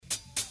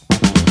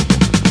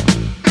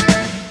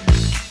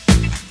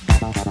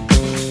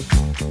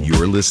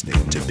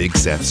listening to Big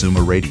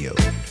Satsuma Radio,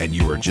 and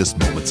you are just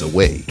moments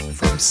away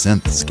from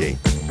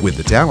SYNTHscape with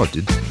the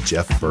talented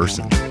Jeff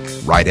Burson,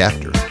 right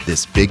after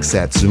this Big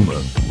Satsuma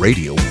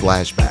Radio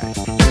flashback.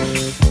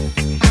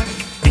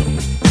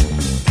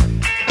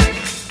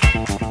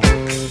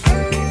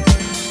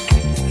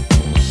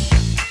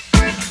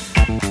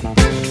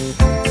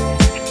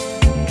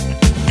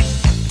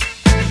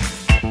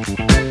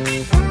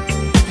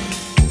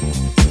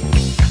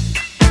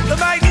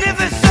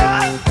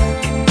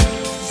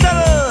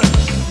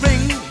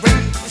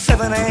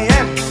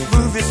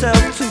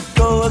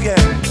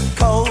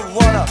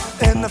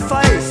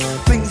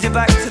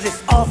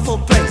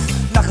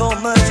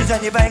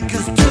 And your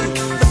bankers too.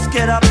 Let's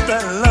get up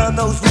and learn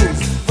those rules.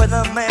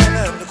 Weatherman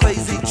and the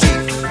crazy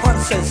chief. One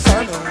says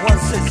sun and one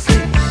says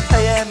sea.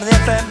 AM and the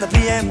FM, the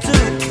PM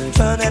too.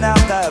 Turning out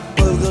that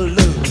boogaloo.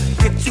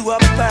 Get you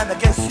up and I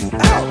guess you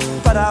out.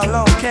 But how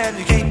long can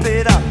you keep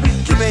it up?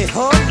 Give me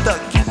Honda,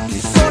 give me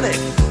Sonic.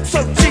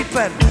 So cheap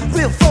and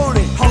real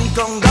phony. Hong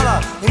Kong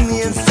dollar,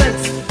 Indian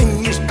cents,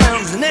 English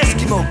pounds and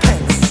Eskimo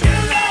pence.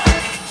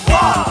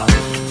 Wow!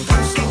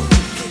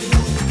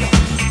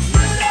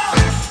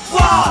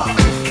 Wow!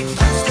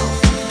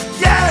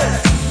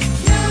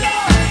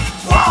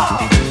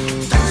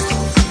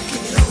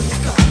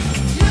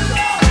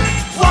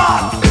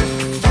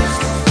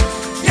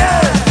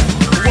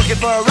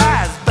 For a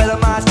rise, better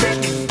my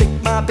station.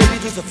 Take my baby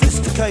to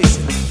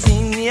sophistication.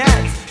 Seen the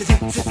ads, he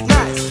thinks it's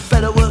nice.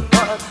 Better work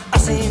hard, I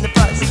seen the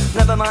price.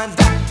 Never mind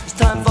that, it's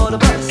time for the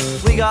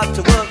bus. We got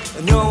to work,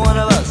 and you're one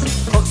of us.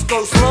 Clocks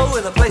go slow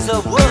in a place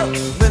of work.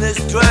 Minutes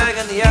drag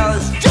and the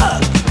hours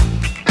jug.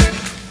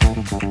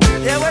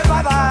 Yeah, wait,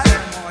 bye-bye.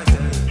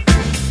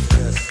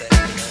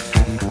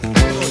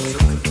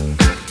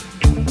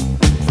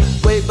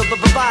 Wave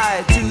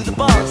bye-bye to the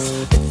boss.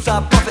 It's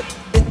our profit,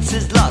 it's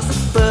his loss.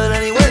 But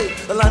anyway,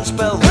 the lunch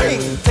bell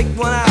ring. Take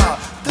 1 hour,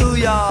 do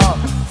your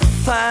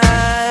fine.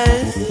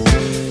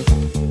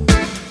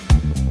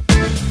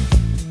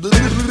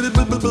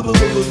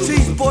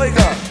 Cheese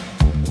boyga.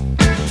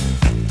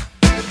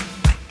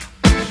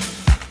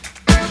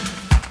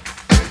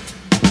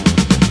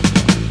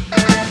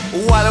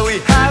 What do we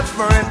have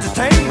for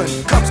entertainment?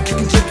 Cops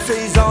kicking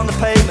gypsies on the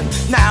pavement.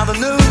 Now the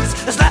news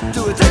has slapped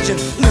to attention.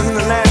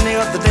 Lunar landing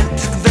of the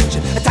dentist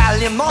convention.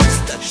 Italian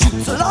monster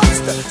shoots a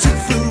lobster.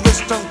 Seafood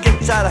restaurant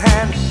gets out of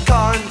hand.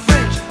 Car in the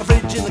fridge, a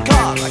fridge in the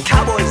car. Like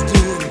cowboys do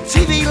in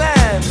TV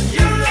land. You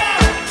know,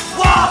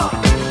 whoa,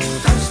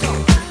 don't stop,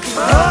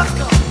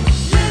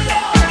 you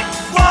know,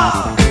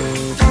 whoa,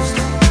 don't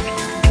stop,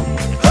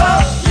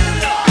 you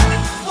know,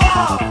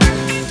 whoa,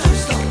 don't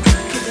stop,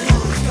 give it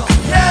all you got.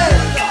 Yeah,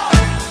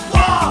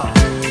 whoa,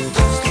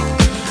 don't stop.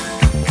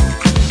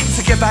 So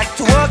get back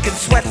to work and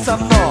sweat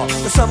some more.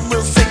 The sun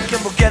will sink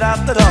and we'll get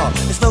out the door.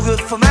 It's no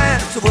good for man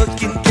to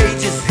work in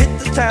cages. Hit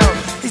the town,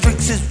 he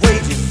drinks his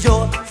wages.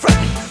 Your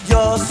friend,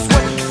 your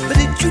sweat. But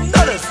did you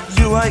notice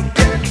you ain't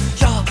getting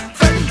your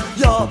friend,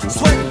 your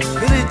sweat?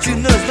 But did you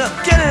notice not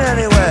getting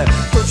anywhere?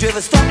 Don't you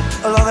ever stop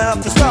long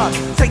enough to start?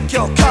 Take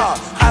your car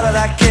out of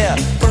that gear.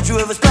 Don't you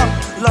ever stop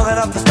long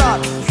enough to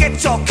start?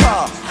 Get your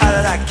car out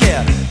of that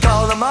gear.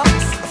 Call the Marx,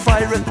 a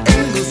fire at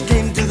Engels.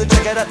 Came to the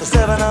checkout at the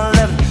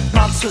 7-Eleven.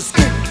 Marx was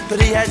good, but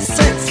he had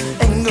sense.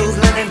 Engels,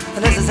 Lenin,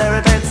 the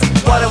necessary pence.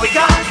 What do we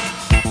got?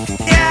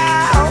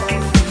 Yeah.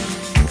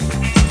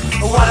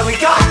 What do we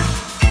got?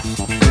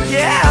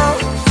 Yeah.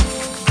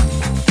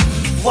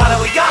 What do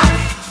we got?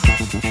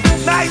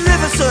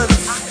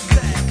 Magnificence.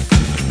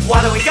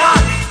 What do we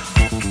got?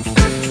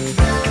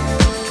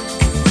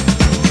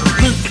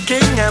 Luther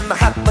King and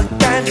Mahatma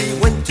Gandhi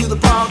went to the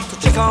park to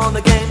check on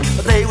the game,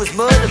 but they was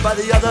murdered by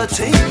the other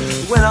team.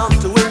 Went on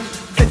to win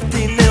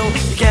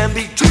 15-0. You can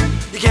be true,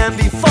 you can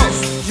be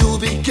false. You'll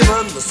be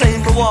given the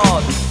same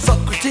reward.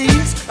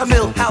 Socrates and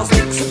Milhouse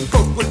Nixon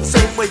both went the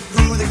same way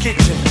through the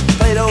kitchen.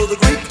 Plato the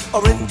Greek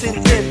or Rin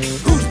Tin Tin.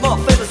 Who's more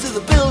famous to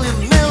the billion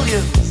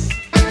millions?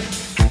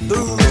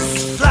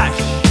 Who's Flash?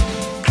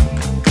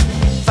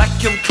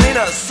 Vacuum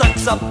cleaner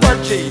sucks up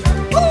budgie.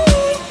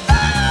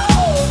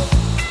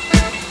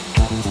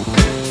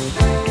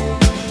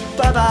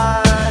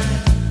 Bye-bye.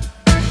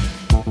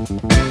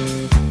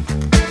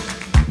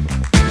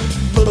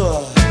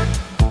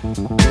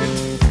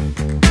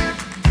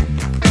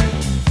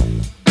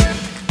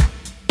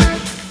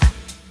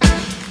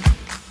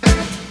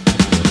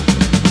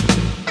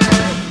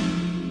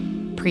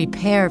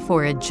 Prepare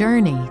for a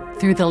journey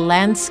through the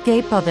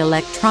landscape of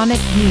electronic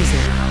music.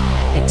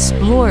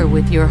 Explore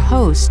with your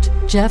host,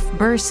 Jeff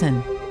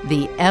Burson,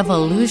 the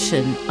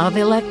evolution of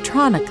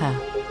electronica,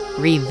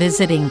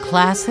 revisiting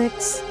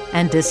classics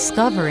and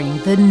discovering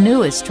the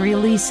newest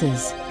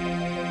releases.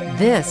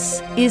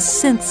 This is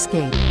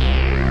SYNTHscape.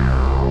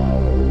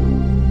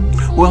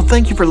 Well,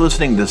 thank you for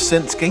listening to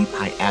SYNTHscape.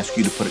 I ask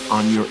you to put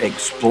on your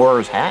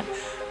explorer's hat.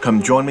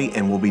 Come join me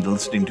and we'll be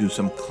listening to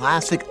some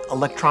classic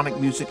electronic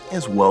music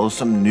as well as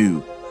some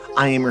new.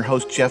 I am your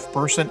host, Jeff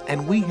Burson,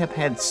 and we have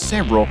had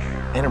several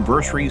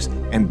anniversaries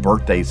and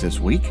birthdays this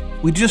week.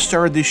 We just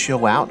started this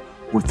show out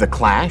with The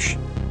Clash,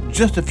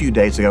 Just a few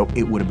days ago,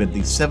 it would have been the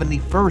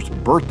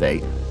 71st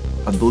birthday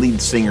of the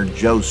lead singer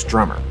Joe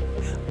Strummer.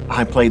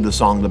 I played the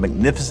song The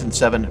Magnificent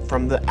Seven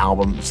from the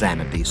album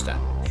Xanadista.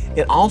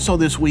 It also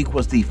this week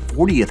was the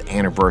 40th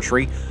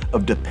anniversary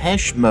of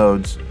Depeche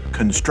Mode's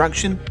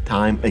Construction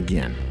Time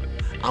Again.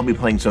 I'll be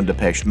playing some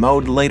Depeche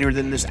Mode later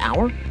in this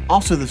hour.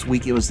 Also this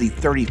week it was the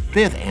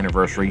 35th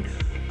anniversary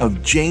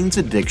of Jane's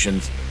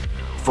Addiction's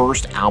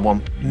first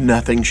album,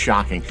 Nothing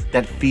Shocking,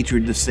 that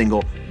featured the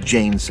single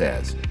Jane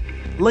Says.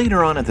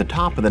 Later on at the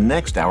top of the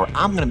next hour,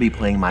 I'm going to be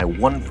playing my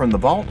One from the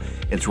Vault.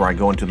 It's where I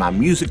go into my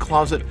music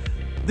closet.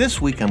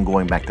 This week I'm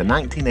going back to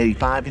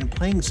 1985 and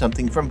playing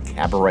something from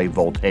Cabaret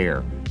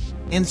Voltaire.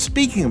 And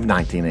speaking of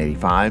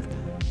 1985,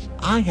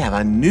 I have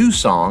a new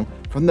song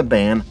from the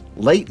band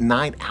Late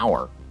Night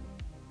Hour.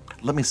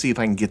 Let me see if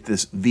I can get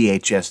this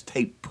VHS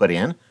tape put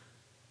in.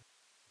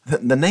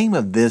 The name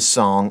of this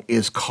song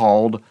is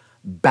called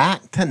Back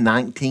to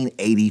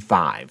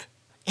 1985.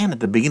 And at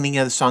the beginning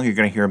of the song, you're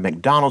going to hear a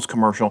McDonald's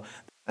commercial.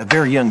 A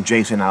very young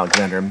Jason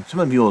Alexander. Some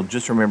of you will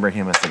just remember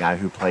him as the guy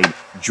who played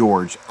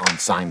George on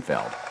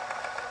Seinfeld.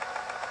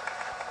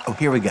 Oh,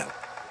 here we go.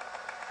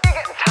 You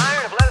getting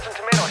tired of lettuce and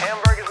tomato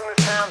hamburgers in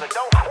this town that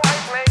don't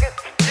quite make it?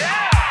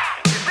 Yeah!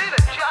 You say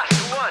that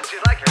just once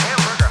you'd like your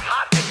hamburger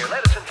hot and your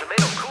lettuce and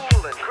tomato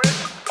cool and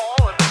crisp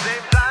all at the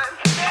same time?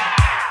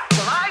 Yeah!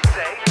 Well, I'd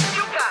say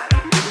you got it.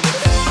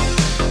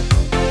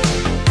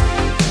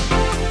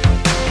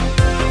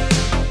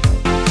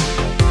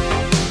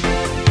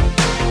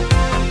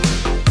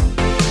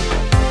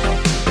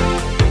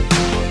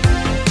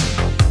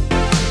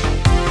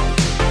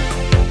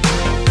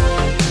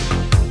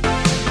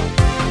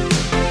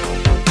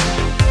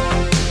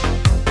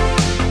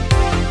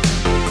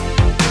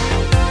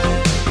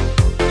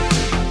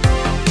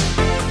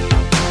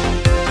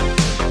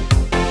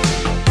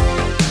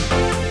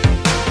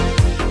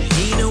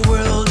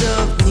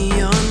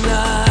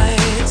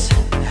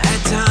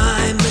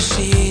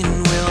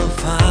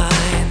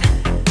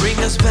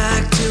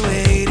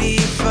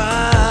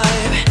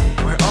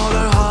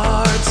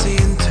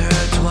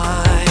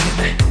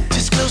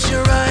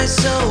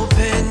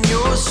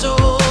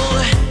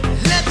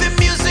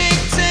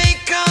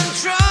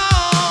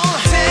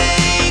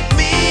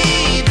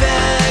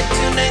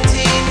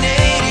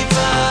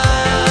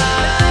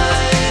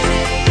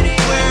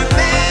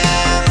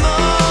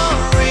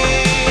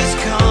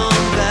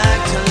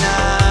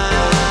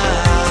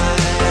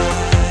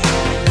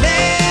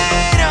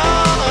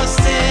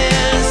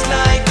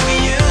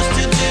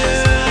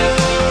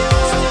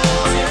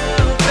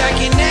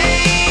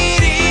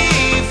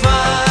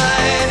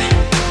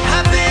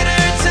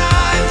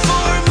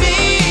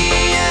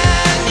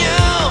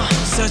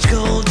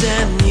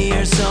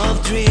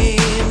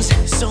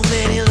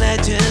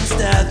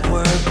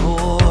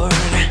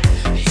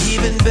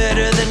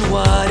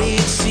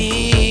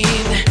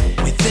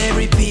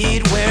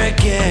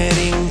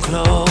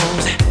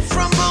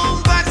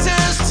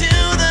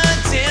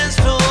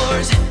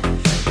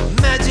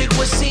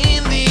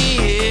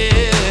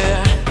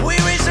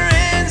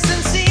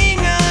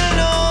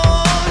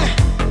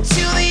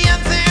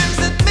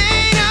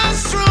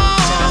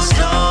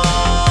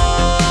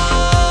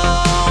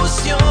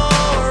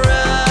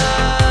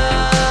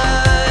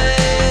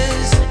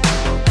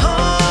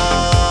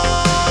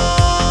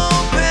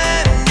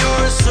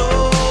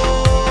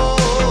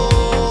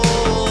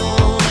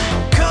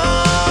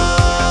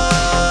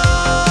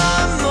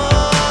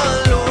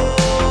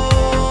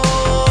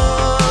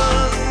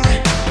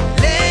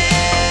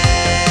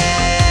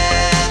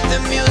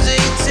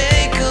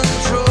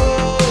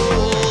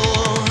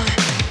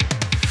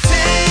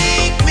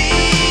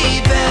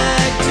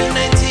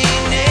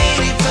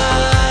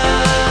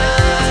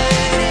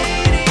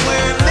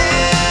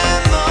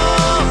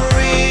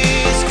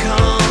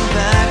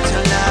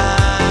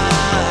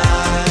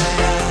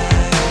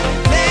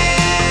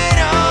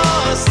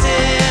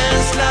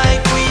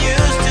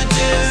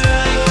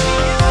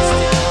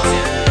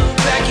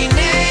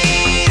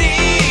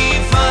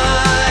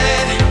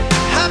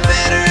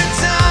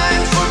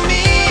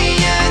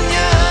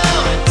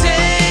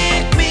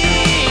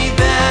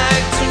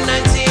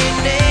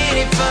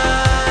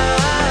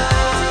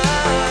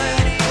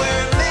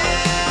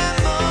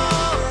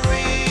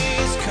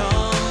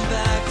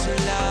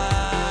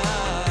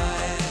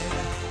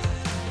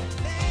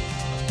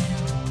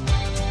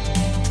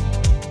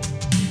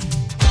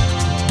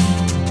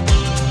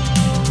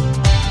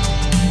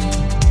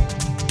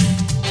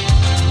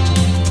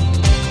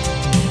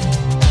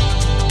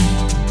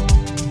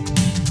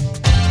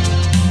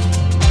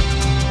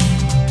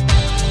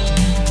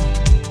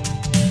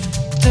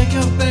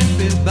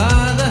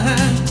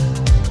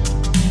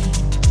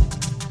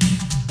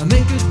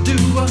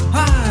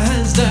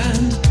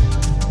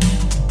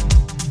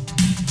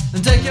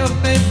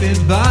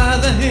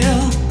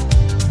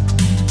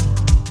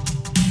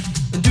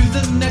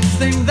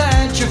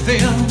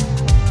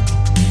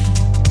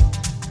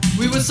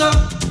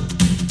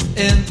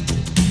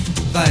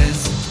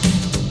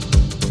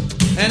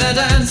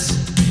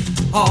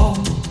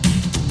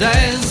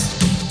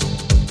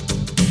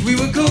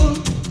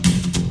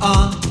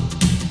 on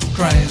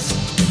craze.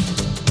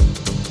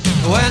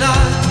 When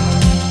I,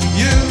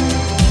 you,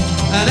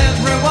 and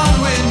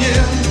everyone we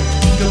knew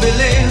could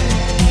believe,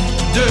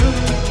 do,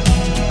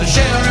 and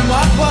share in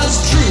what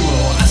was true.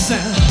 Oh, I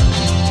said,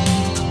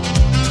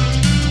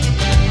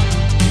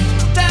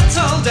 dance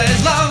all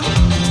days long.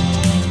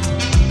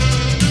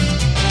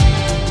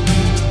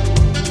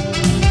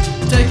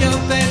 Take your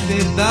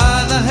baby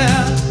by the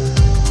hair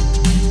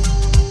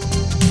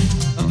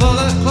and pull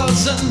her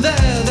close and there.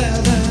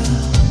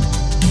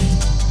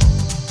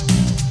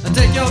 And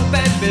take your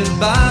baby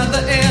by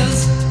the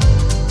ears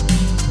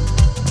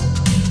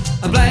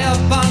and play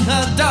upon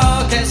her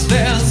darkest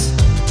fears.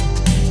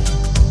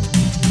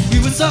 We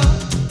were so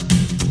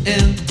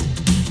in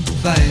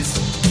phase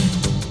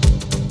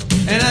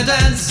in a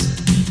dance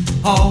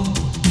hall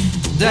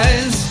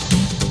days.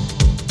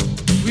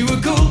 We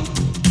were cool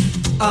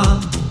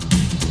on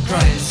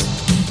craze.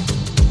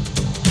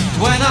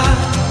 When I,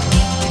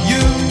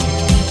 you,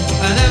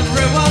 and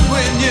everyone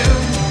we knew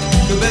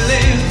could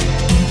believe,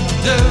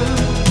 do,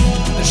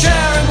 and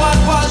share in what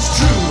was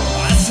true.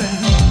 I said,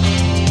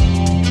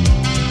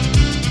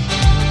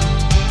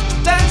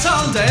 dance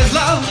all days,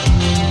 love.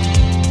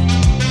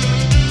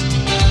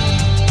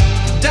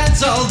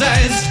 Dance all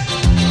days.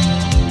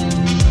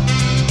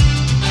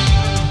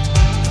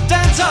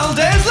 Dance all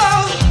days,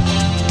 love.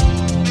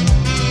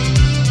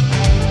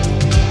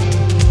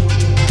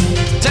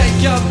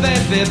 Take your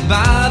baby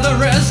by the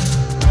wrist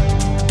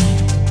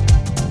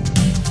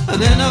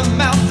and in her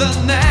mouth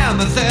an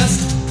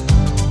amethyst,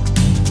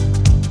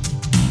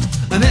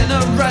 and in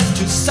her eyes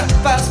two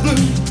sapphires blue.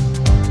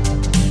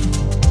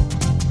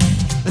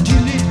 And you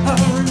need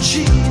her and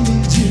she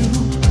needs you.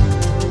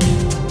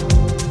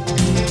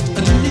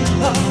 And you need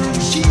her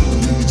and she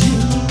needs you.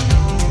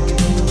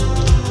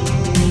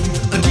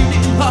 And you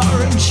need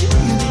her and she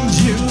needs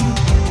you.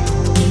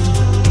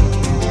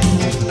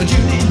 And you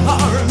need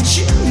her and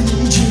she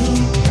needs you.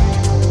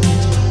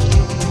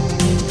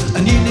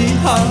 And you need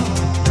her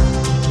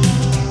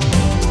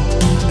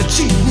and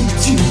she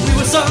needs you. We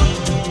were so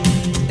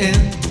in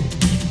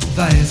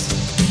phase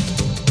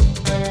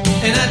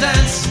in a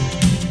dance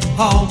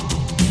hall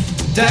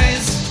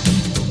days.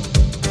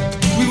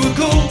 We were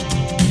cool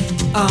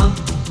on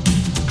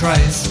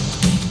craze.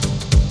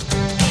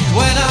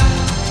 When I,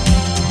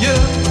 you,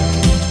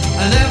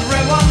 and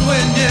everyone we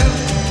knew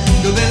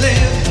could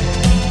believe,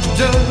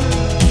 do,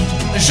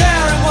 and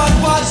share in what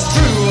was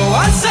true. Oh,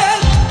 I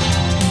said,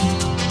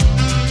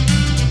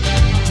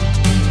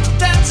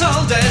 dance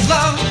all days,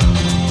 love.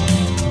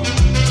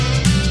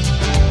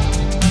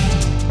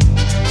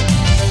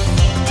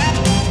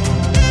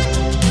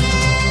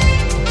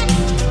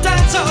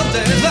 Dance all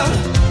days, love.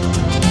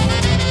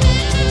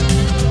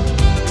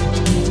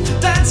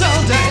 Dance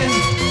all days.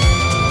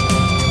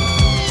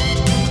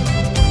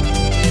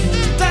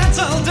 Dance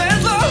all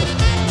days, love.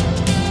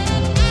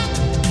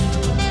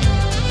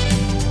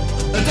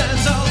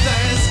 Dance all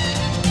days.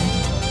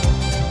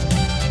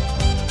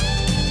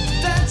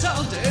 Dance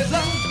all days,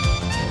 love.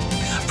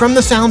 From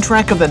the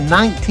soundtrack of the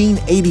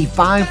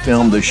 1985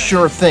 film The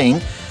Sure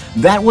Thing,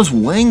 that was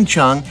Wang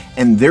Chung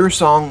and their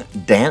song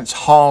Dance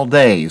Hall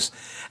Days.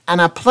 And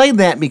I played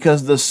that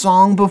because the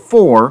song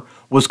before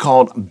was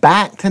called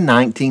Back to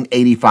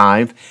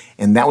 1985,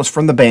 and that was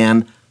from the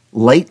band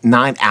Late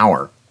Night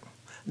Hour.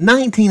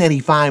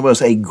 1985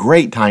 was a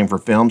great time for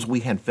films. We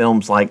had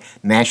films like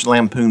National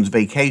Lampoon's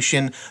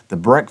Vacation, The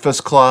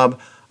Breakfast Club,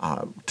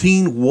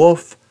 Teen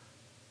Wolf,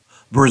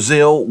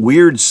 Brazil,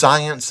 Weird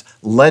Science,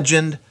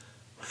 Legend,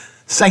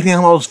 St.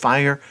 Elmo's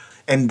Fire,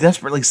 and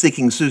Desperately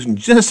Seeking Susan,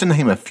 just to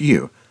name a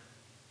few.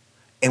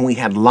 And we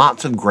had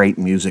lots of great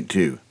music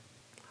too.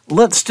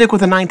 Let's stick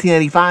with the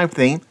 1985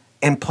 theme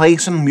and play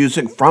some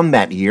music from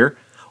that year.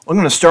 I'm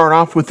going to start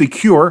off with The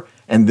Cure,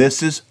 and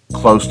this is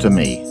Close to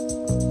Me.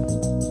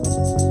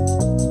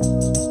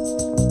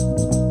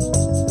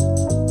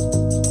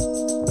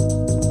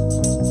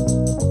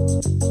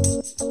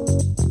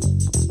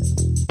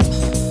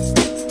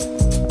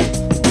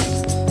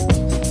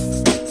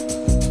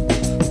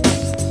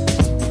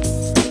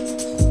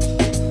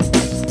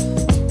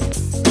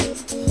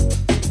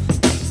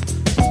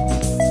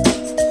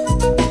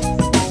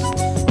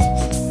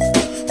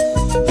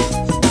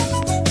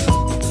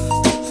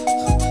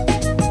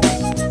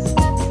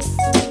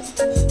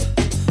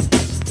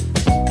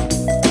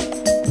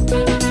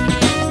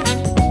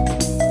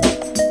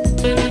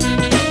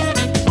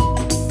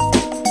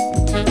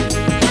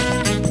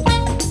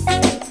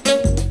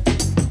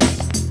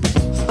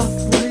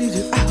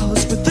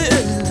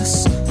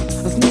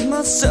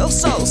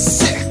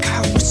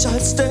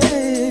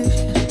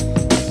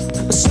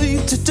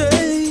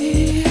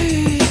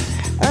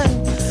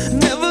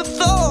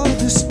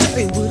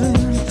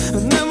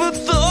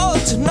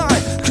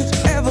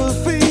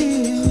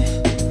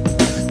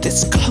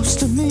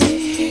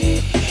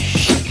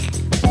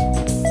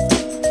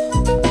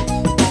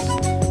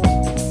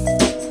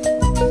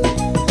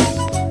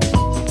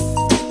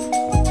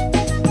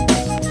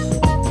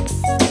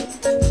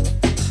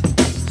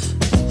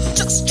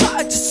 Just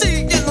try to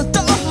see in the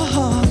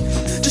dark.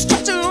 Just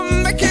try to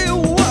make it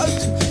work.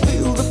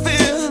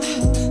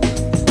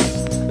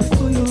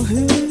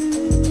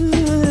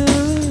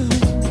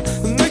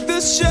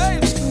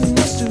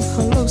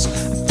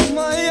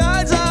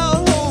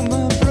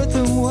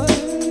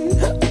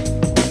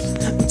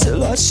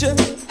 shame.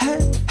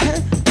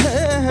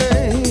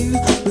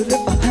 But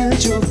if I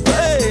had your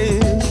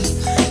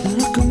face,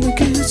 then I could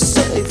make it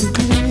safe and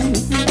clean.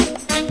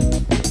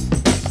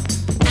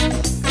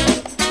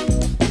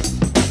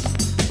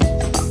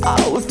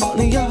 If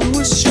only I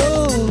was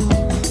sure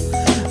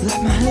that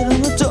my head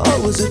on the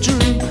door was a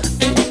dream.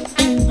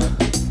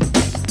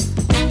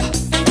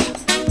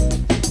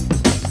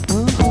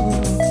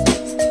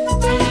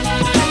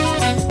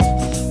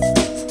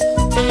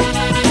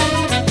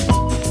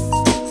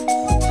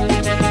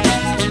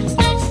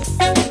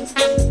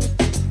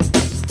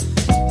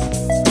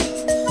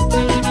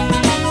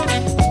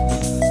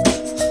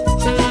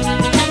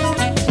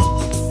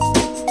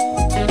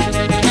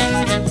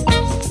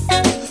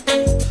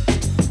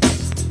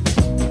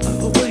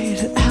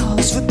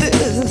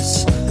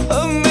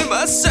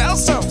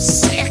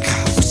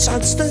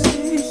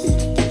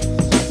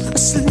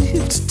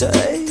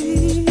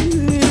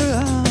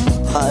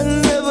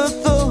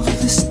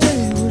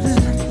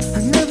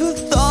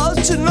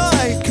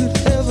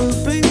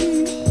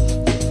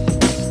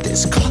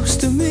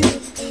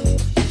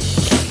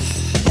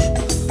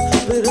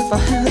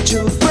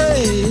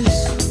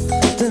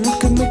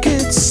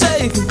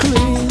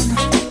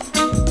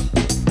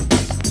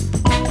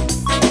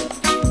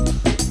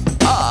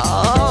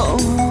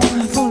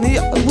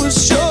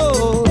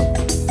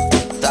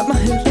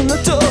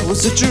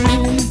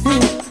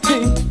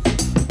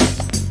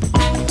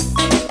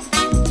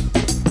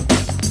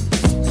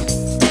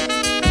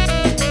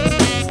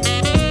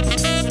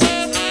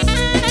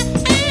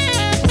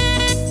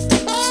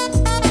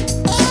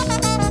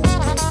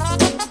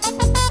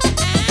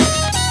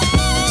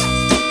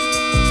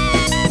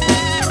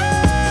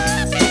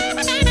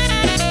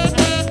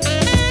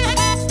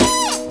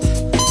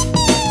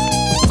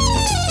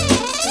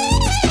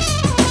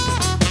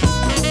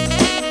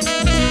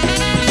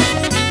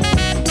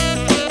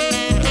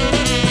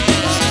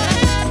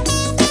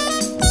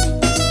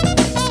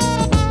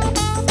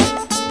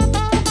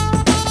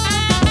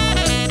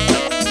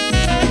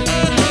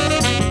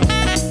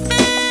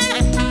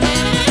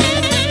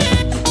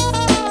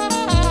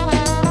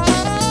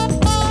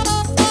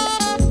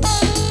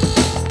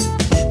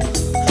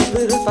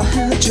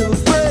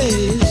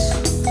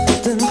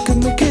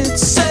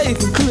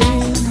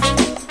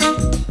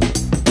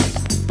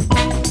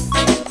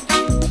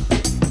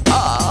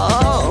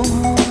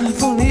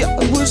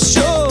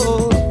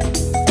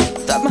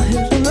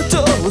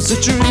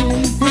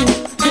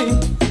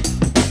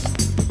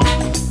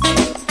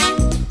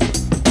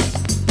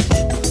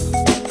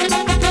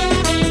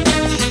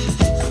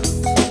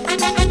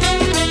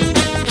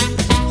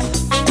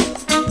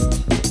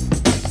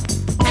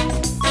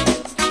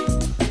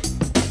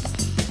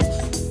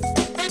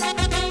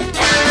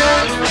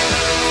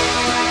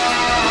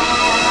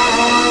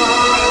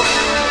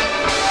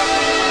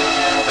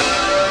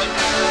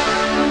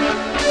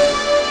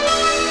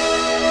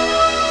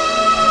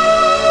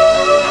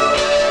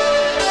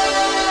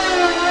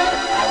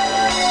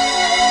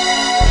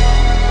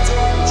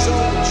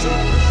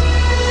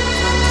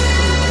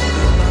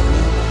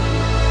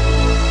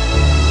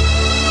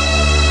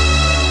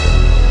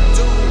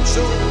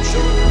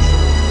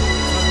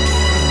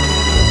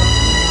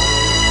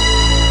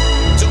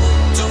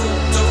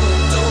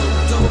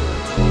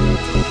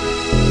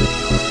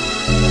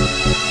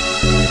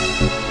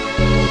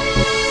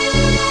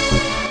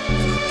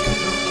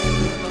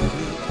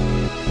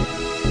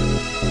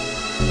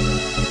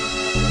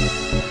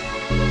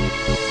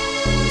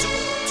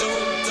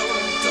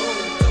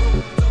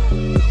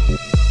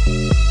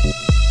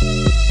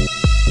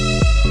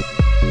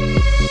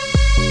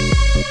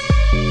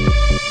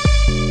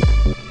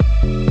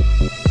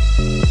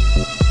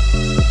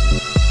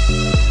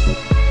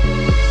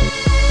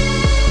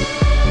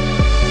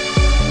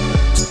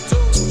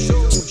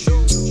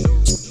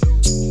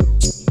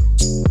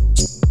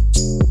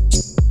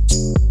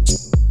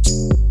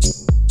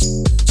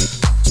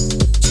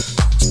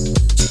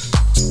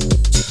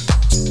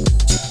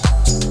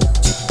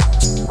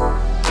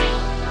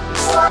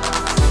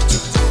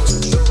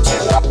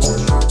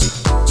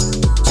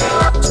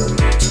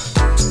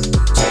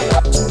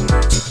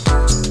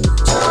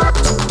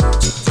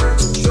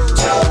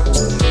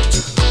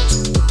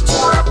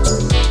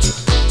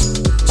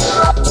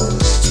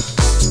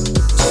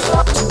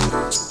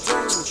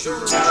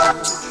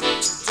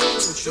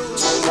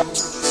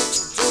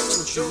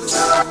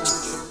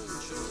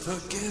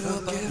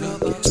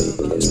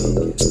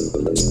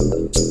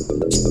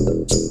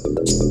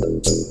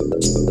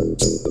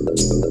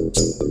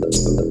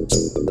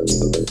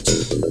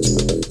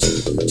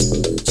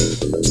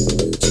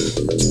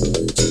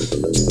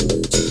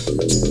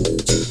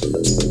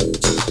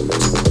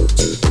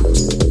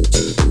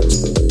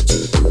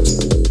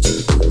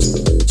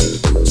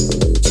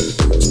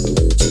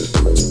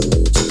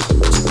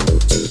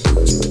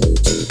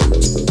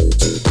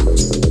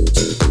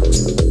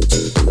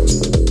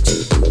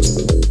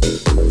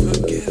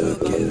 Forget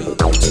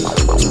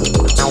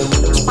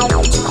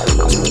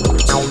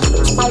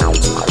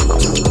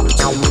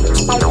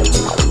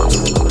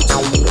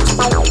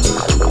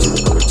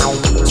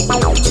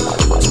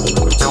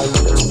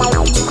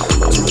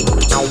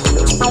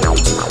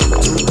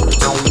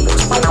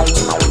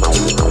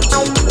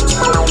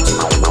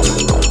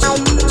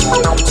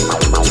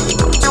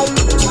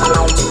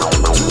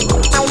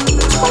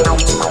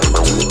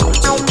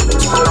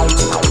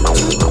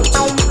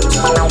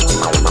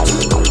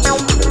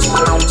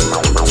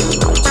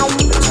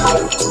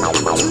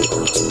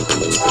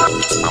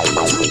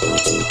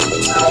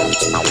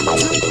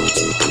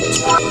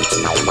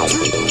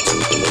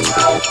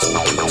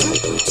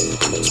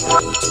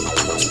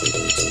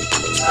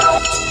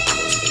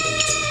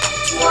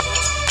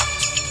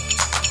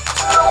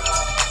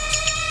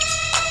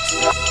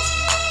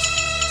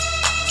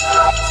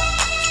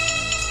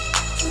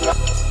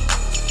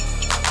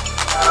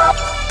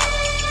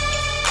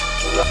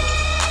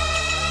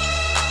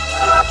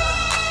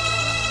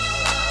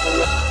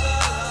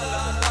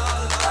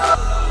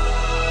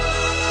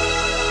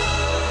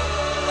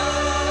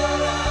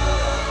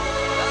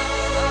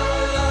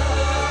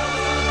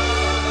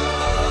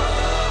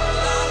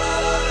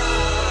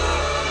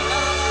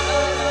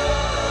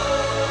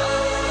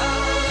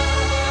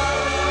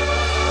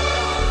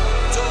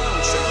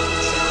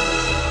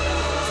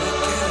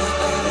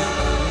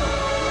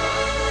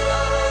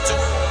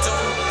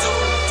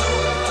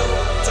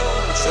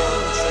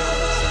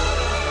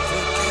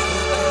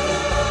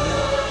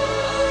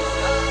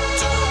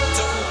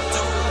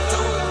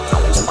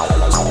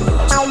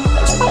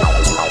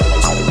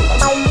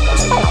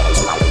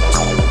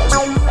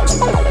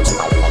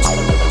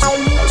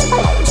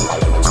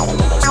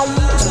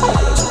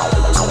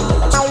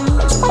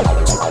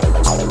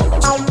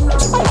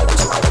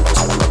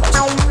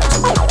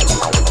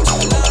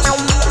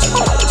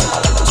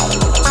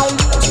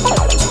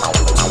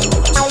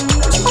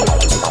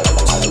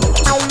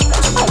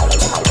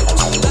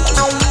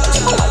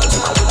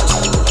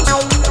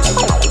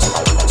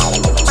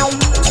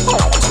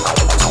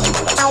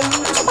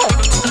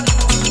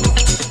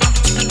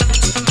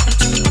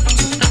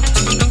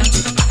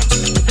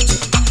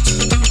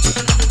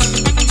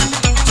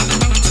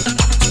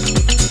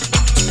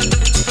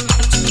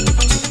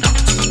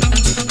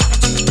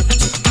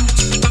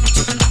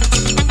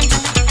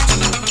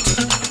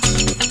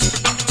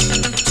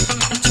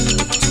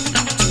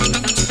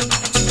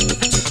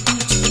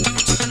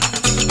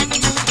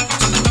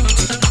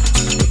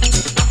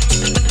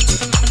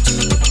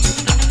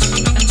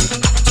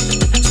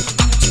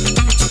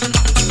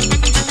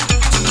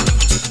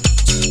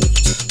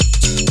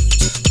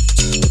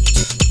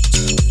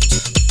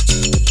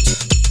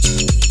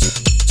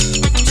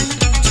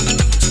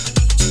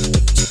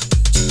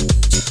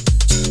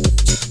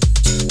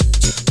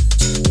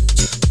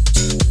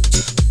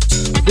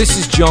This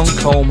is John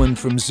Coleman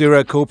from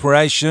Zero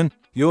Corporation.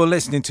 You're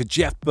listening to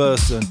Jeff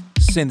Burson,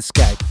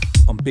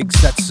 SYNTHscape on Big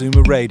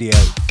Satsuma Radio.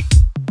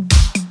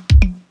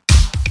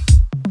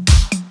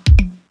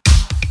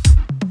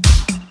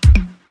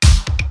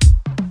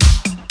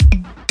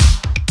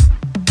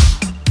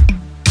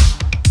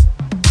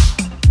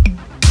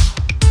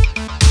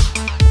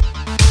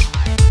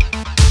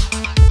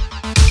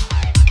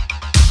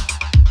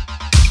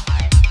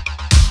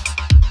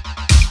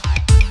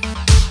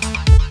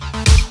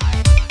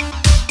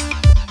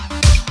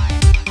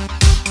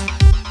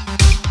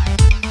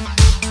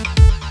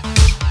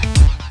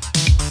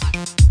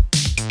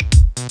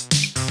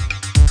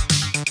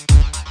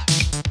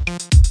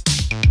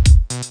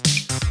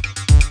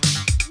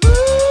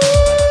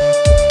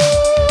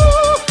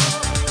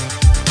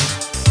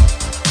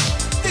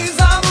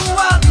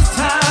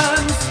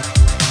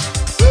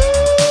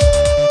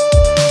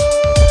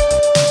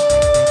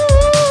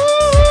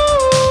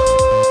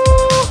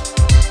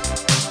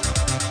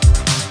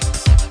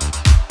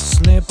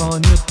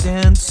 On your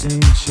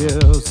dancing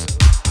shoes,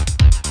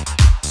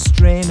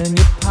 straining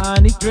your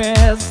piney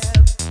dress,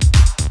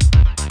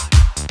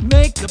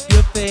 make up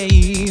your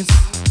face,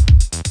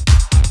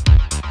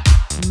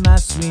 my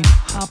sweet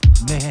hot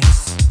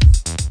mess.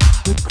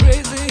 We're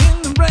crazy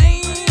in the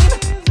rain,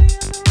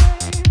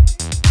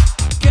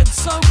 get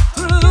so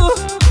through.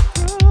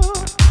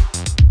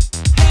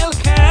 Hail a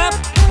cab,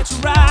 catch a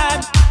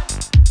ride,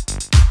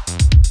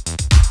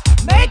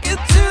 make it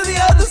to the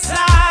other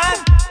side.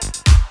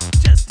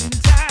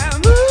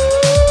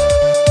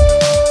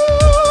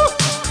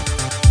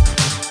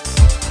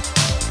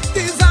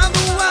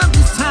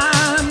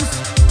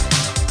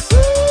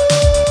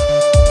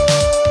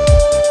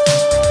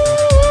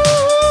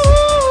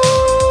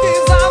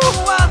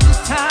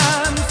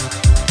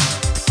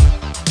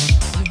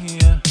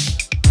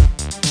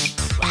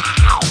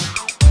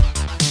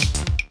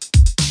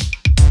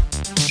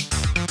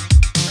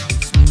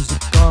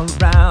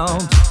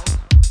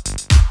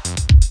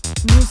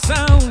 New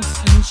sounds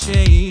and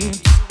shapes.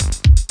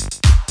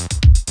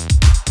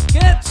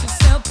 Get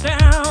yourself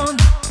down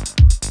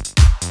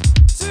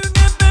to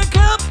get back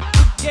up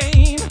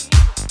again.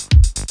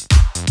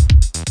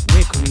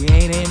 We're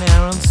creating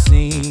our own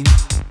scene.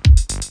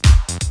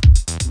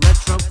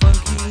 Retro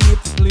funky if you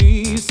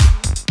please.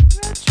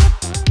 Retro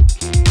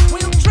funky.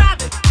 We'll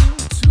drive it in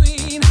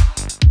between.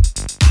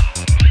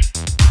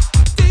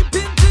 Deep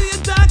into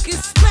your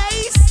darkest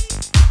space.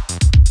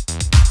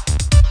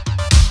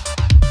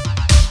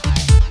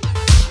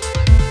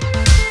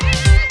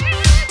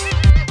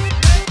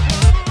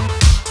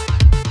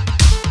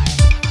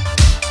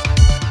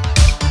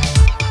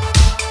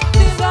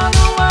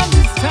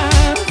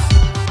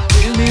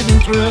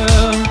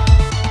 Through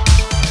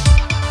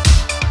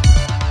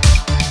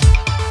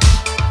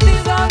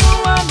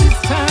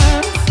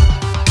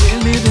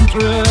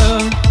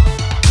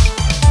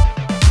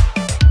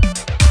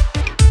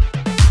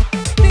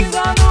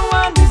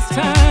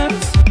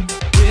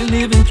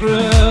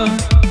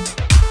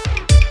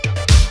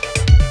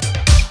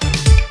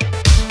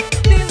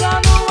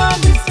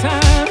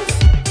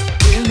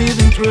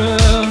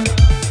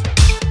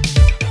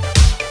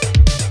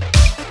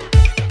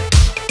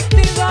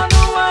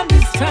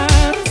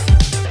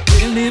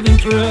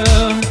through.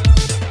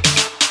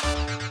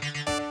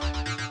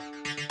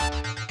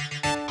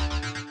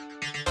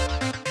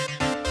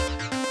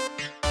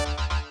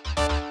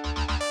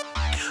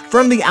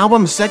 From the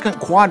album's second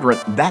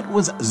quadrant, that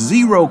was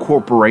Zero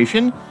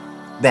Corporation.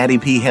 That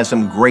EP has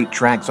some great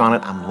tracks on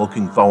it. I'm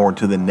looking forward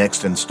to the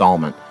next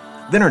installment.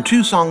 Then our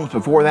two songs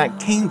before that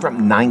came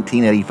from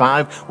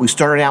 1985. We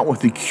started out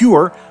with The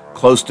Cure,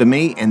 Close to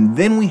Me, and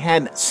then we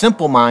had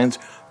Simple Minds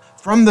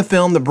from the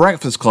film The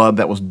Breakfast Club.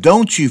 That was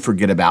Don't You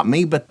Forget About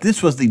Me, but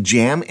this was the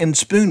Jam and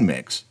Spoon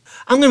mix.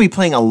 I'm going to be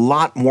playing a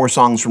lot more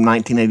songs from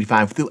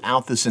 1985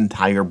 throughout this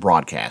entire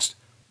broadcast.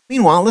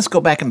 Meanwhile, let's go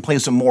back and play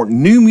some more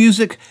new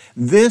music.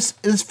 This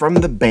is from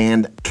the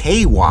band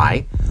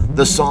KY.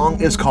 The song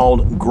is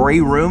called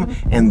Grey Room,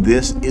 and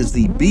this is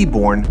the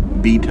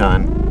B-Born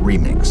B-Ton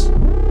remix.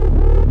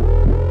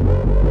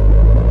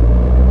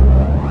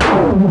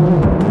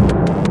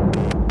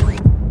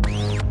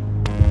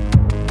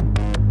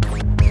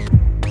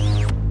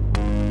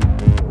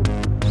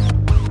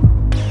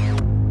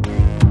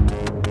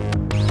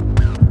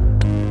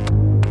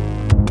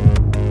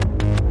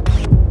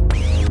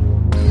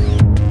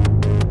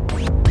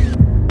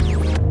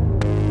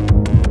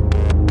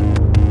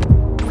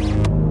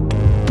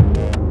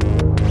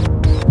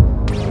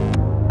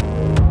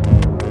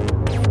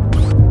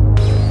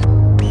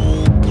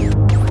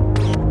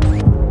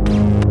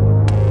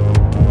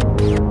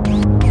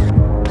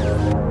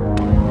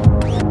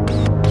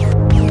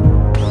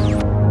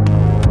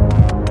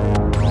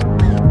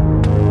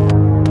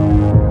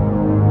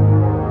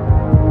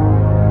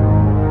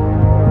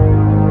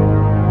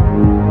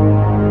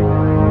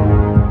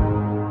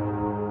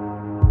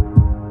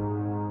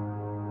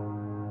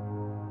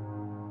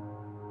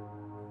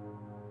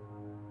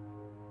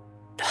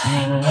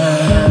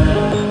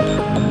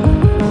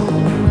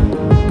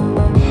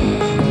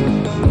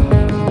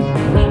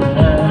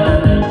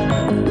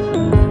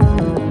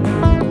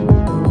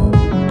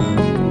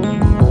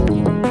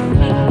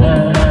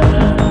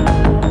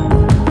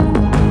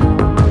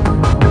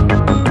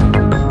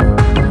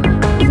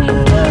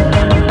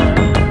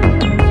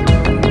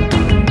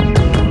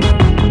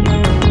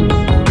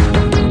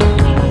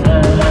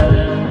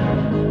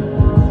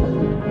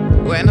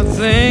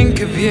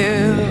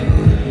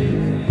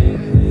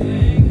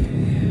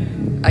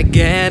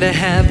 Get a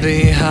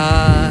heavy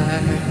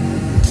heart.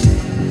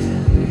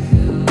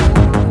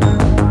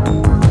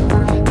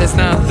 There's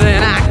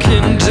nothing I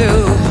can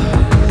do.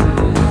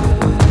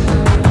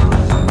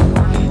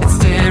 It's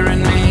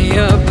tearing me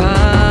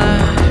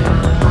apart.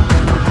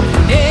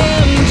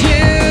 And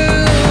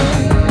you,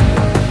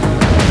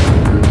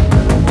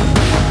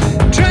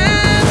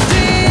 trapped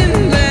in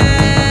blind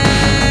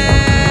lights.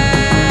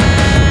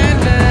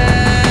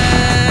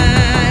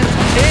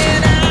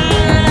 And I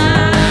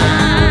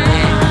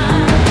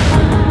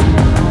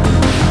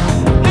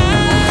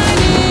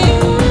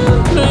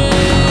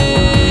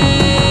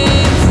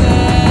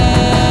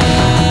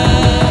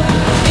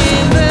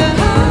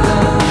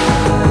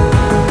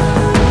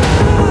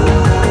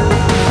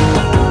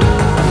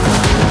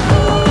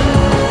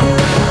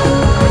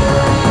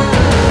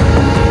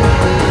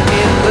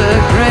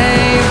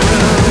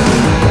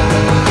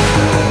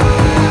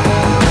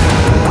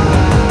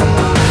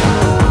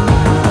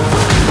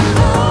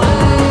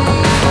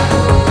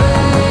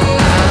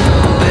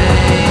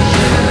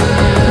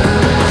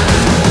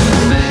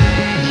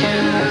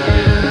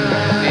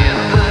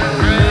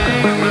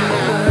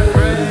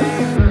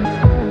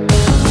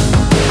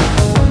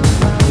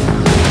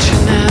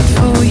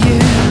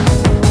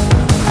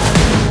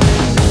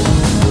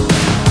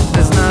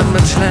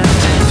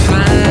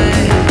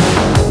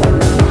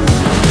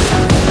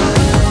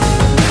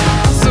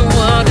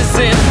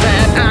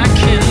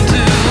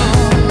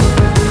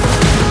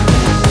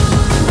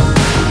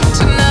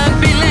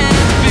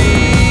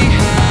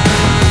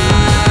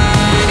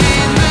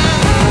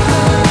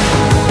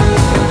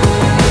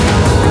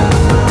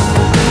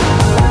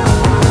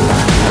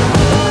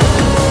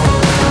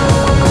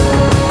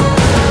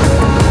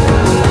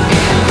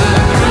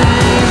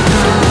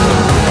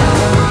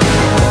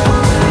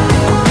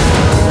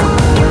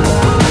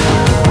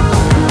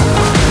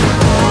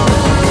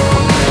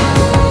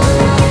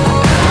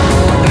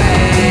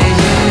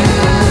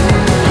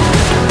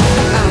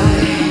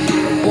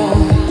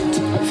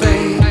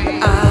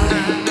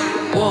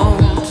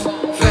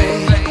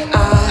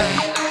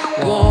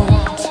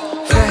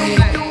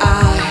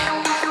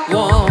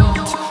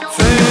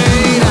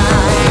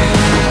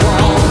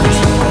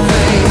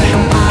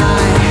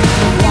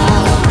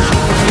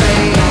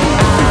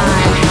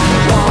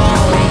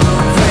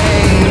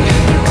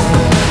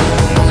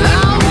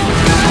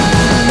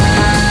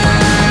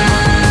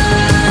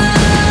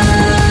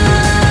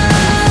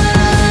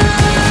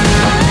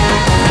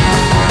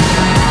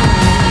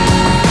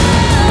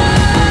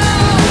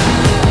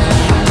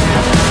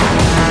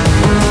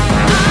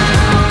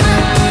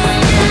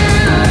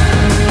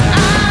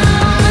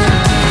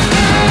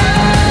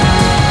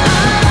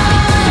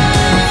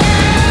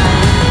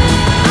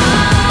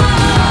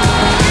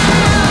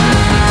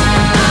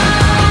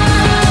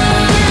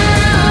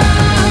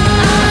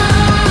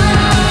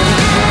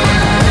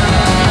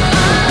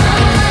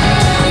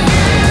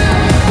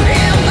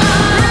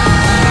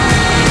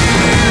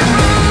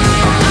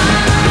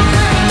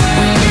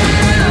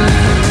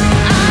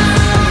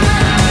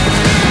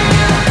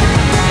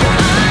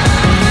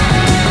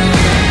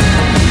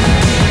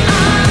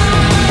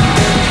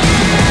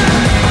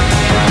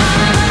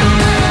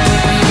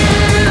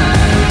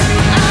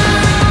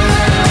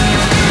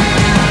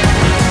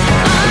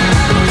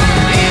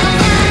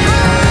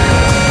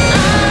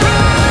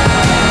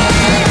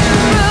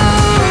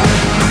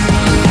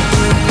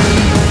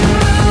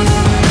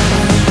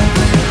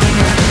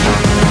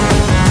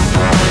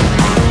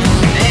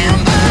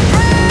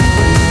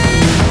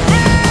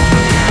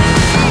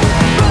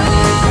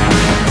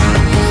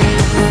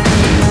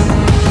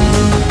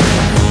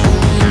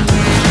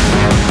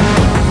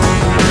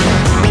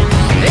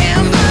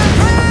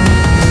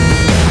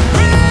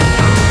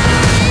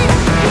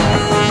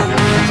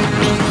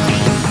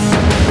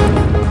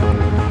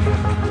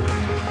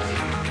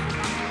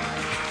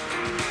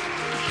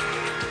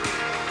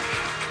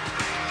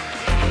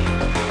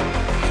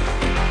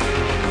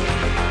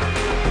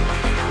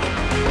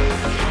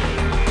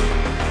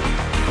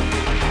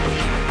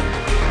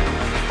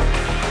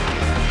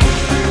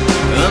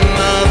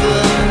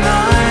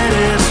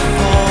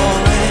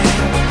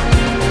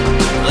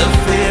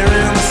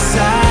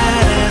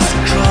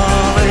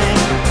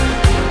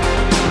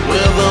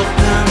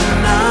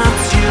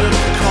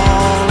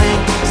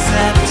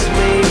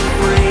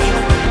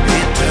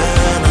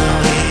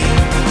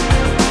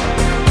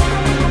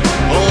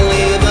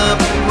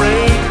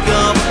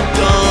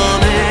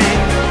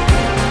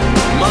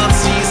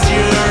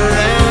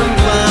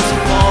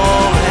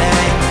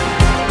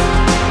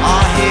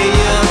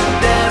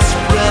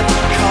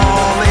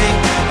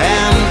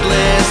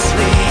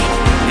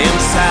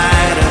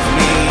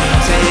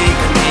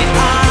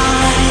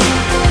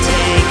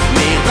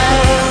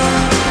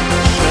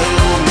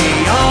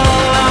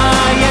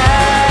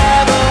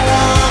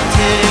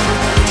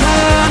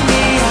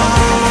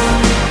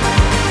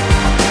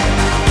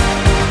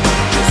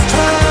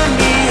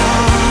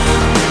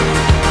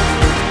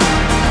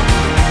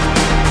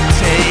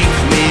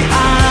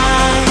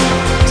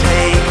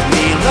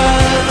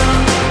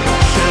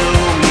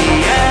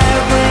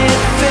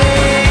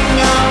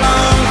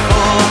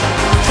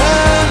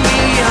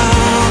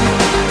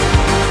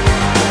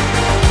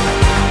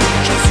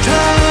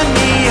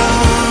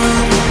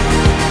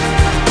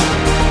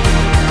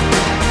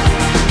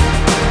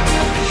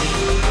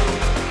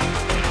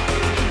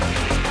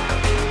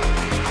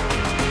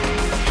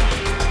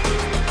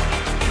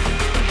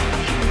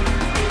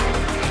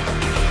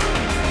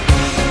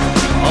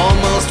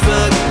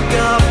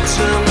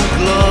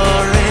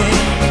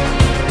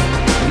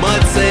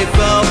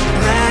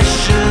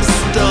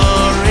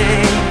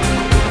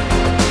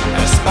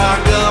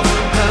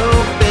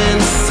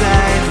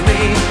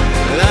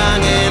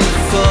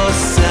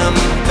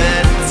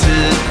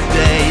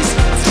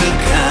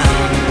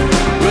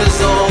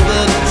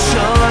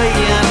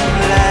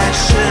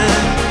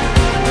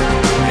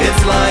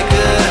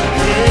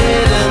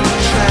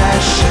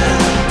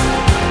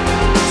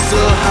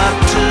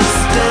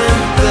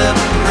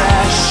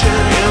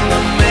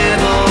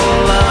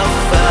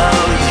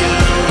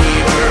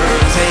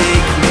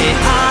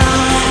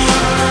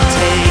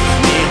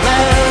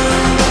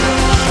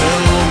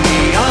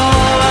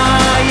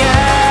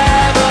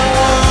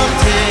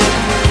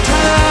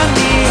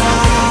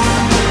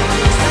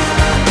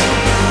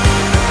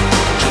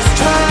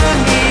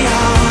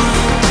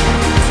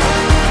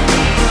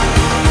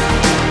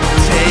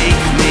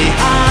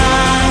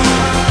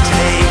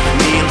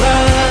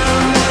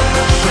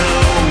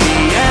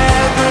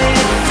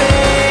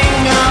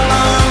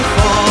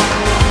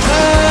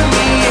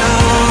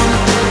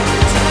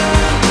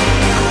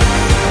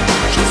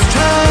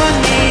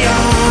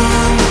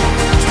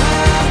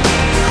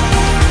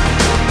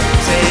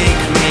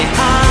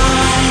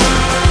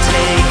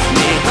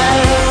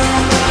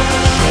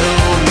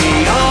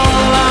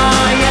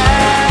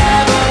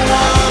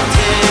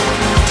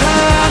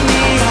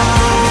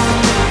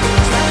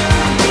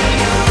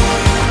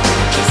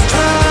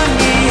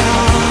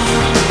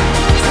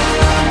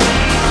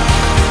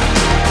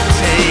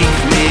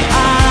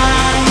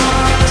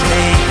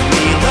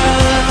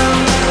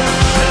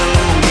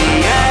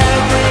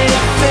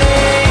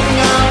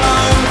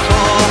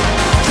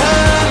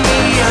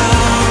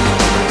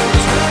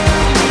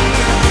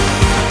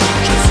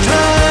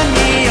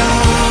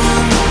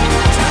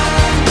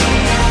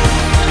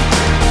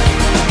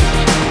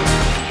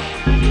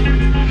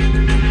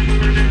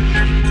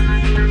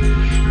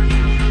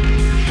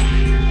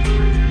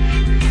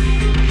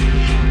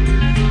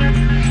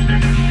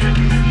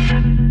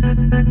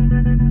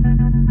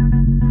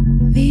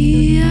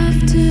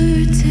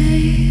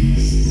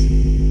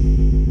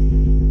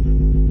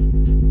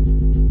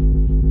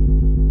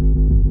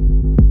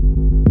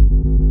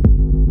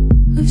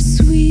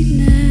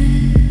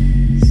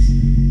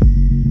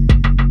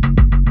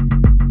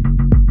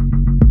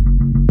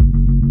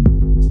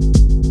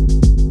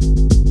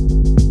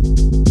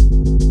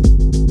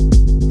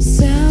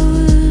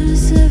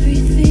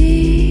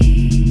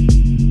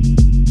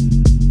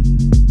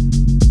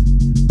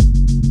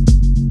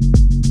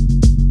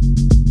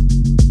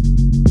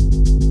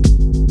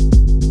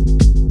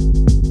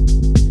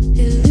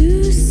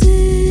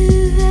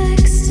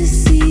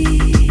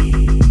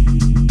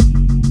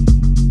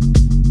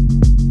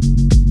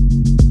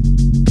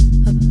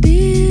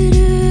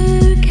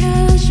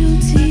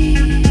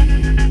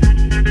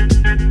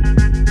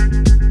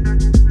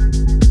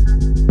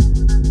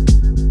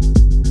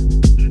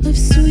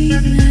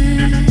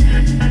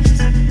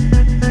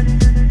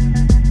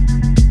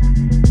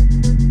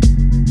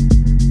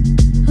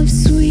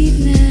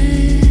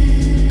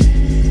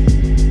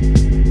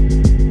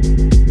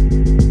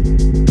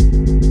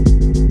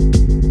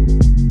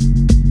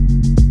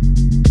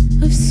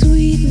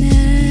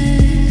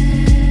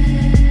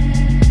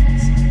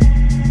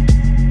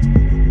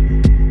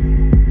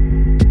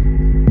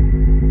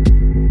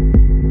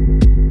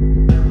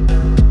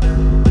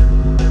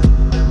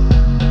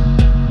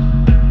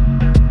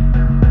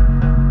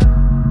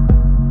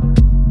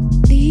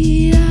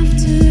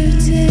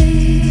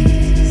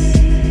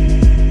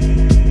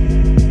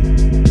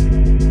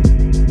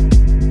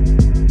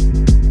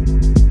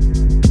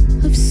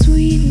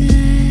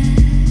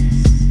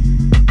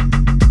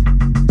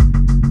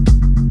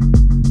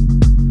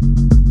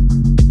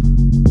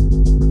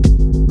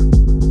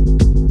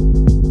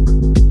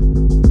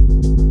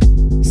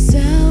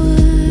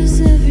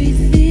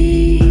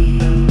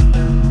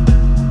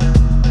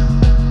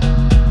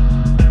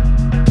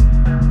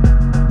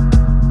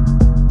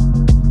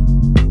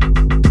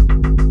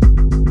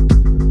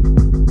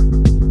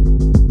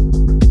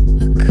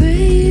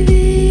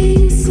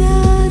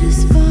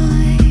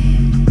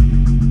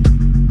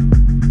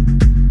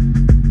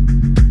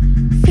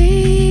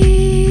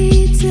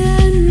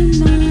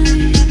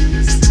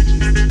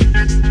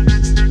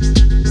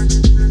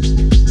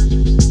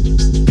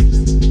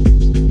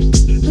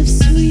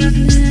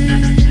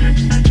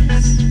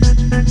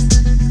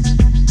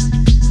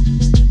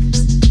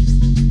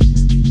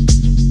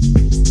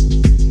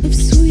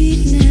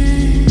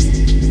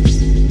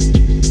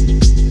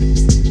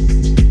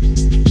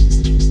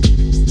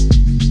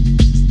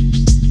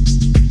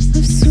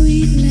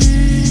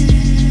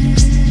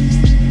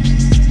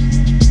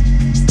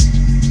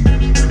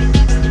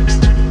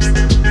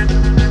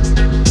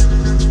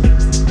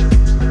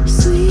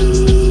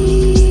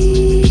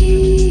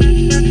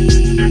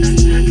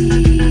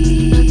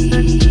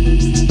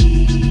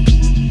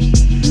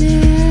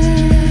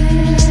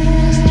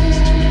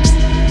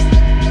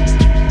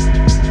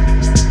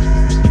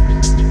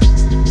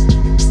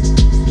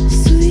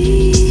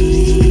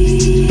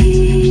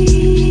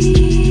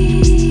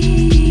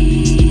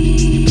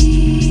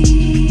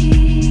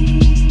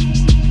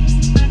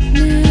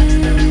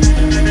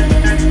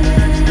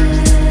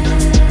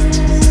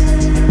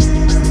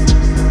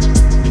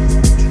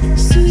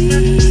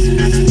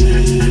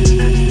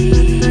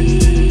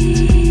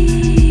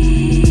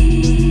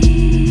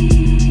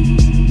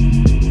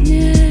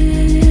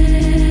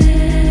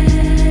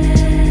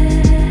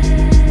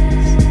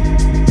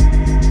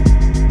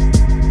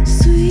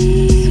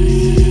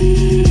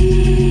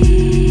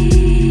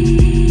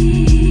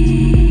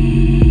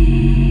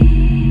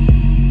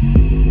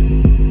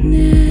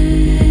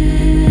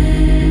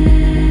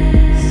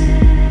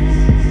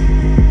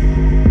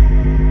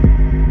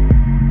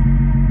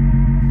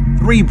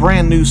 3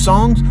 brand new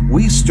songs.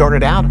 We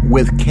started out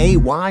with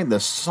KY. The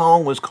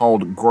song was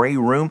called Grey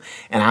Room,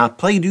 and I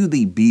played you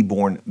the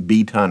B-Born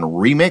B-Ton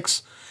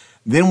remix.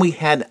 Then we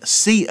had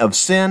Sea of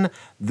Sin.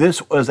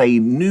 This was a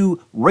new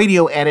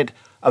radio edit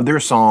of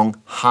their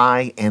song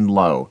High and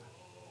Low.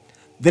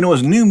 Then it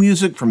was new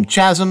music from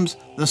Chasms.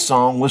 The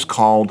song was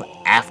called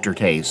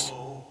Aftertaste.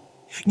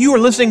 You are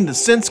listening to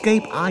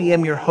SYNTHscape. I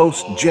am your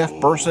host, Jeff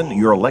Burson,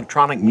 your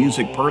electronic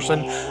music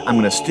person. I'm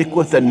going to stick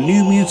with the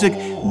new music.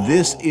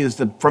 This is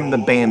from the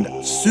band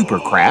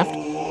Supercraft,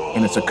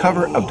 and it's a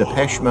cover of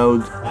Depeche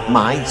Mode's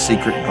My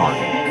Secret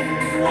Garden.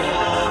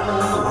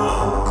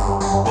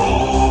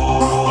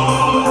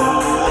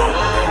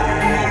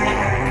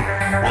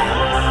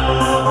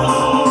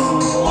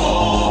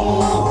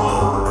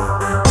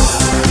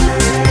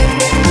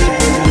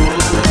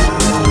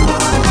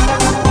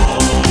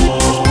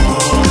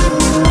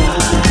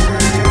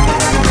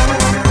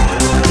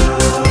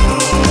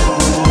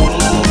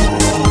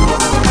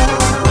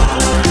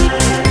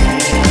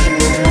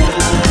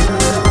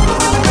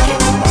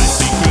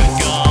 Secret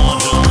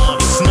garden,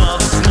 it's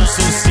not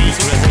so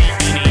secret.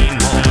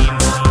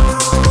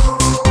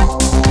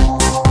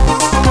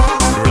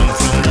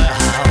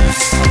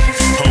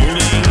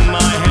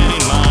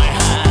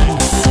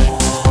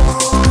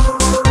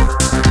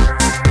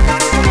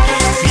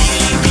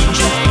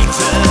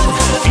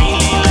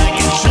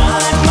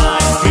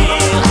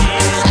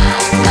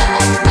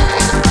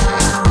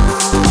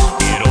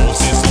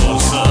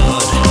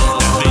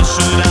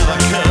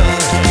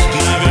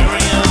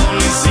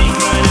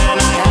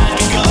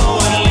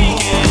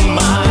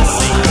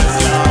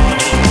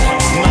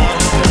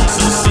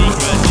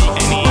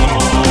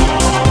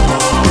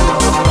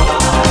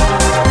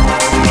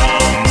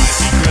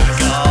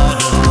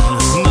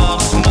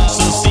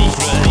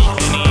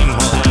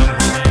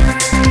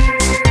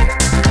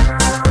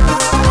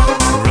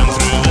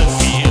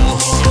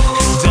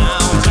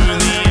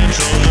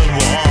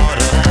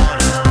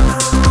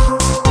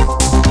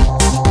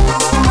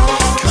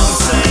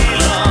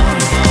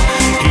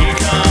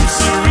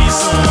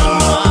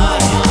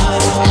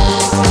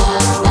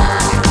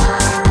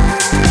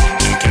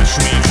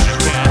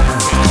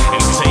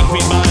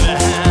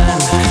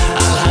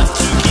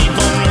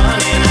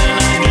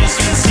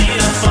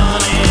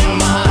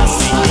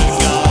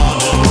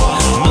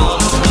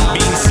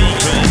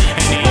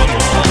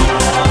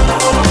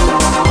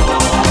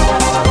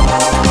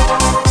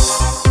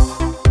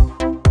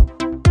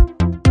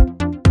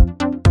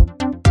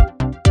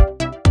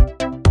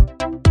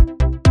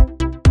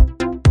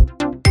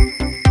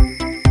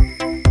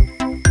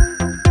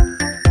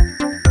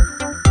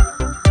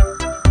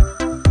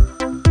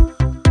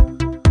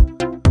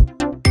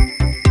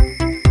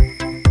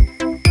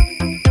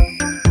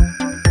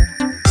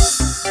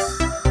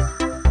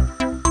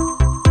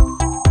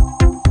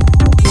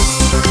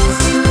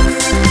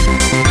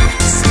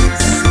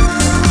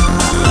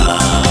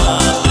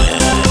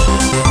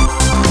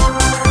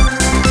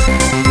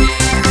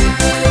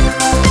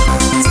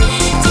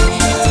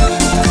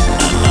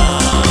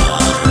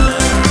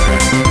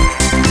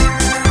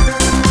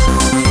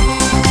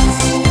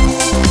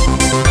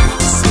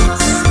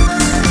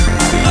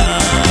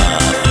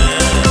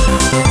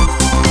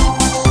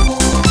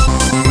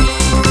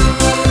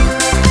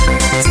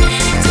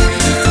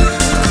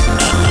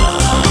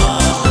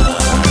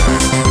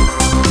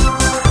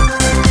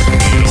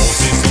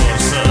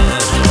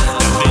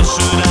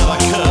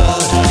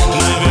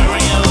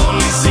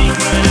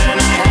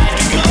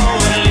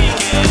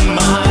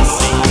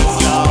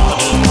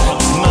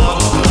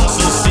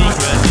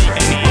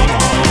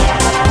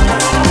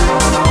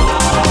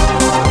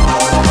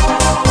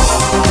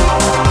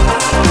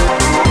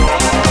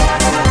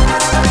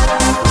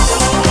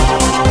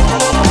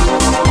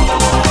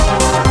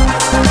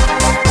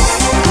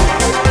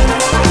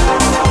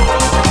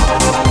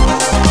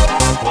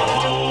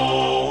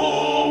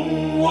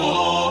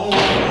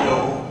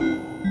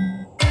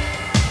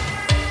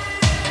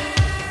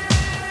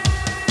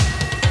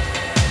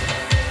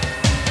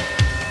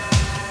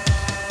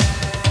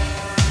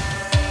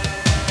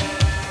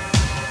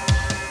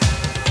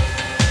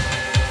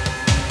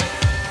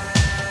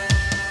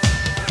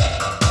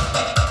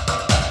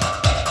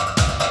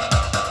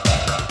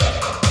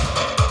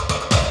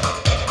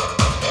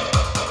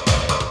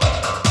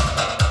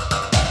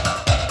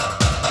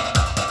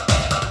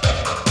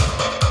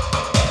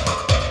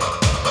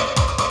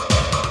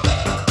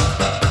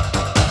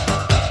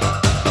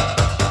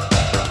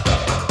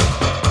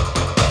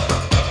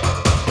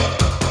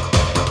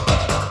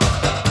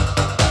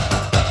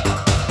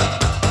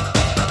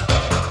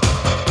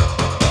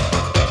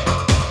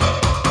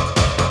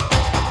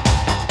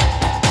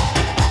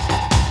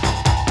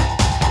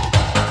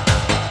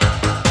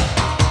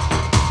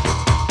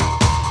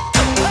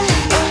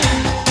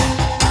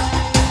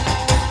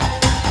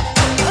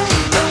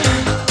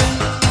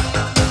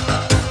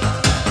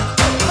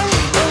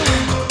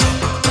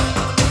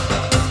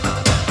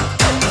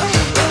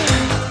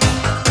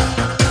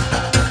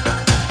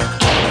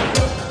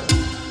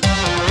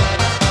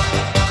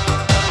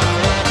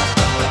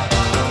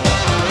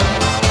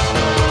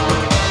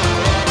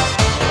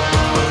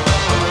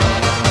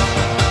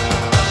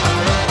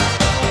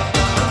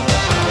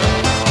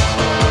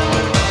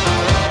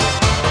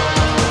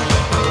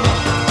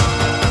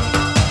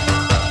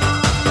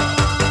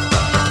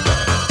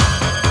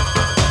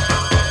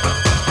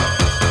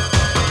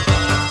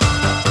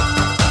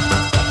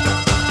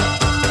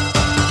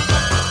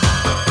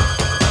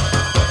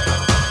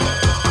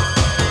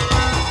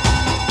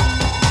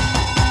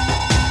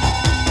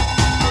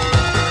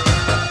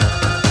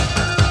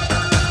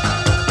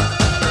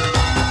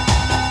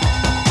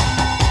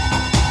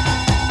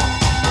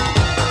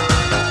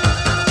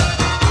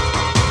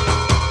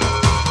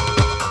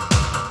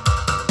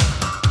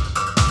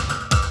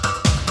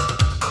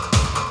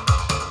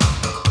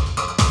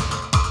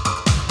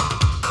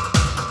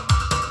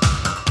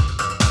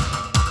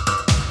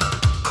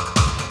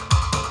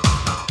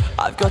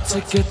 got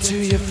to get to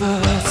you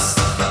first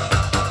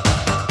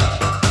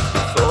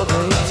before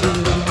they do.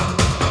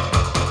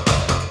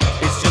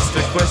 It's just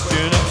a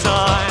question of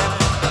time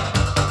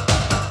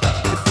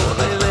before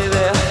they lay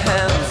their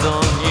hands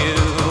on you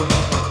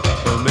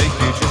and make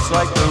you just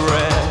like the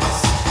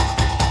rest.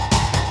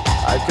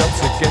 I've got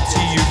to get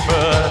to you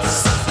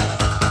first.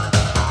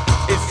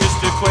 It's just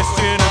a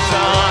question of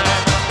time.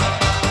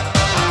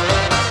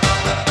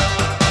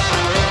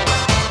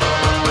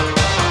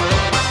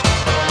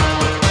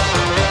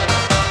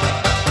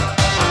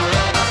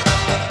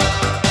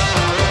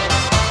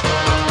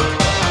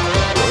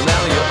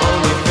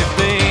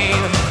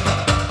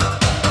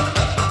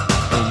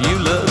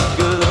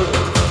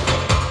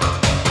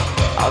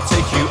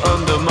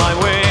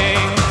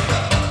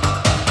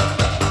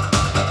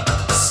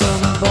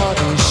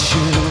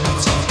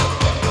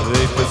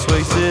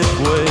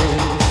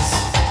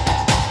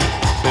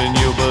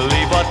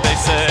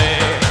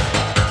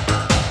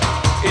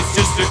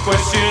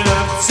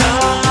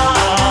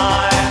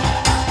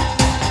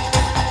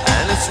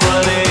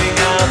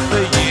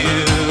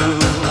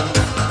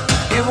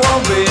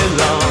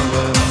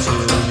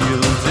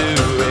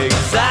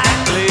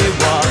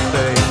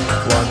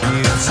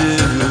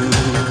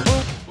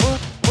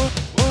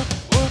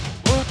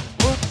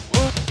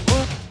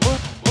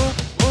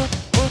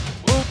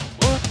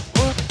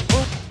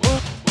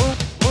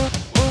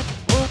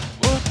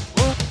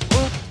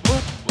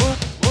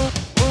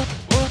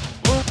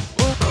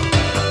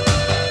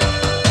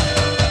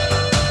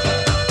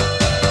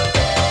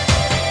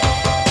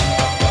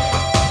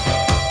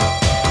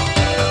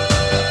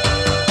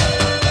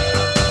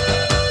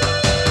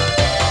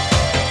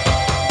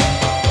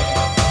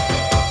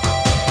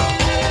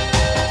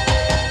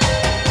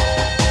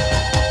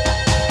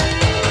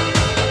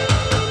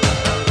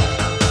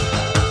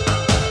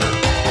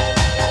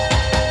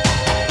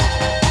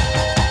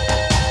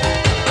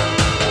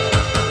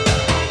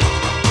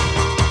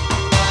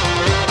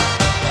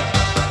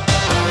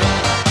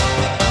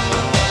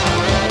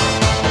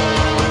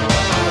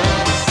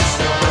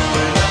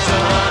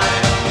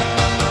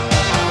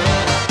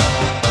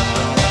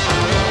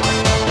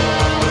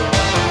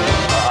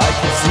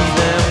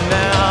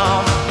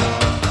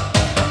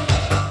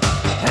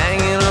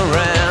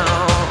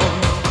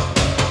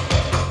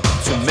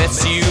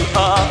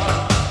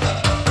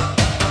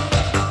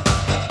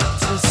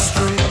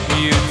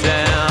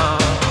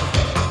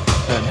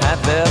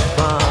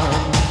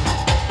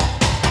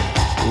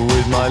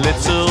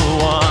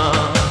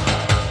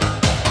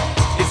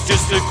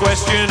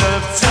 Question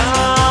of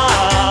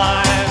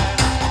time,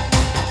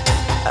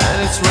 and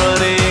it's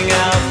running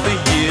out for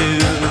you.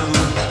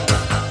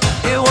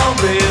 It won't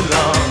be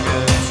long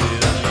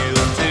until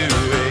you'll do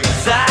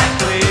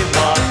exactly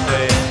what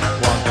they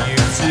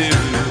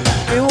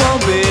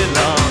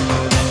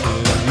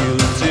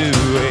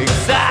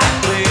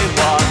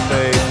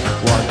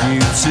want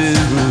you to.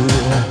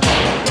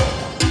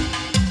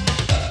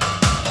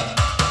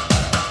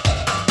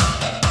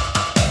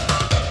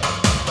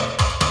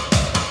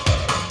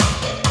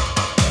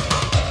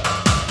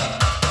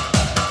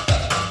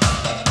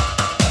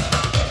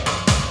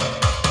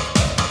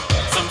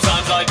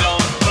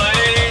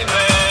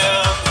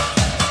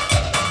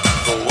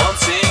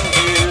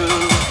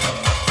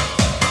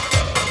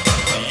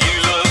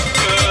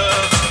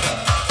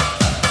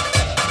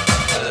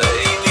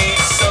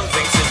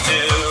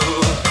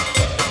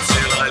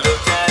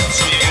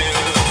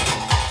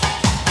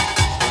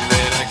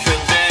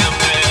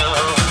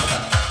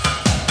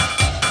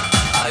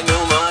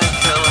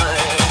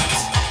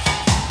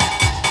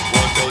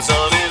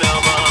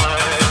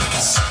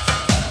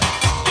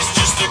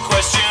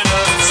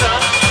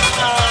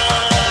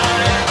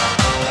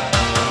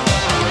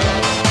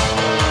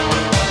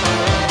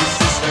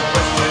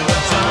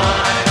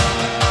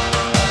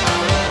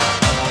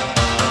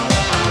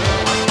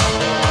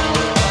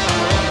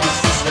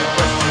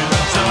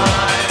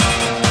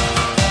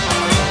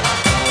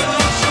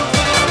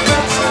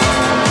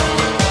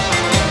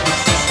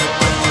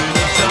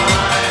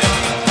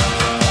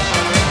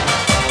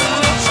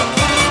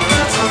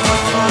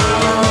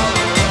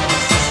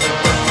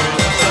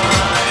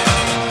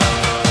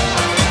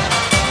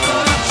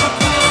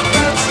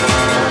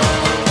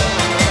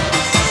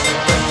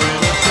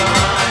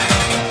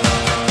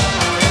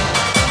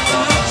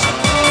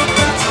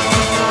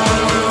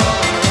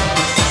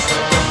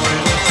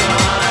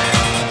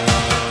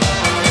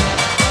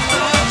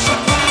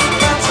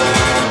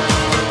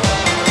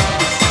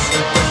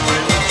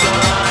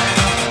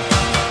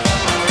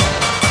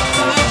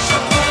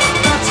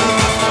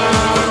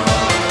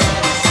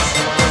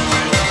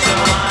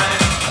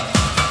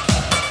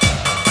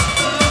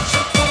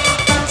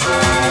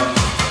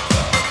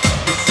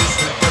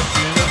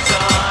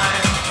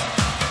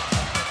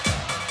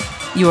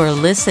 You're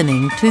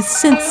listening to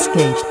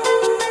SYNTHscape.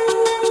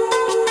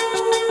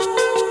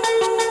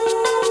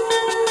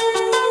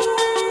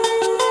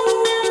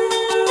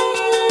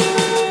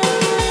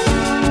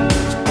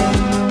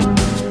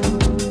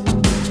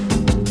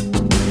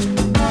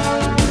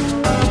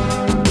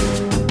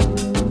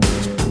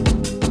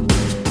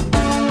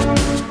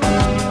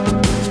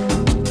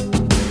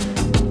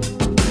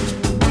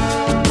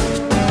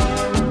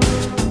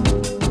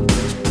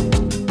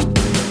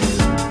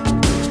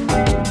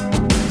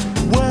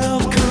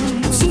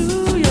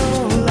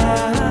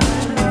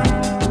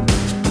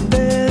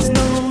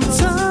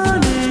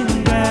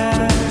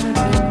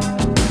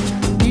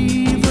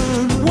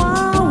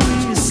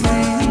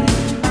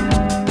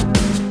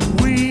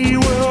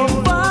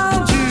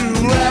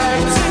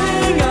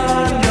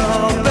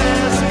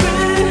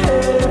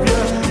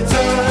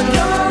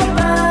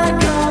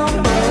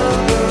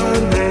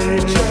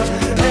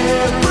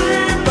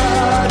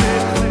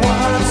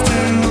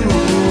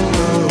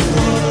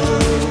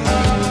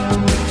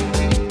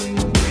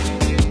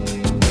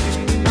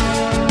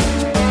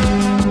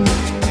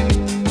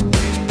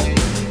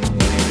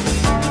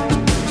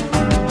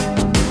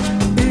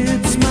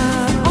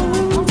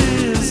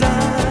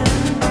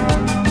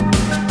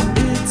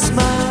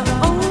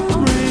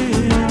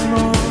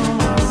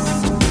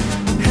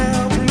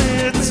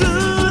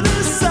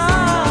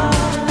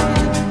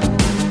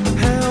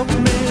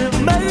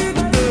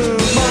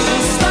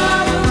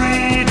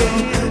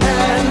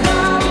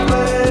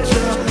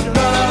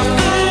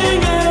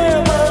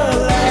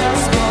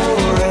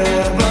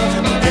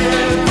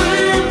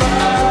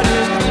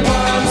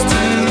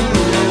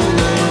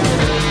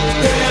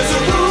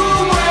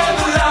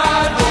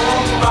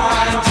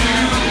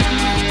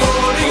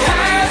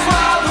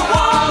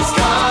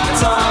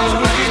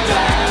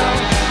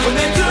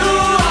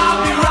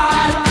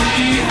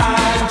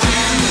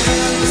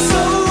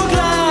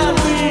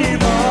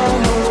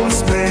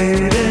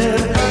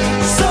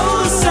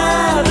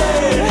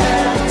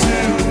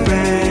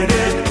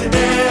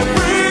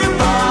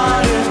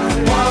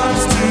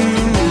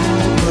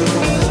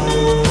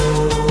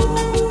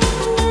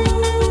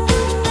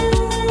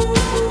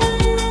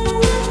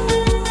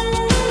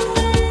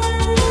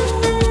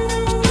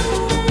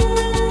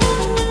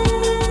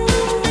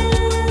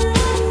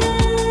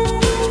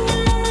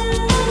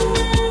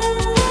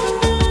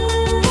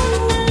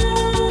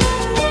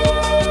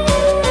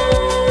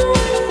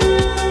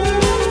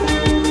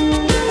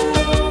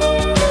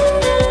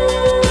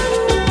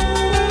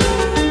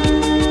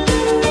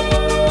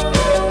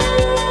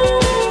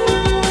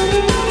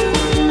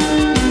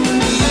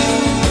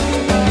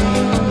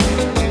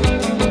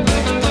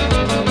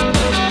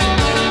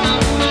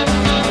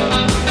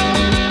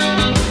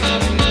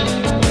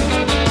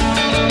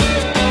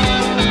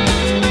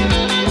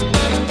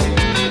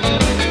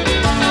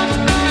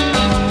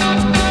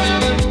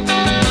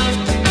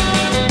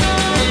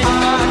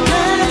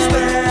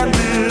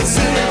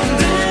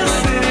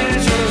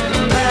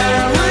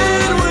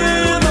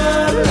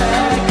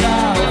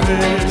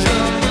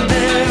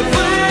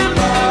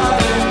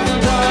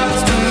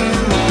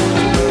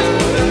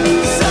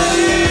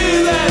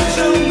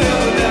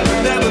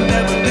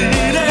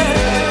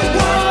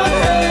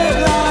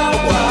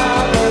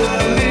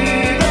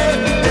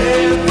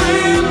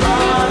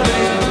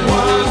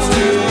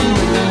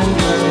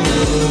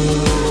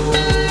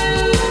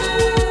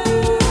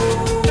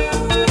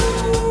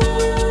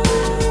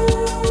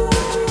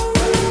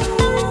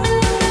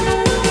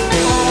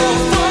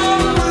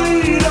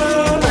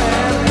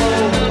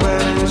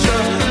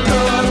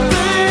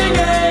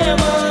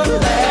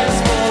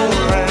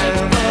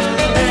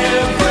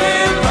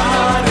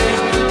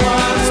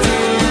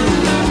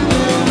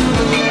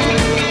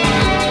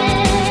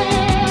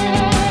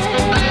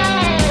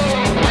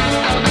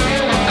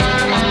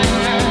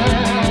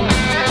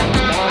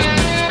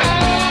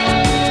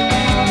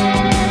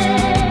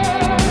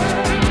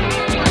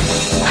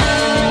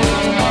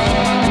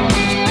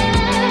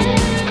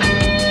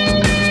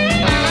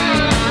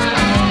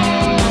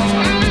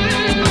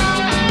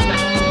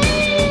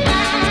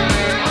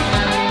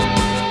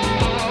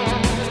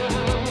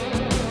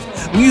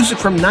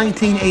 music from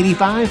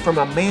 1985 from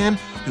a man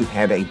who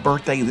had a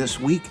birthday this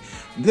week.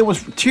 There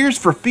was Tears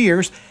for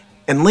Fears,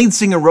 and lead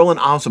singer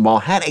Roland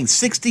Orzabal had a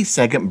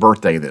 62nd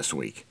birthday this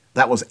week.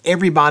 That was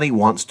Everybody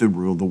Wants to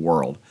Rule the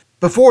World.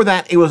 Before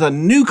that, it was a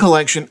new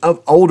collection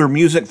of older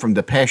music from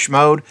Depeche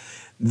Mode.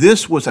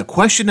 This was A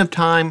Question of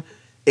Time.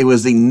 It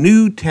was the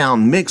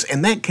Newtown Mix,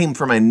 and that came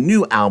from a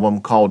new album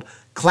called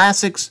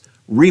Classics,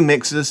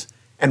 Remixes,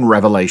 and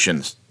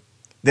Revelations.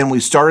 Then we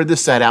started the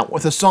set out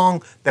with a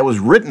song that was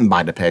written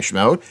by Depeche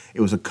Mode.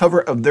 It was a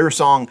cover of their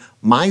song,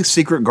 My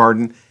Secret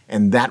Garden,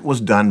 and that was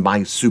done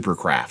by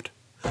Supercraft.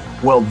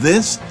 Well,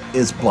 this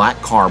is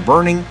Black Car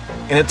Burning,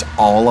 and it's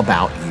all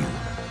about you.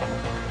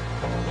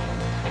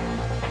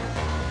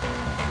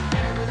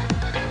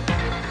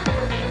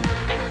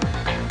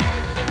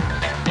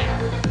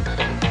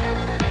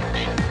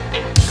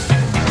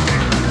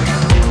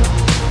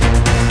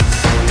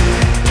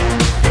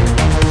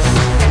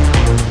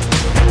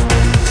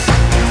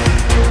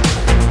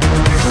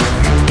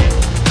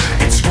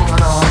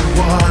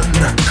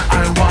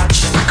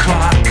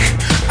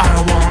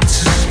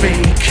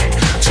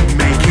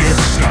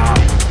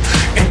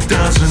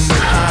 Doesn't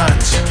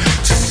hurt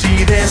to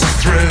see this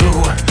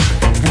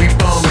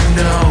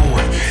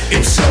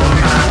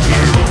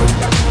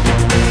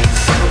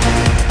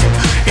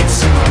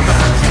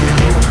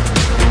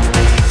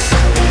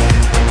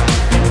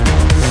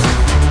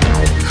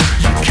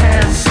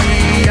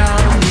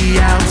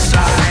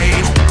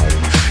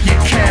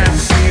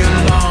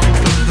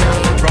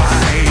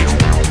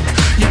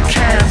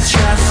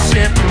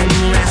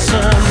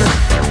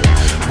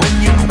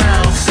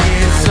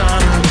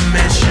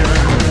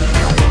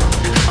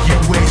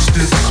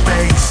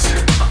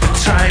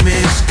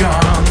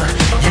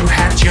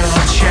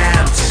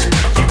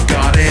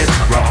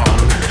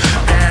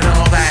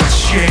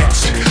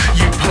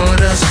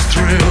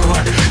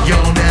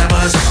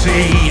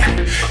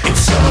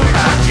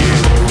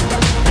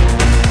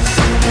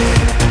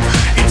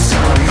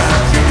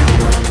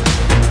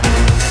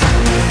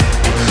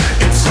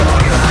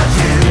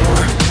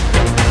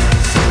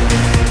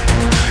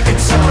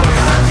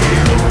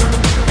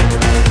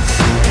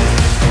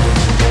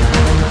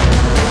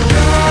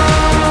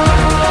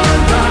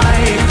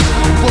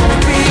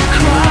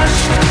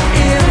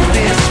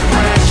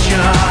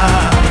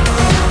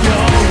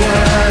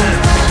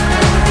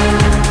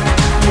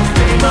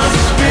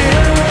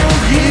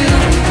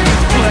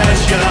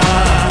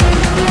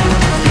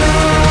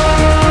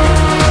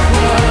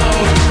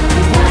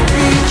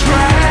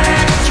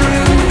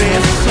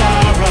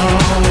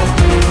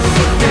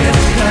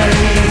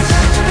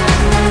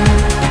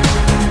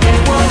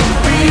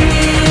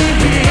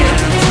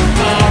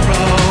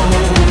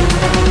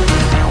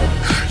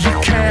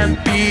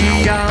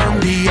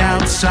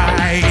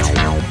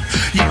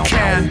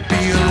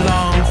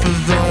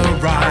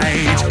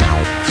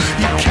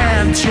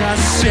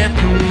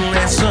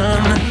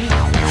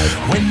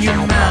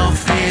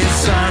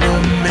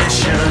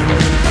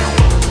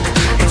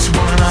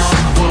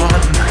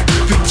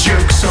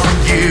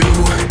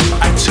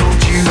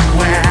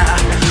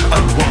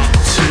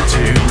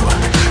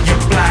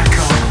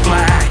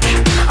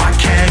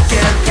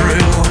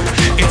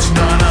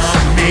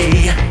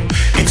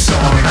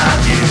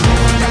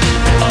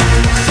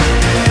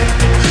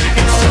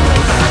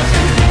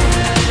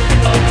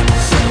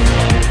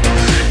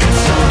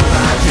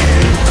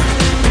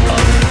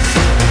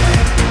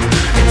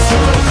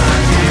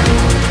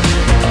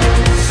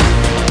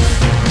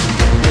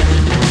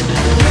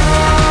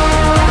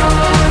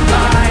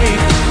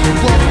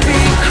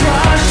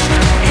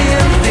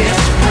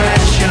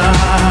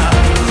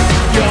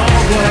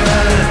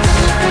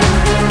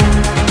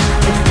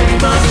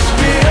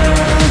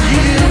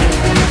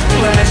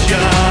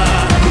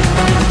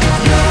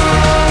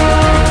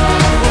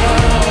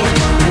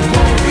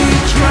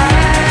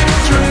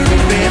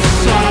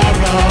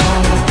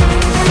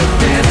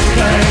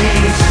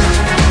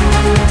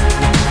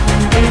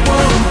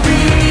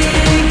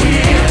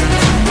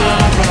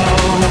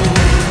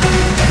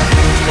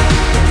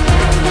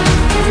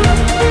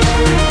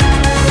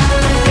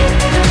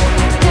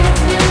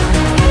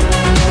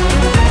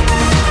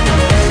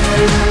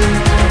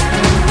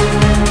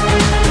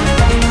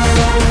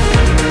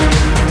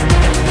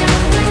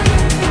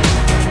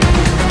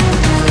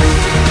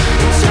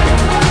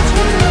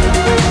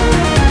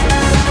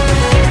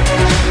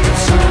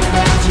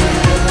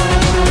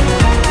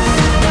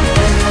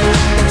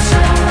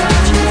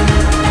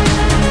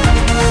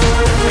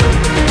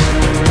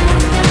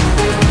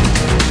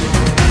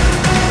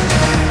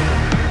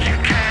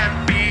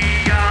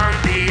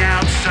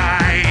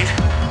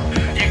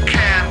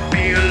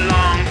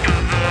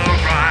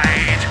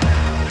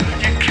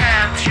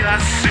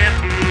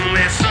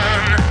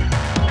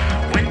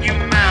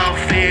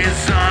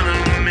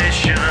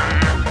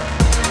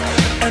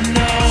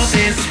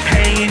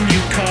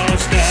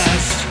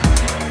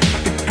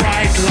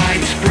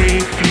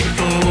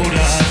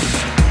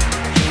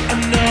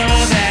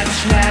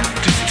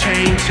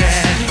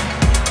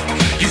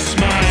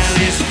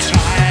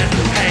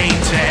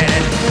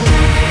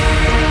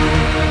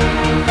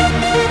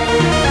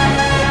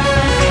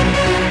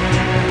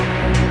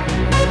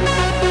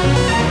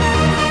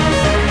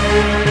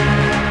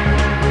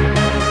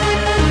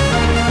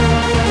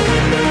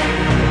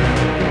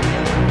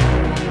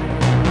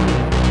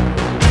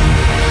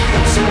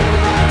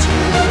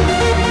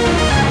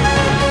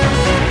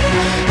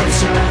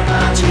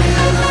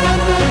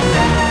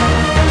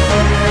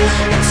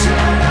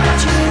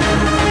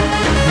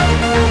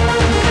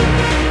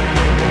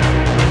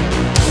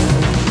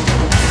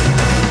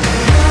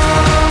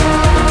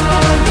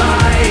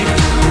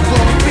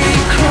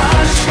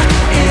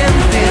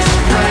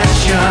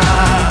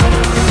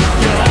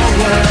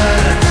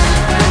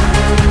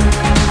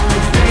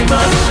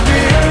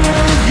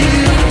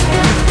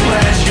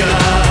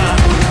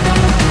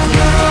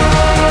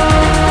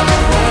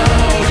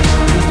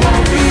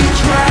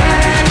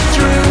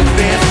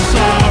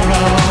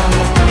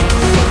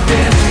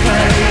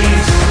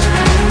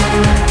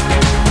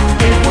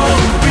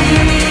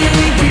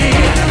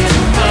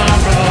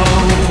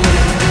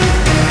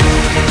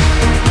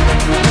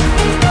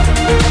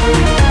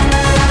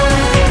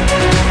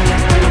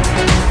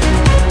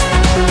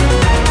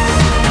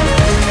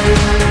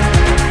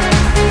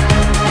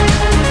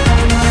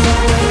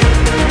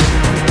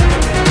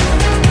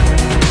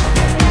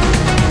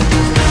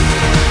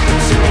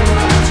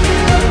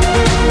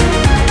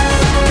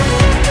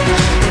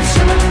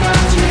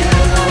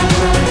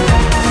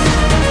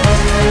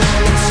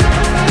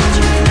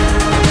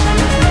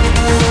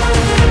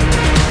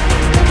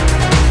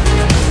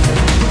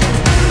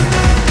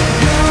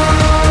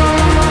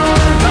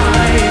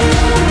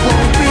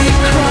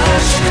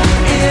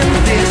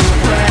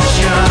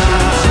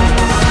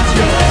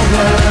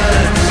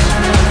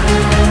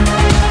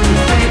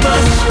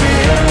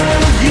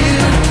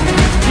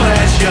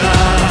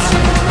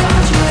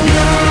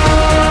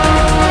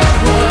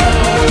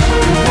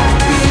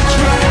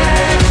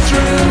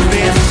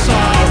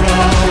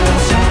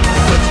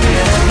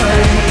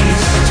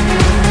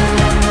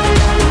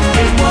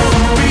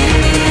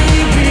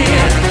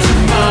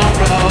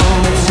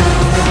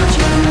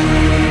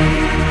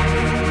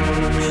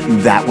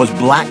That was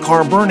Black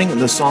Car Burning.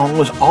 The song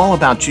was All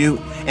About You,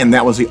 and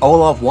that was the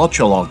Olaf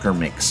Wachologger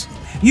mix.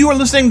 You are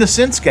listening to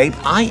SYNTHscape.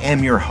 I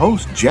am your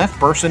host, Jeff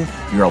Burson,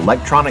 your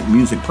electronic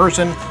music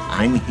person.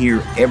 I'm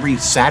here every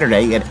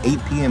Saturday at 8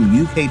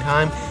 p.m. UK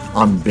time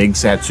on Big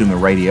Satsuma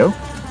Radio.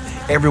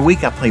 Every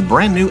week I play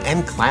brand new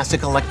and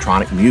classic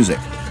electronic music.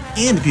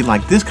 And if you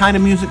like this kind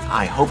of music,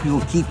 I hope you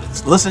will keep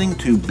listening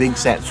to Big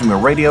Satsuma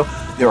Radio.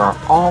 There are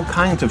all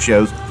kinds of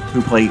shows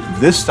who play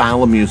this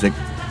style of music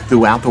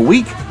throughout the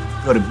week.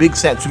 Go to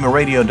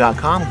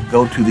BigSatsumaRadio.com,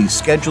 go to the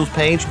schedules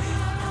page,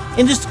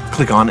 and just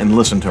click on and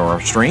listen to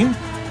our stream.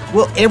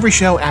 Well, every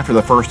show after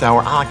the first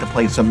hour, I like to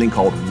play something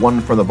called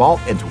One for the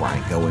Vault. It's where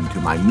I go into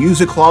my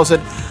music closet.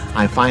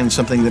 I find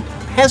something that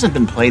hasn't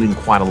been played in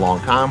quite a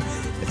long time.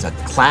 It's a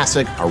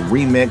classic, a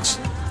remix,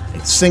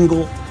 a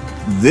single.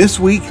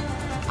 This week,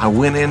 I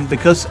went in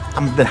because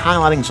I've been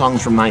highlighting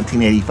songs from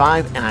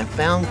 1985, and I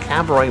found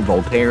Cabaret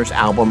Voltaire's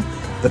album,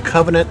 The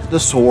Covenant, The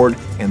Sword,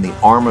 and The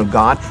Arm of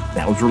God.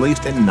 That was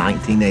released in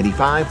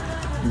 1985.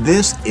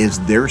 This is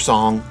their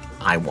song,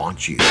 I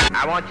Want You.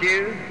 I want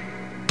you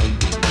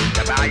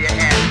to bow your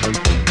head.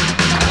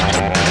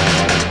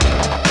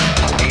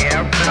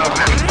 Yeah, and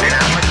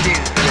I want you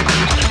to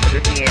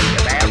look in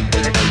the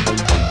bathroom.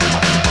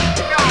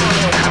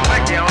 Don't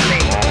put you on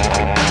me.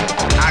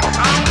 I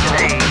come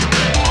today.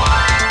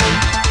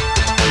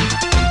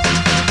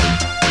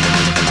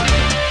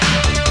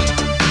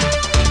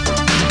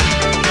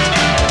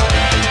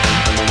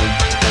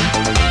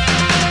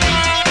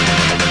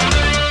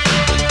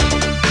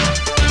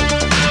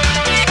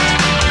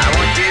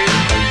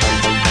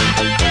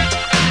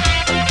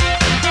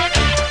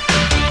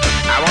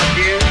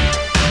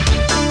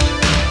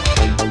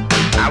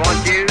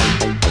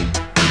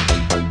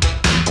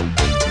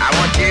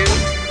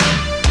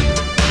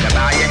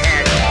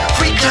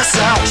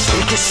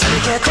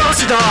 Shake it, close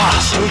the door.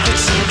 Shake it,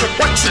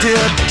 what you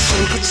did.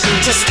 Shake it,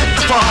 just hit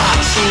the floor.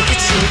 Shake it,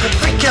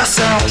 freak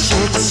yourself.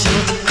 Shake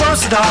it,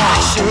 close the door.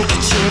 Shake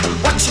it,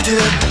 what you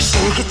did.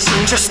 Shake it,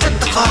 just hit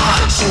the floor.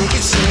 Shake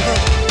it.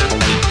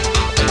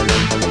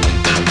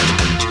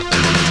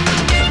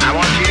 I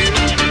want you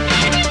to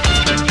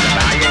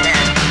bow your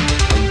head.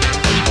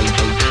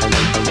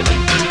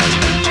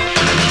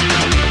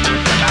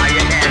 Bow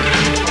your head.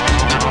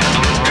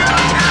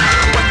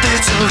 What they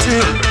told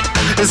you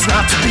is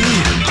not to be.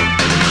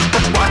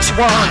 But what you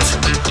want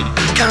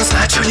comes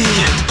naturally.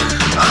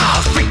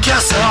 Oh, freak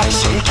yourself.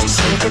 Shake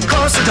it,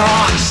 close the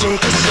door. Shake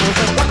it,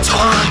 what you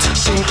want.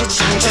 Shake it,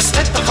 just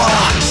hit the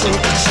floor. Shake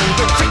it,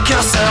 freak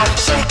yourself.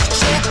 Shake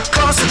it,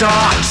 close the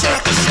door.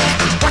 Shake it,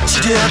 what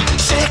you did.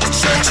 Shake it,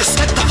 just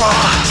hit the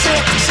floor.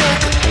 Shake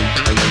it.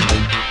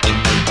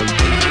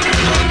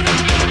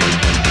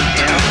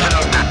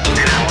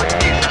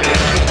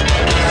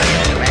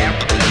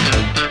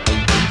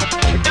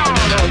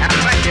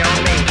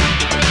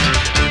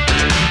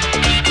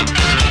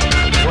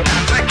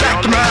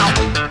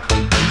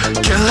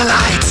 Kill the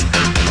light,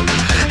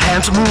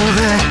 hands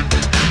moving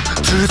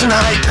through the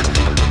night.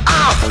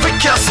 Oh,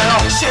 freak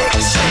yourself. Shake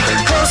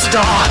it, close the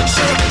door.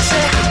 Shake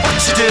it, what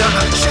you did.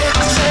 Shake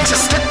it,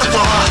 just hit the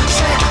floor.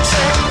 Shake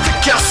it,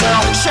 freak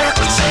yourself. Shake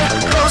it,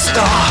 close the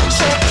door.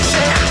 Shake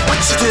it, what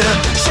you did.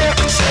 Shake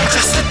it,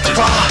 just hit the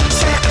floor.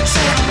 Shake it.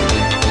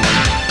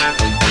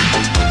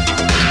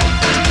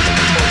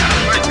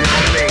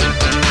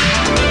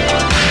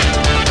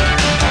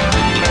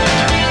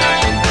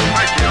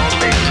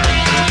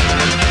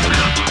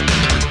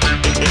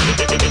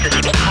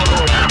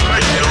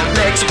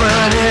 Legs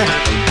burning,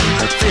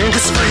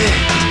 fingers free.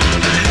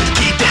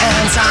 Keep your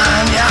hands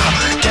on your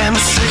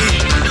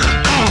chemistry.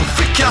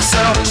 Freak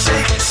yourself.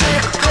 Shake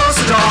it, close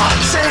the door.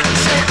 Shake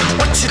it,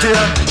 what you do.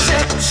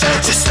 Shake it,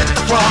 just hit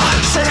the floor.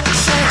 Shake it,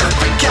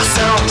 freak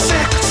yourself.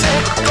 Shake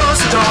it,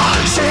 close the door.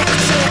 Shake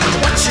it,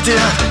 what you do.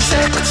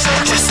 Shake it,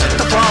 just hit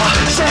the floor.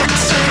 Shake it.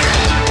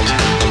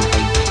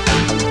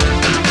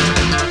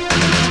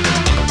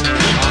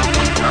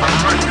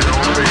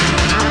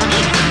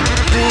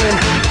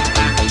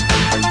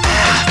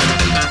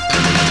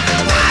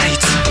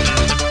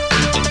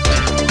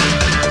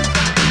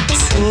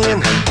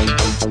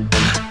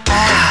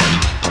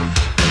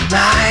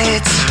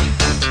 Night.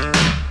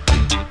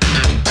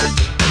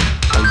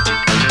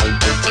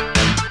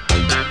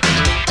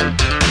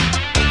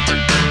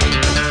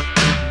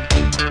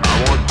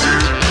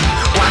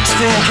 What you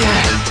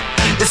thinking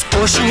is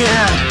pushing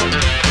in.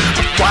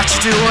 What you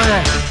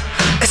doing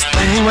is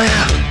playing with.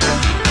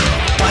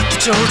 What they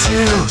told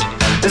you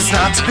is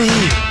not to be.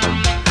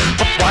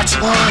 But what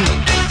you want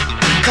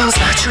comes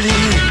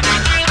naturally.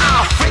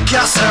 Freak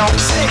yourself.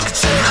 Shake it,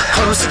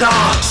 close the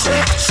door.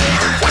 Shake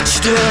it, what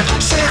you did.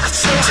 Shake it,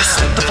 just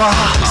hit the bar.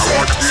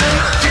 Shake it,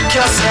 freak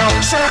yourself.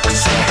 Shake it,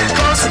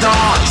 close the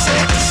door.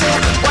 Shake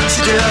it, what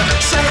you did.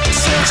 Shake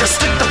it,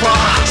 just hit the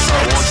bar.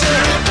 Shake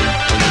it.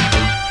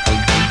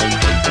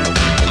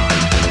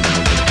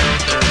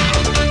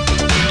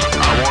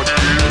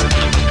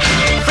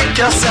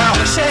 Yourself,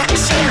 shake it,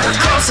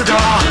 close the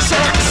door, shake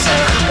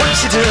it, what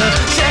you do,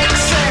 shake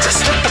it,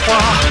 just hit the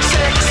floor,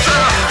 shake it,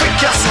 freak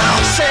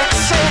yourself, shake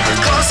it,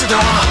 close the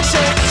door,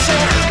 shake it,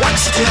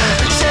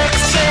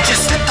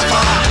 Just hit the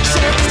bar.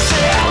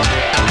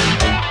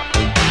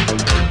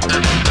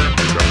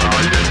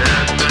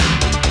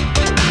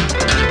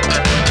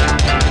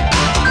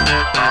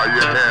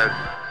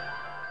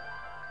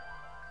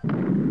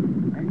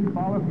 And you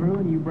follow through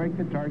and you break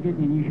the target,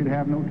 and you should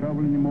have no trouble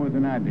any more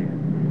than I did.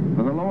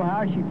 For the low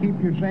house, you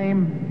keep your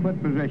same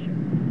foot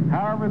position.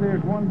 However,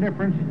 there's one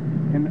difference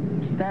in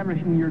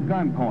establishing your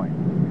gun point.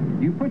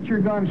 You put your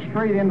gun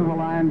straight into the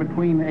line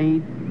between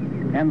 8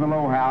 and the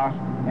low house,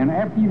 and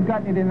after you've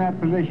gotten it in that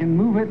position,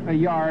 move it a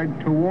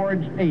yard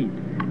towards 8.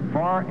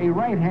 For a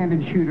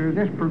right-handed shooter,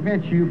 this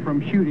prevents you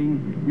from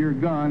shooting your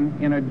gun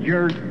in a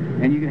jerk,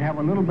 and you can have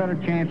a little better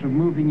chance of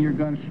moving your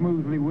gun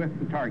smoothly with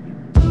the target.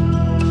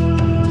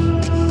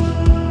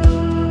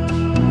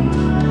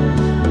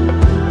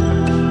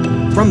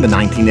 From the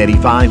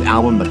 1985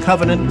 album The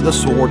Covenant, The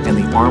Sword, and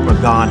the Arm of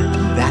God,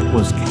 that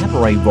was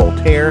Cabaret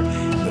Voltaire.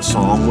 The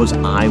song was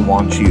I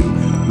Want You.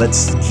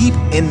 Let's keep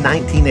in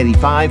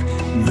 1985.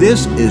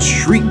 This is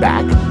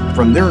Shriekback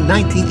from their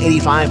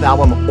 1985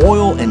 album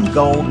Oil and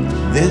Gold.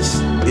 This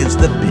is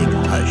The Big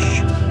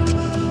Hush.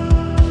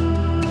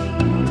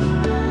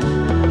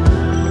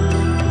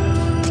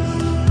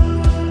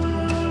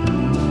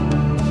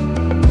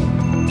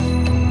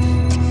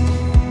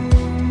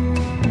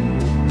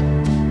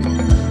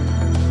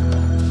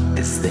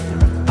 Is there a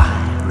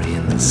fire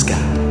in the sky?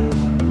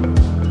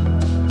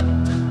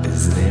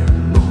 Is there a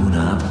moon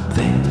up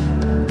there?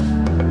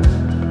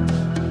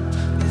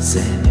 Is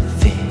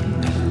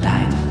anything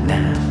alive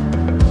now?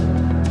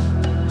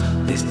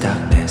 This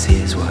darkness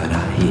is what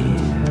I hear.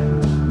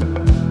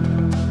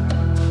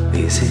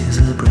 This is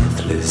a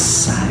breathless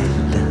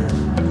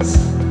silence,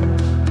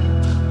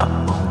 a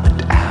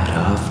moment out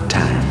of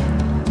time.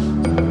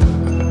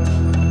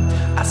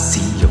 I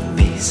see your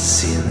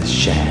face in the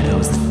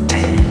shadows, the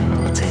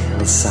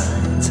telltale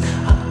signs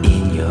are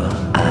in your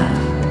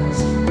eyes.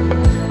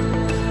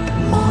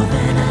 More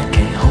than I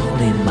can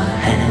hold in my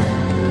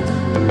hand,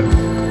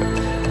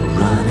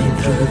 running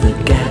through the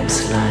gaps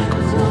like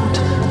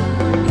water,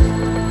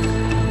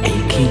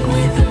 aching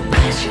with a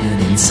passion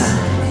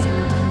inside,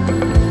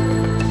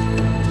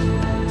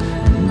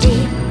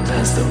 deep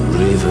as the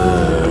river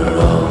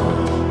of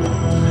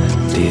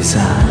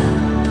desire.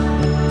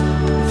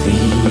 The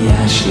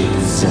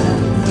ashes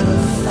and the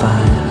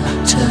fire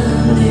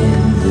turn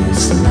in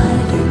this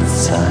night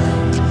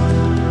inside,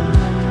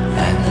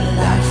 and the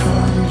light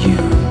from you.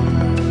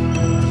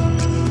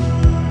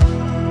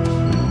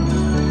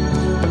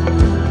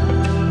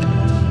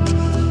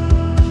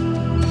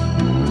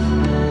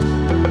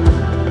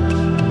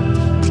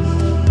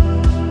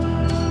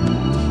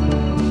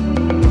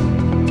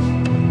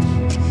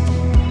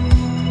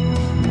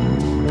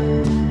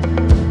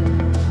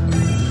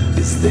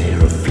 Is there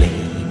a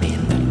flame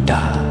in the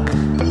dark?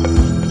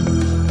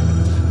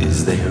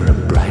 Is there a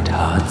bright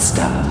hot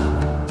star?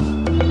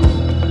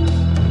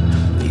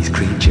 These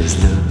creatures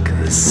look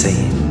the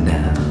same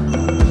now.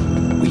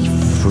 We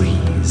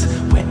freeze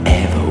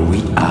wherever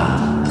we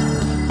are.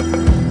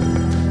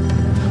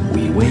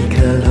 We wake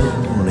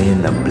alone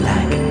in the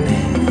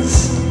blackness.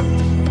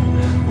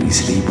 We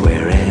sleep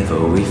wherever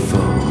we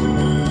fall.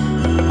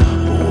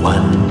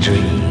 One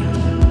dream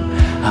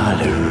all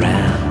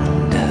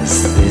around us.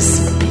 This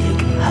big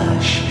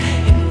hush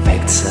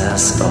infects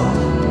us all,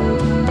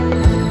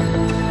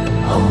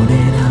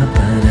 holding up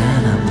an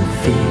animal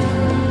fear,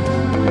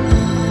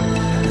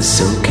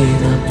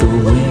 soaking up the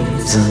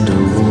waves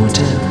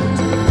underwater,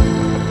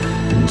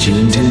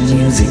 tuned to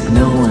music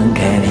no one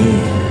can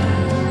hear.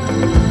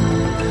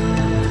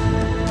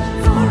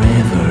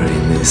 Forever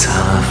in this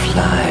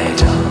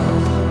half-light of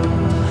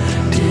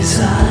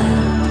desire,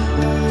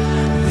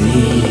 the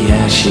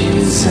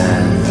ashes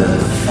and the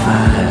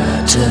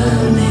fire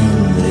turn in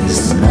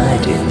this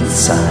night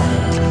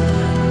inside,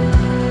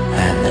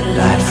 and the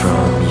light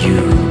from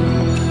you.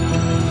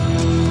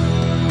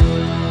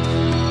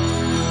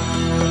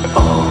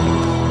 All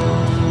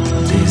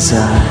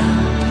desire,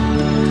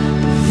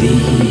 the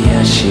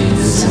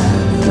ashes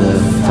and the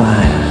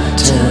fire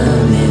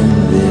turn in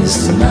this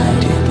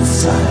night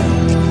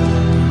inside,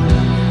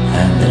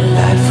 and the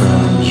light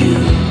from you.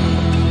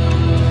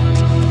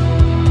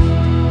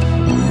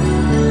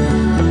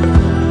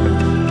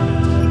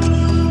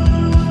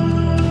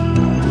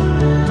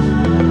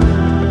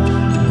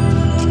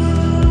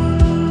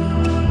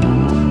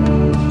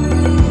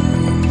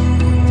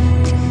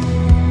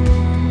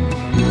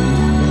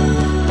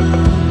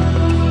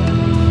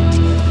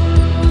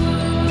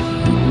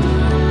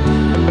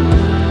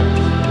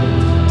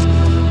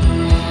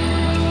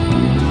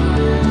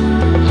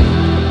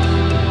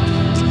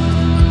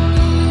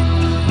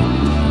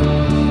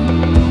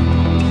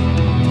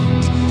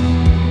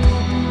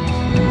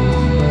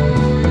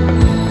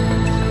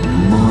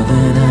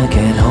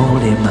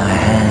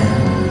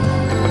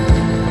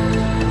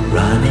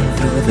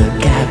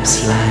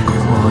 Like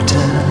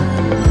water,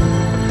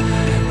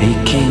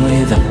 aching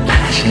with a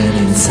passion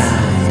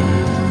inside,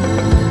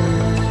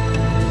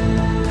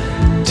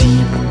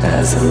 deep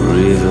as a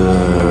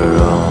river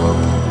of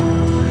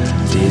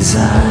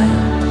desire.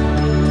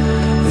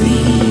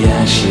 The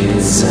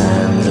ashes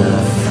and the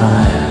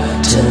fire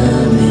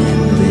turn in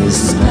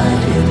this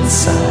night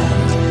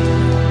inside.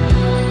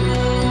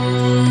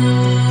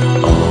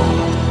 Oh,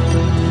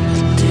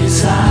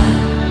 desire.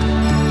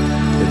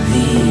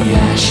 The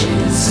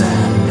ashes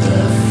and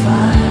the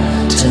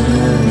fire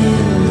turn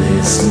in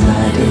this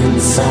night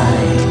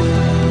inside.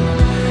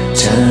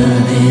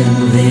 Turn in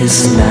this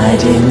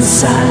night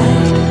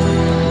inside.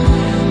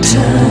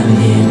 Turn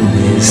in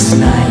this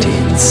night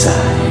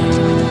inside.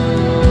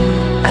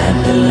 And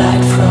the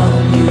light from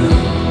you.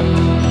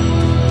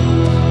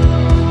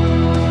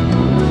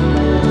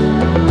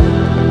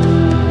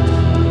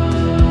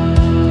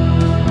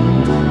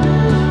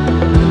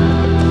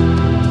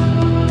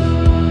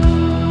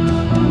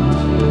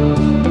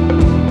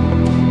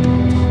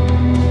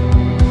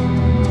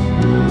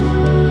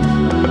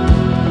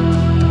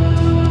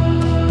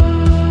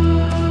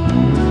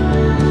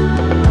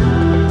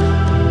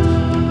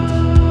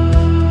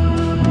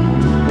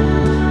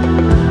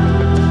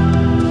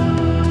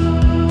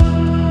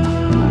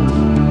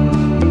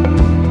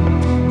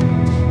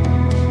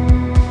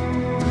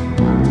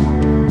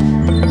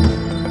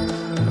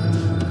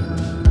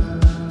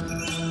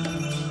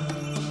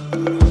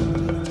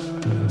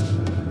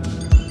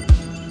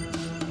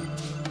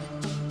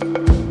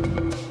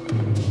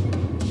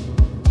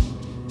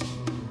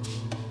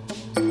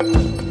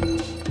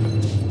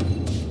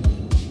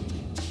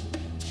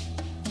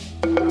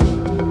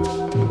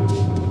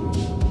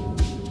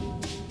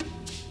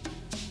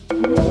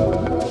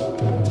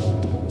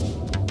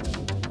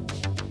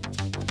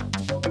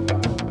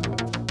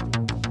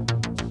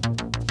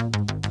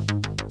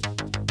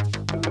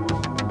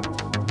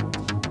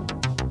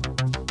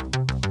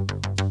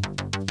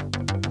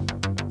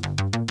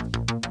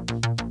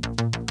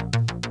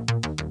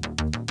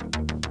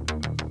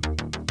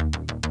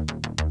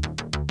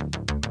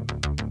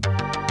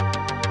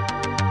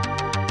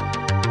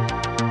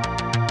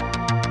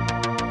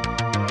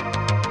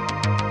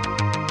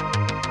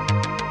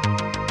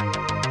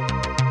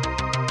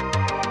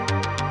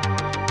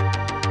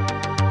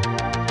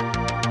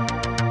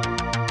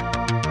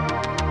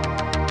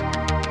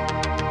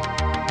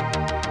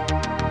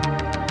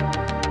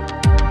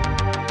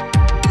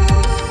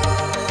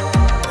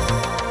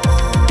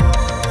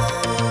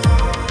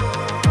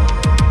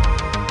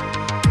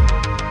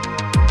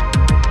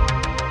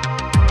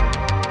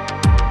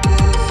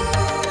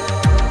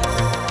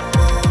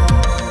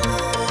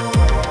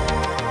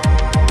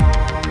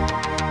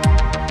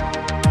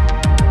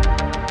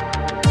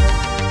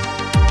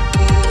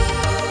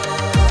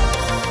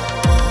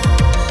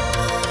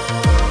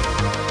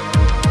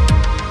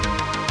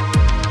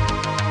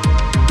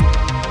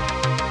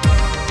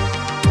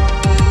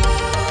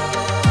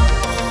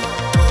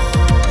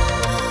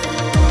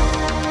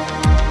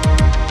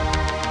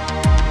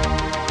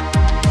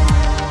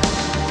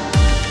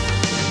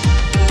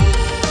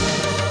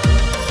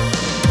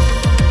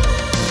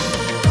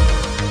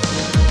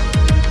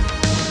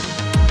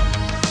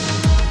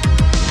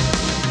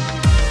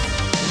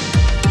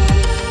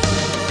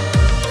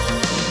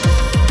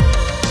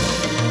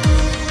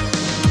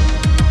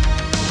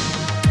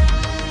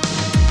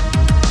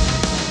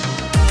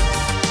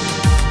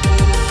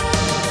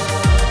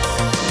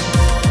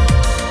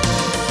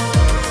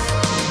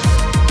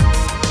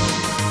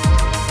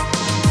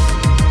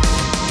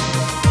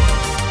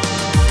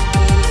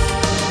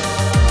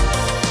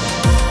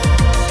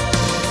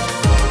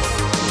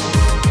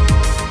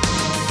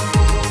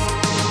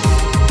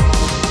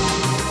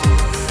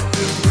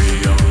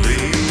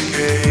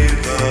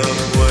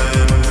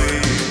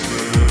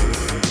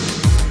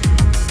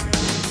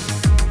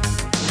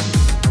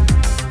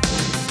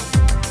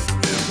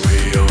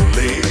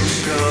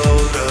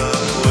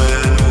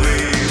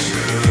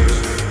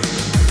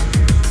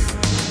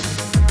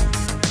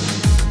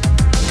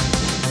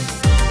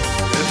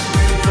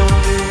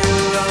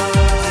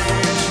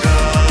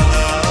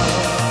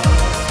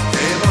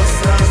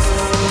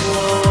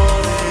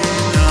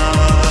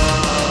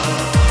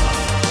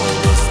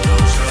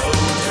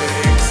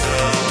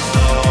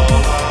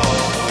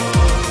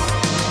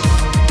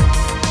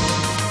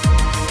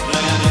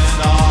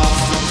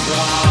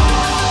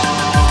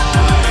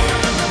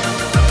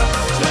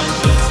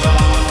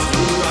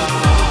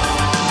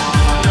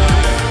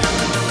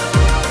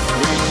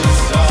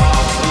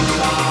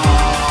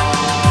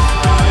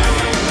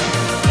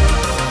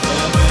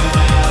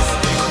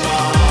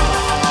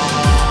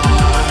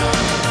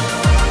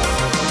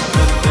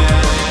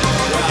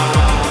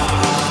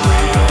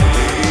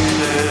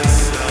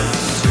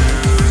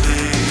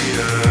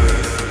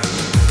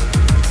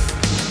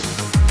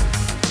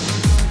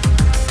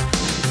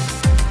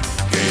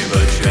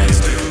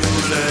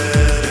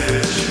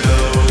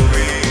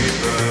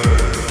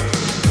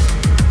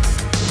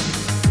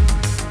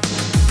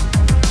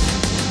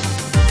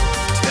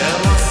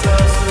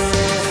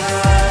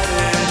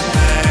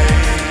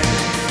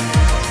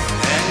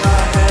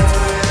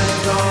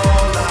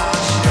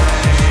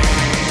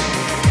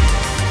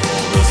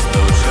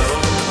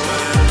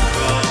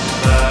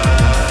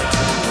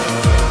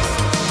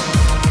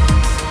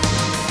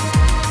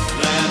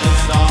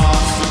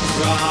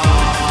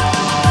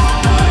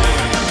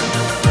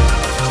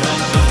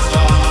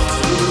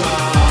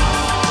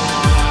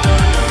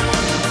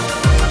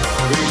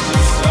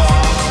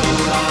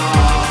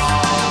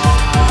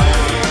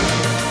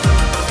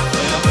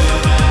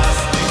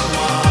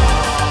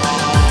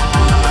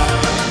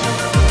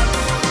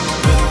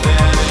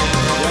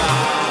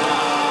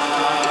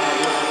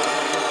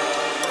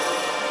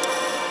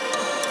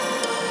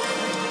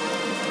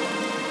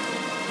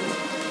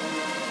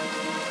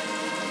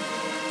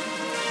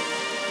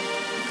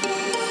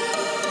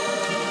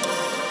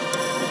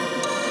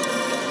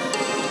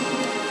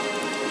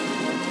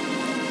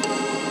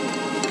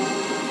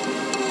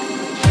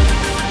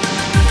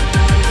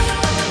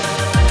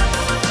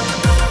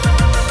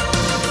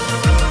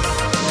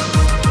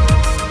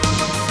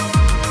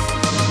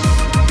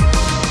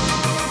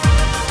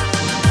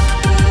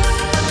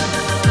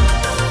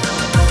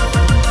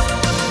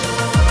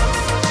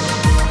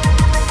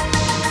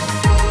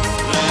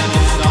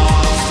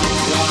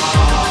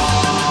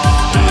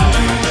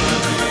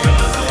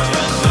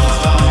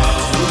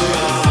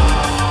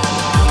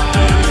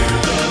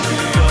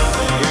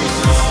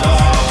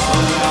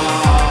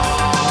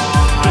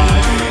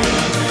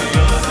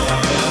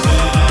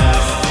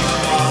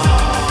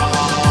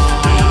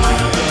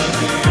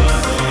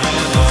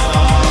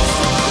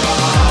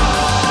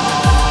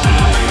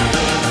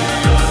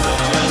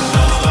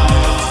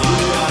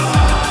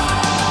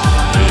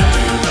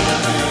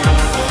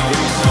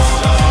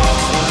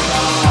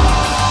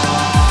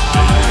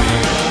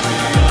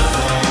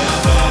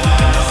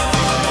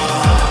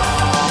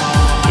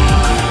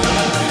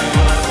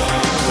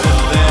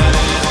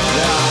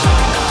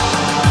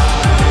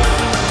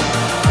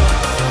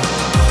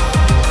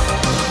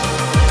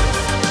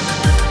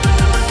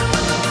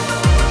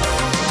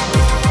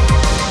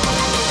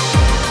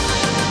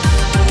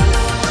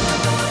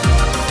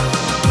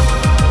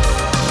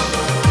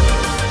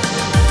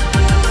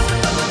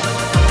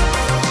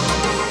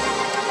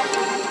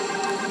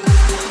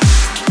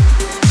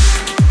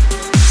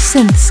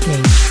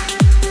 SYNTHscape.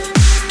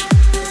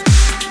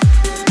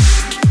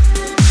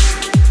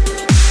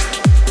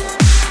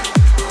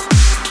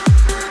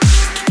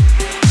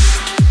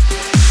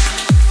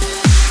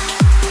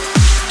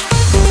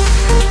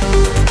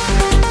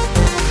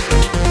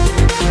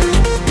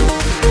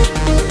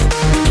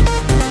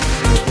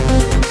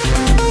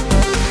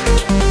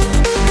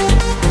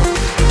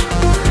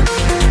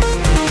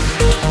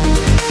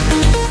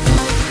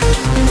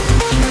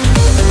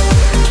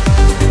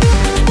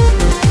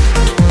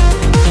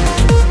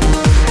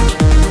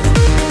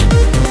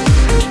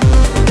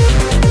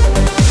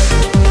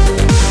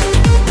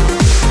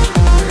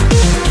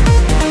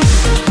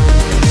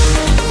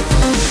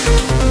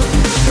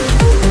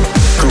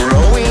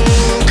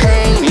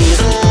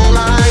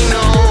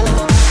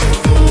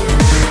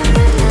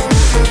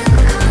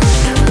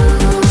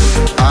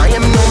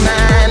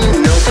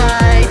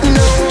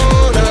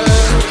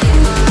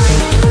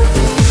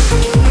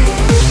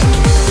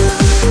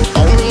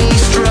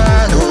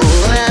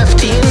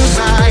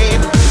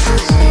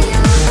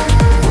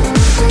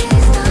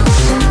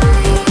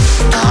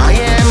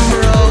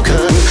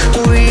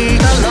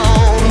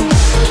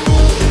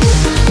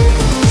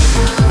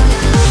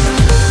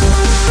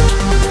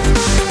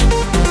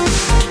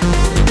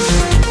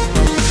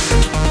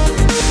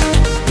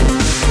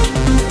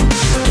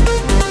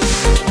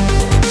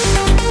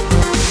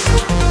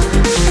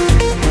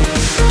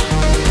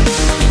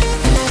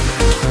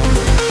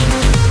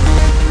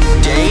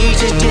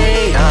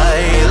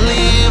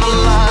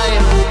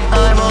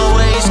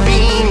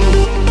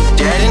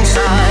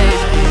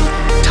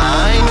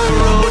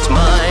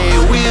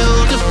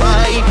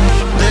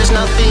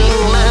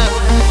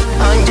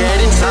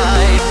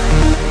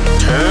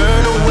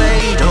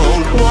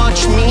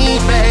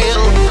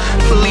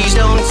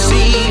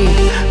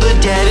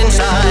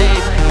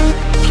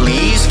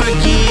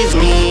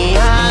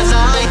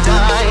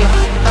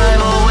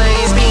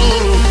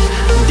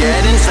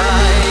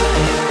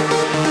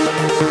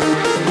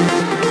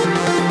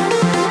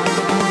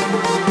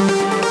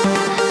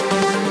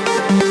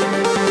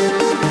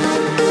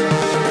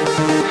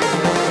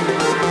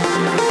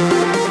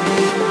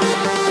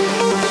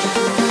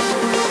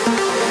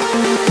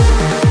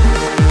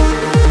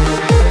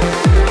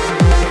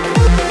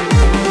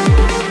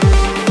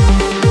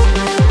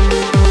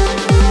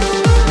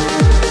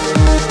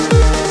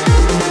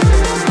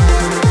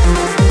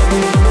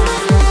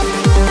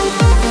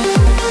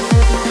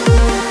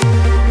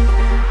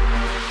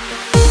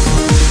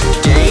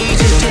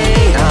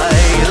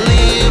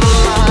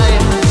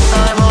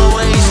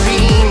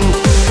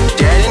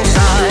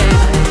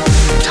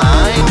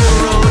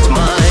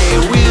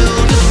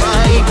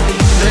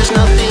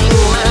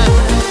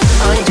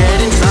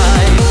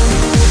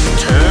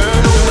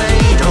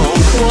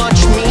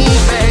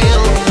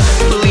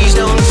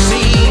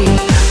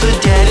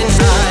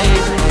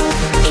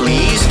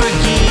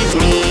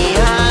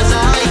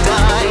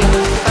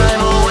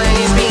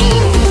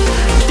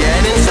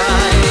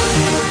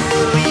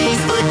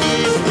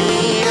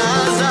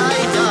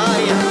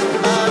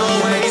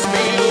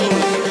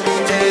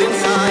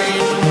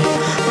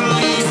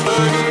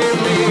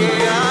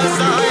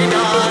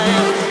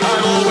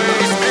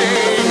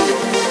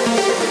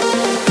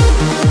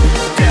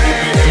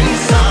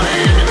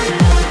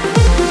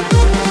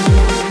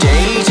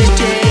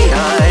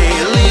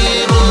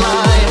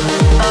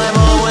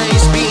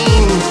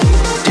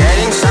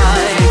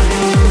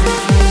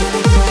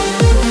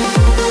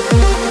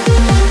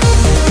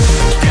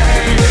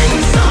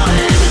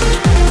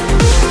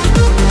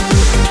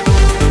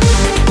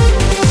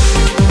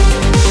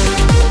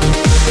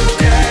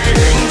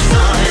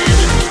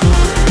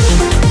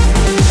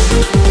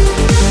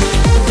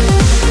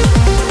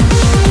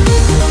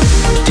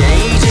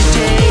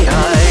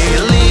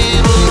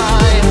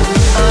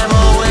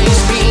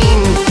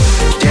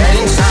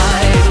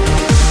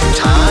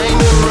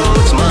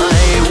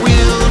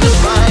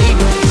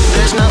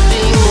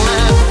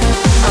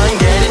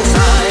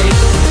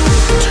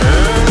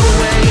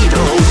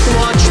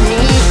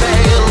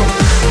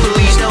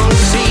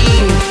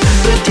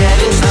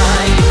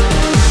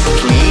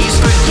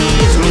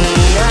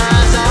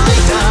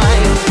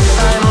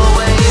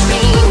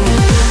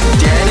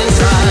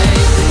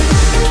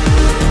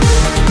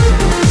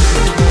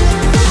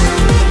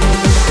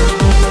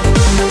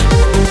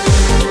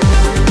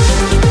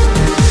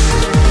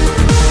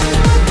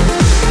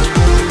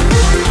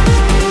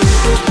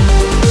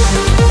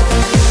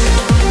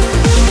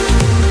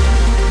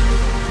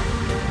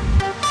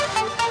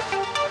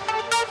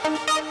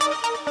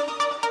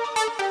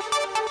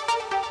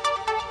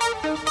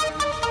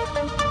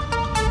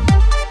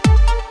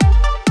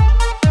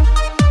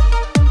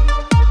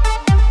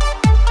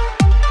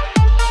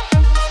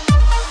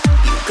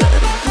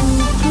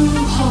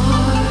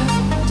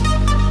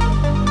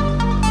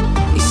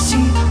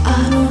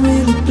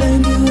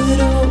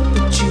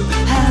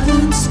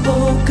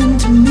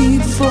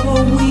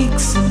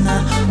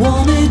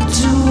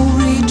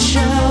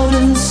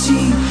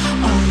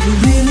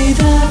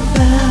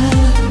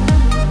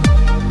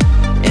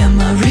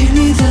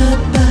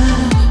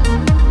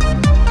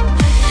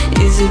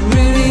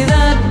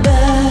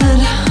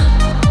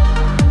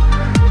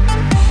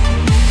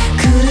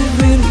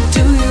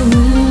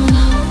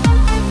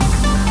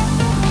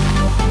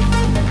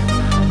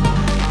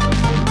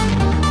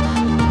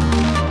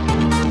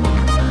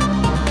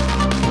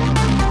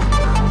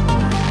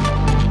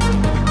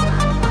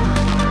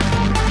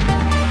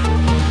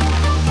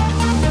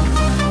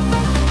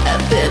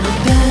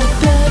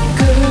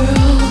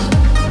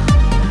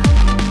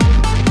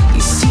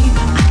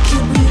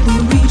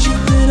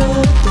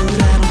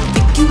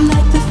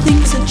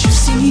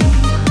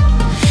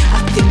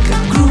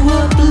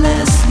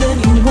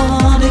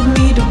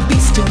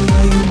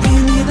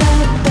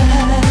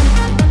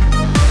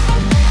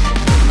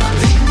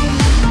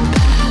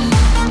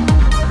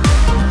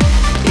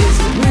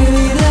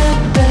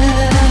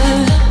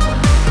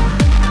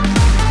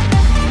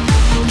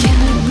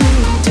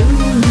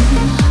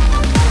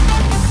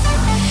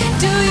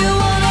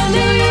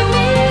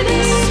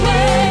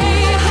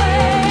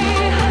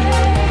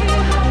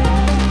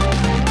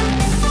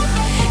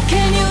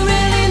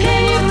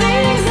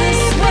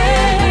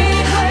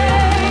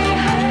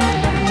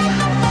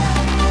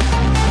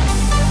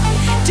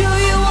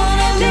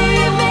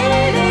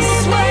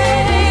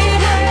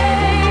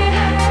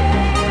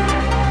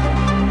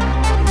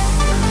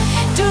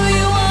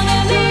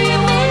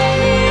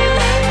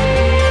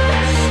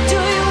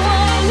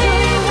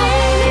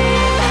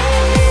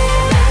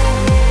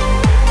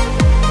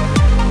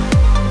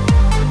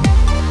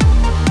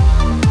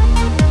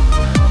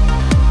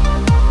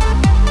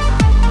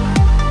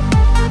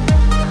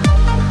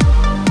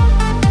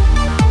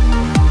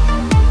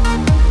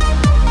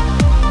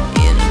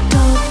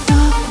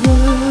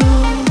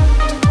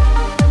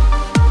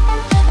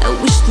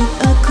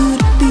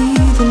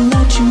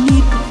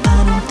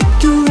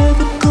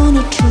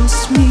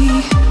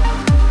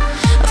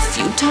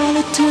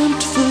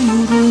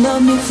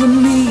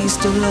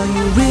 Well, are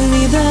you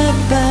really that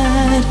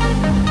bad?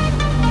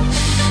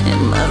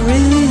 Am I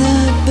really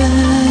that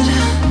bad?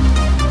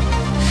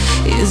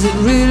 Is it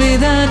really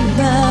that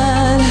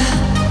bad?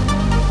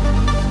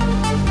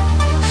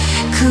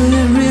 Could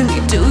it really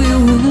do you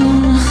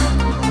wrong?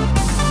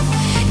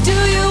 Do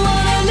you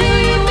wanna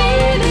leave me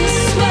this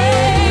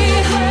way?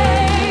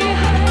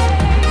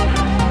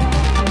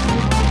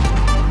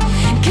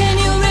 Can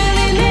you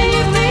really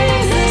leave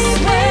things this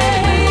way?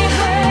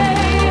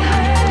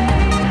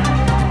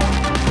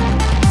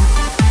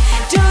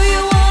 Do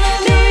you wanna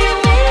leave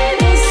me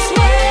this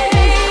way?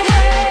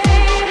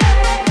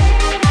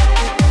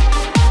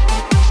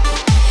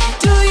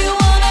 Do you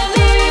wanna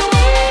leave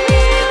me?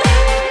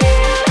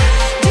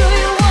 Do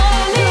you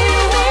wanna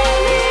leave me?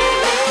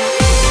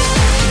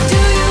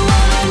 Do you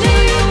wanna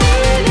leave me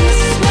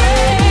this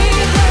way?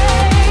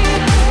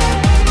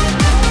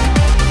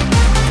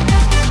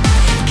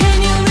 Can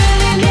you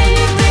really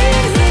leave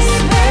things this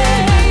way?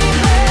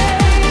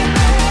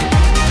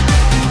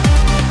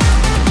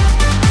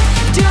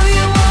 Do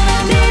you wanna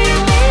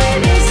leave me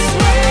this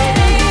way?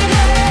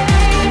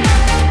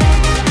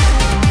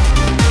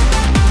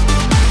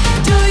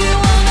 Do you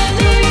wanna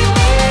leave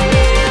me? Do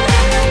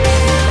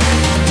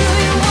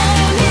you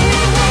wanna leave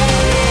me?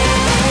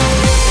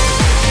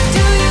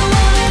 Do you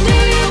wanna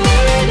leave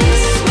me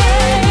this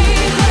way?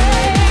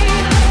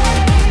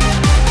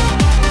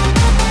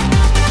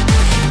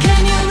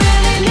 Can you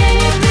really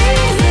leave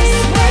things this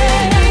way?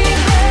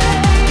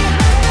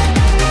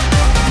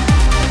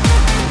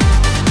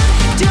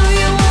 Do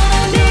you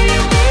wanna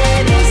leave me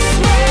this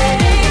way?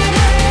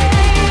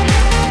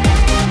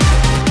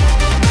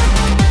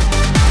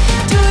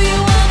 Do you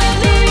wanna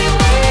leave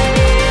me?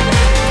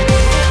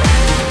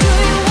 Do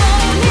you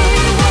wanna leave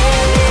me?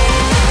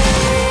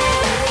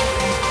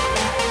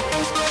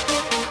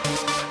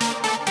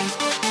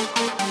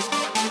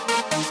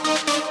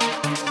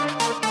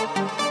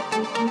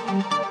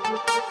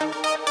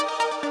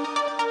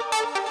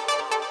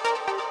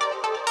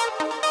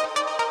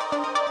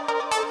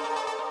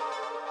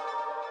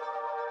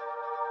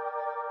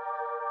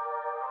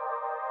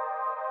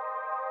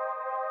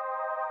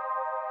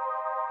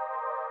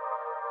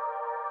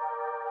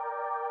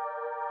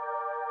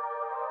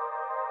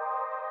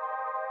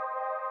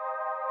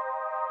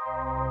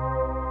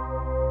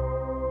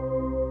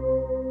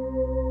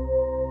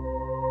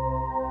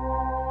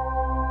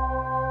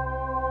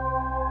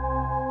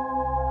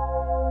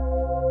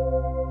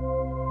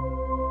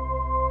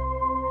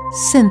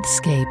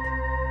 SYNTHscape.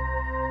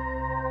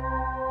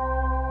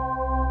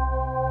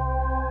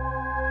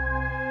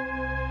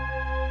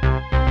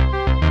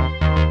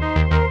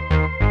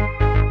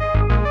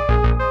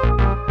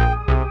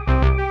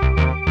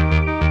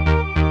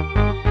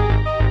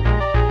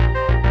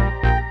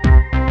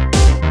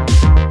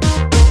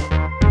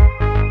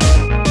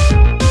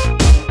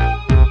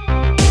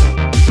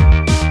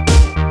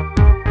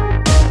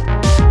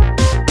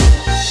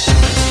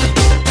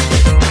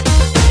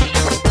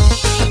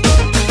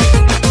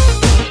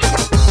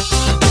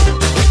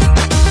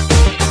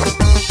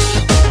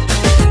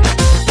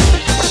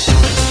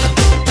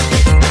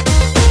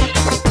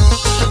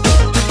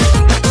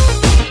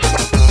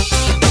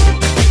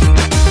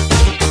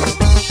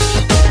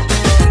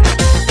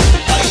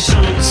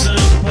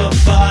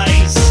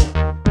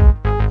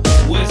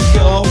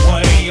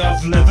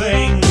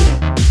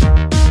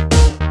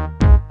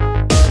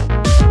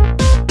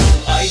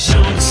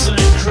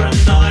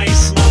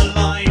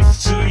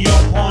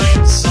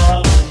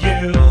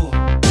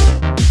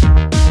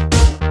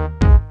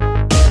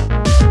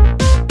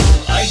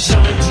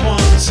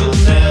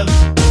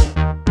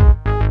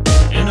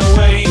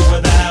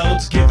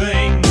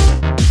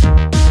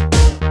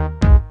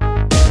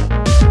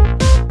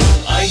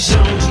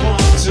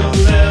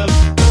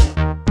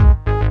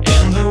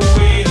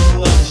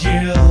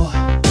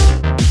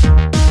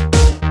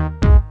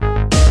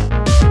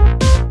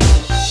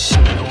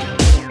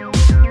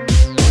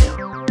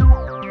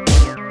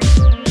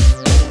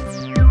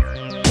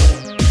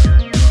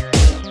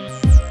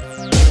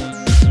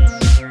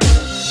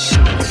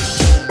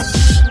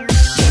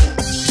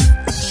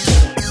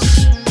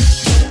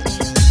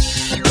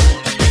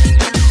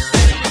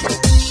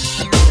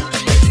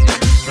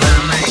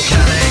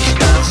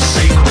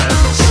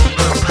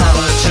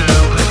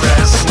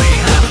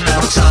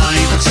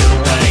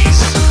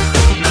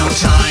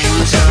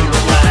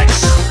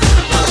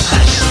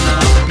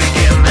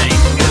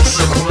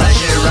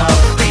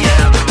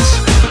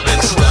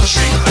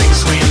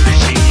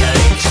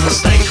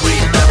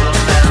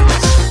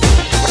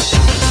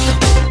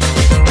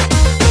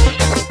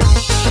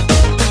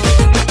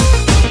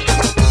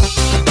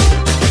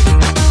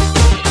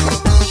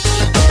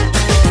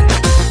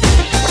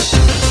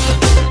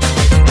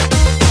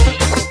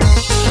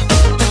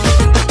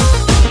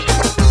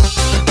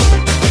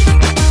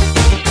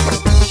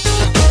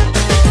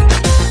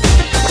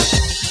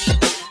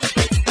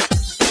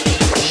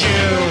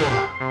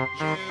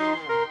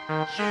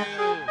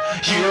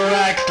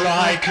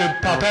 like a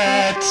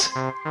puppet.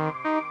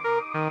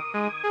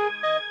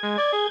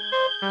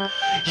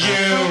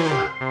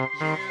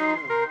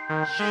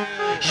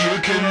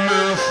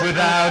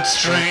 without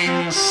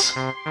strings.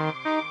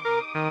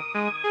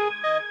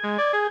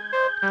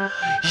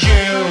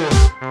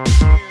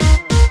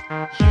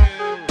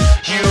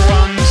 You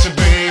want to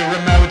be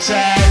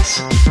remoted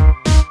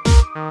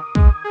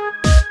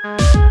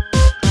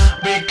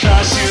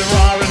because you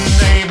are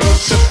unable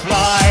to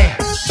fly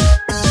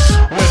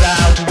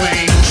without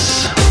wings.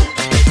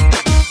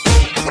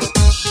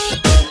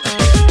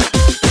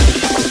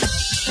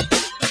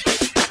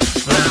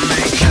 The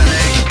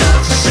mechanic of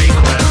the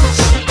sequence,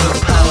 the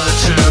power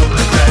to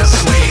progress.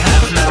 We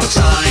have no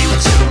time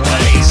to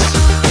waste,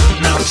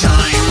 no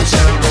time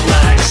to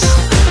relax.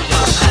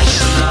 The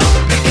passion of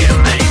the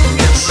beginning,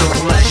 it's the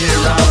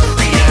pleasure of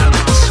the end.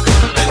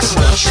 It's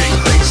watching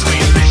things we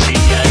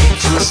initiate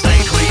to a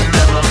state we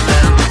never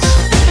meant.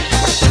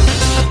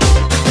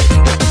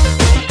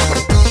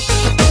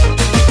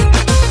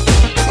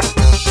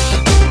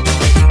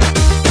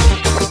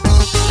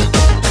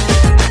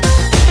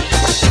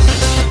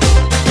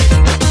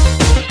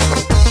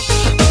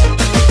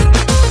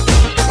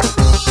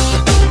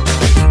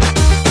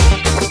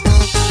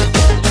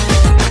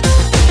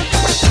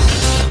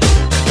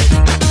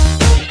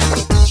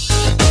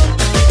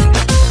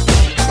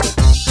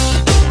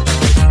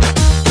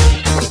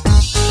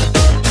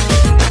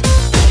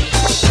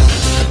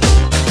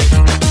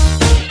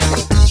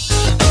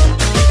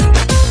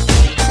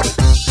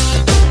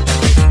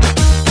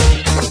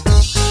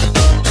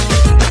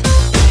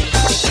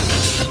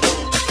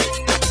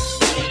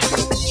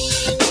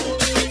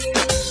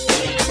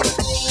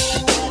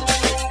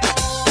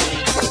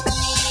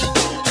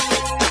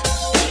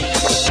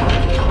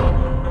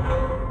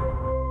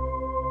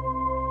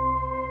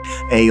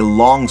 A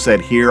long set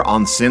here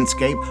on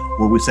SYNTHscape,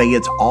 where we say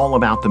it's all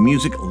about the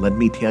music. Let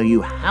me tell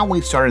you how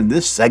we started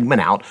this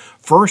segment out.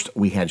 First,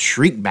 we had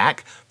Shriek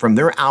Back from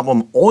their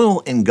album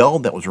Oil and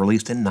Gold that was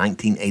released in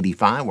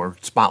 1985. We're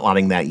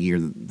spotlighting that year,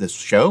 this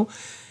show.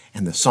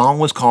 And the song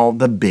was called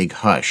The Big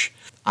Hush.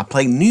 I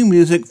played new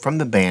music from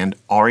the band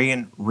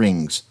Aryan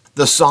Rings.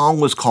 The song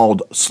was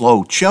called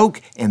Slow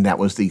Choke, and that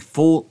was the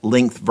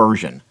full-length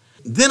version.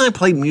 Then I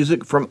played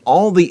music from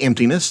All the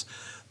Emptiness.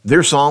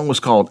 Their song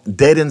was called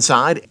Dead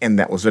Inside, and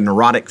that was a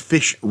Neurotic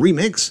Fish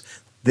remix.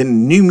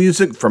 Then new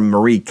music from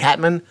Marie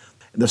Catman.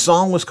 The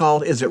song was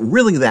called Is It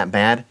Really That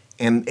Bad?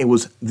 And it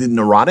was the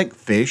Neurotic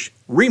Fish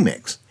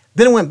remix.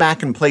 Then I went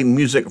back and played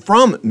music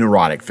from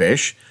Neurotic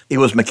Fish. It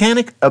was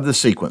Mechanic of the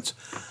Sequence.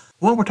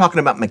 Well, we're talking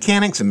about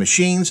mechanics and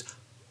machines.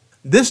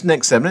 This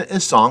next segment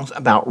is songs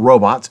about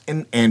robots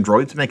and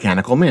androids,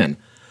 mechanical men.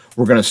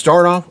 We're going to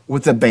start off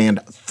with the band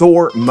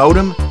Thor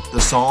Modem.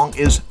 The song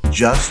is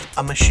Just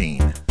a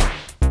Machine.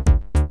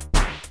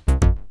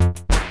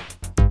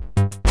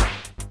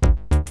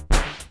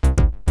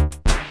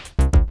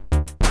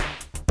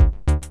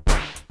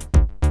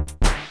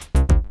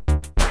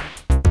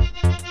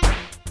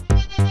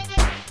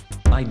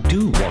 I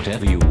do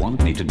whatever you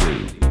want me to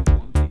do.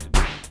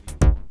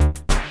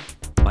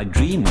 I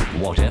dream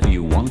whatever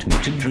you want me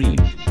to dream.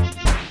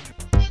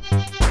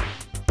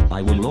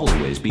 I will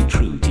always be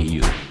true to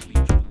you.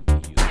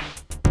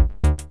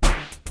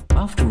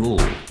 After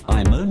all,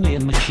 I'm only a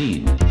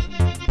machine.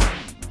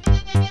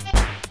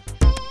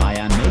 I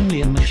am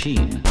only a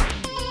machine.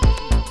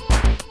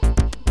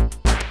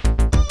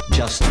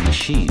 Just a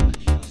machine.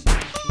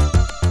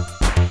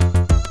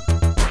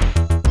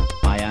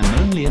 I am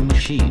only a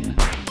machine.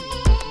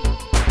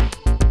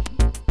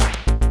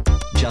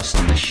 Just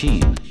a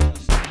machine.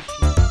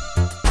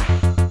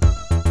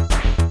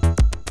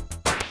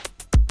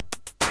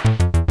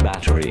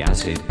 Battery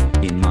acid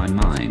in my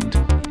mind.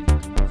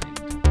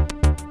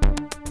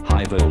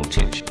 High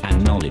voltage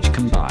and knowledge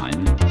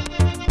combine.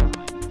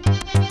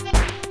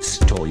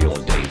 Store your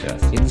data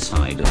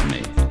inside of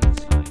me.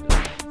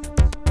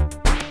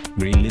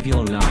 Relive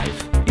your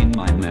life in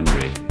my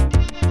memory.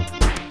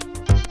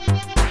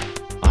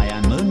 I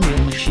am only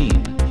a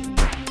machine.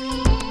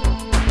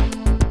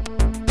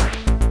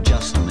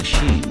 Just a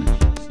machine.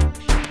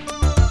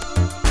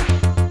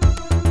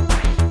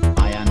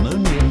 I am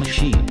only a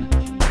machine.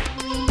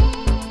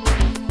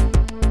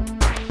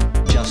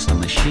 Just a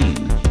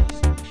machine.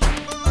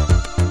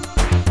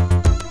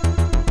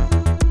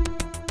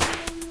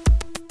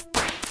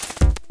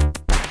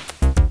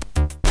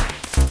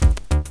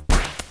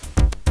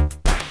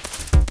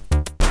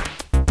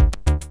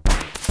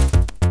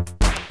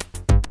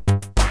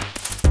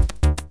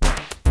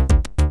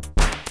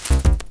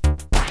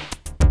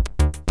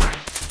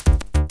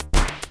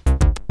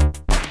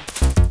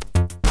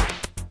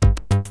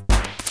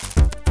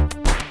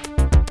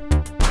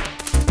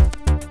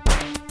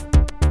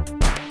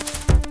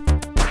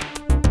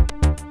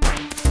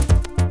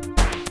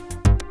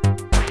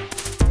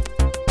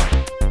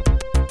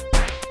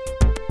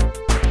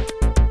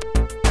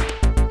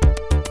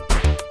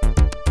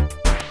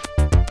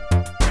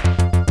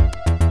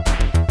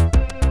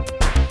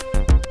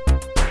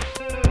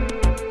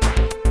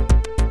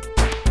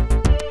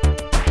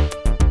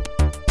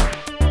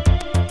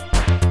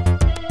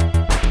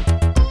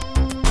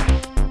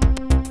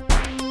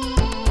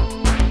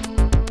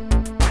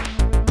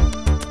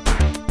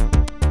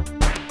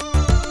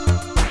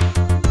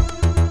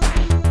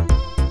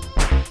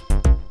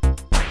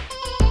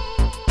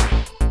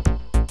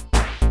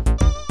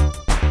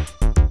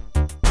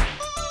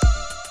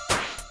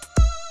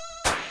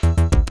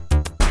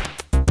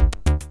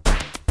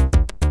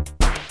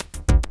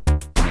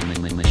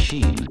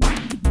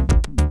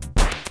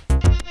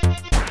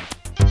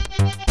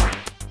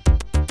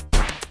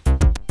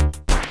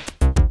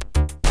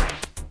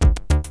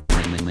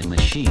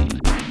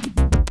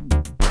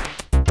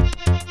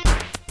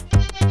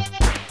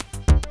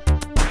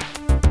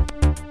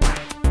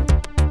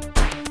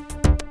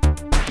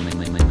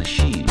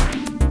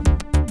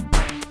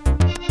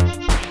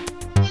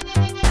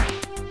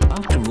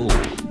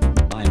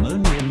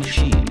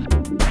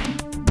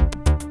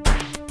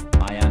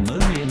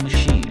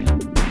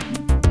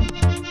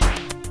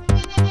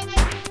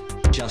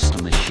 just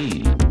a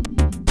machine.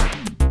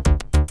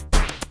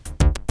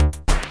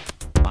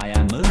 I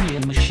am only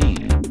a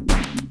machine.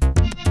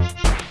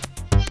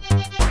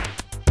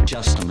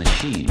 Just a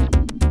machine.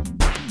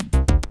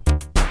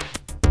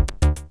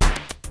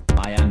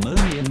 I am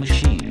only a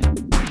machine.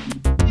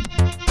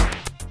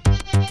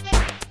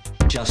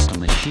 Just a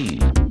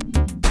machine.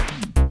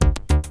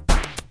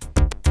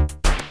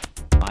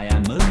 I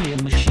am only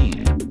a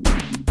machine.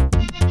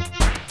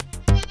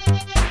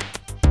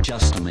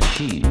 Just a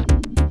machine.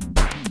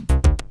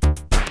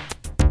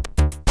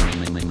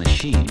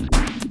 Machine.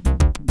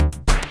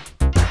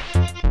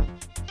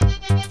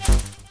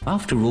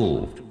 After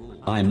all,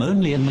 I'm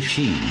only a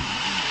machine.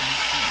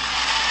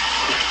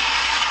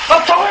 A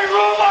toy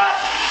robot!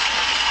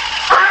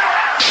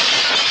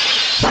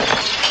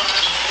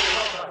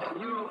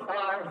 You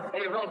are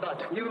a robot.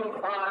 You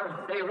are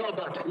a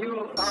robot.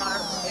 You are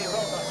a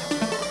robot.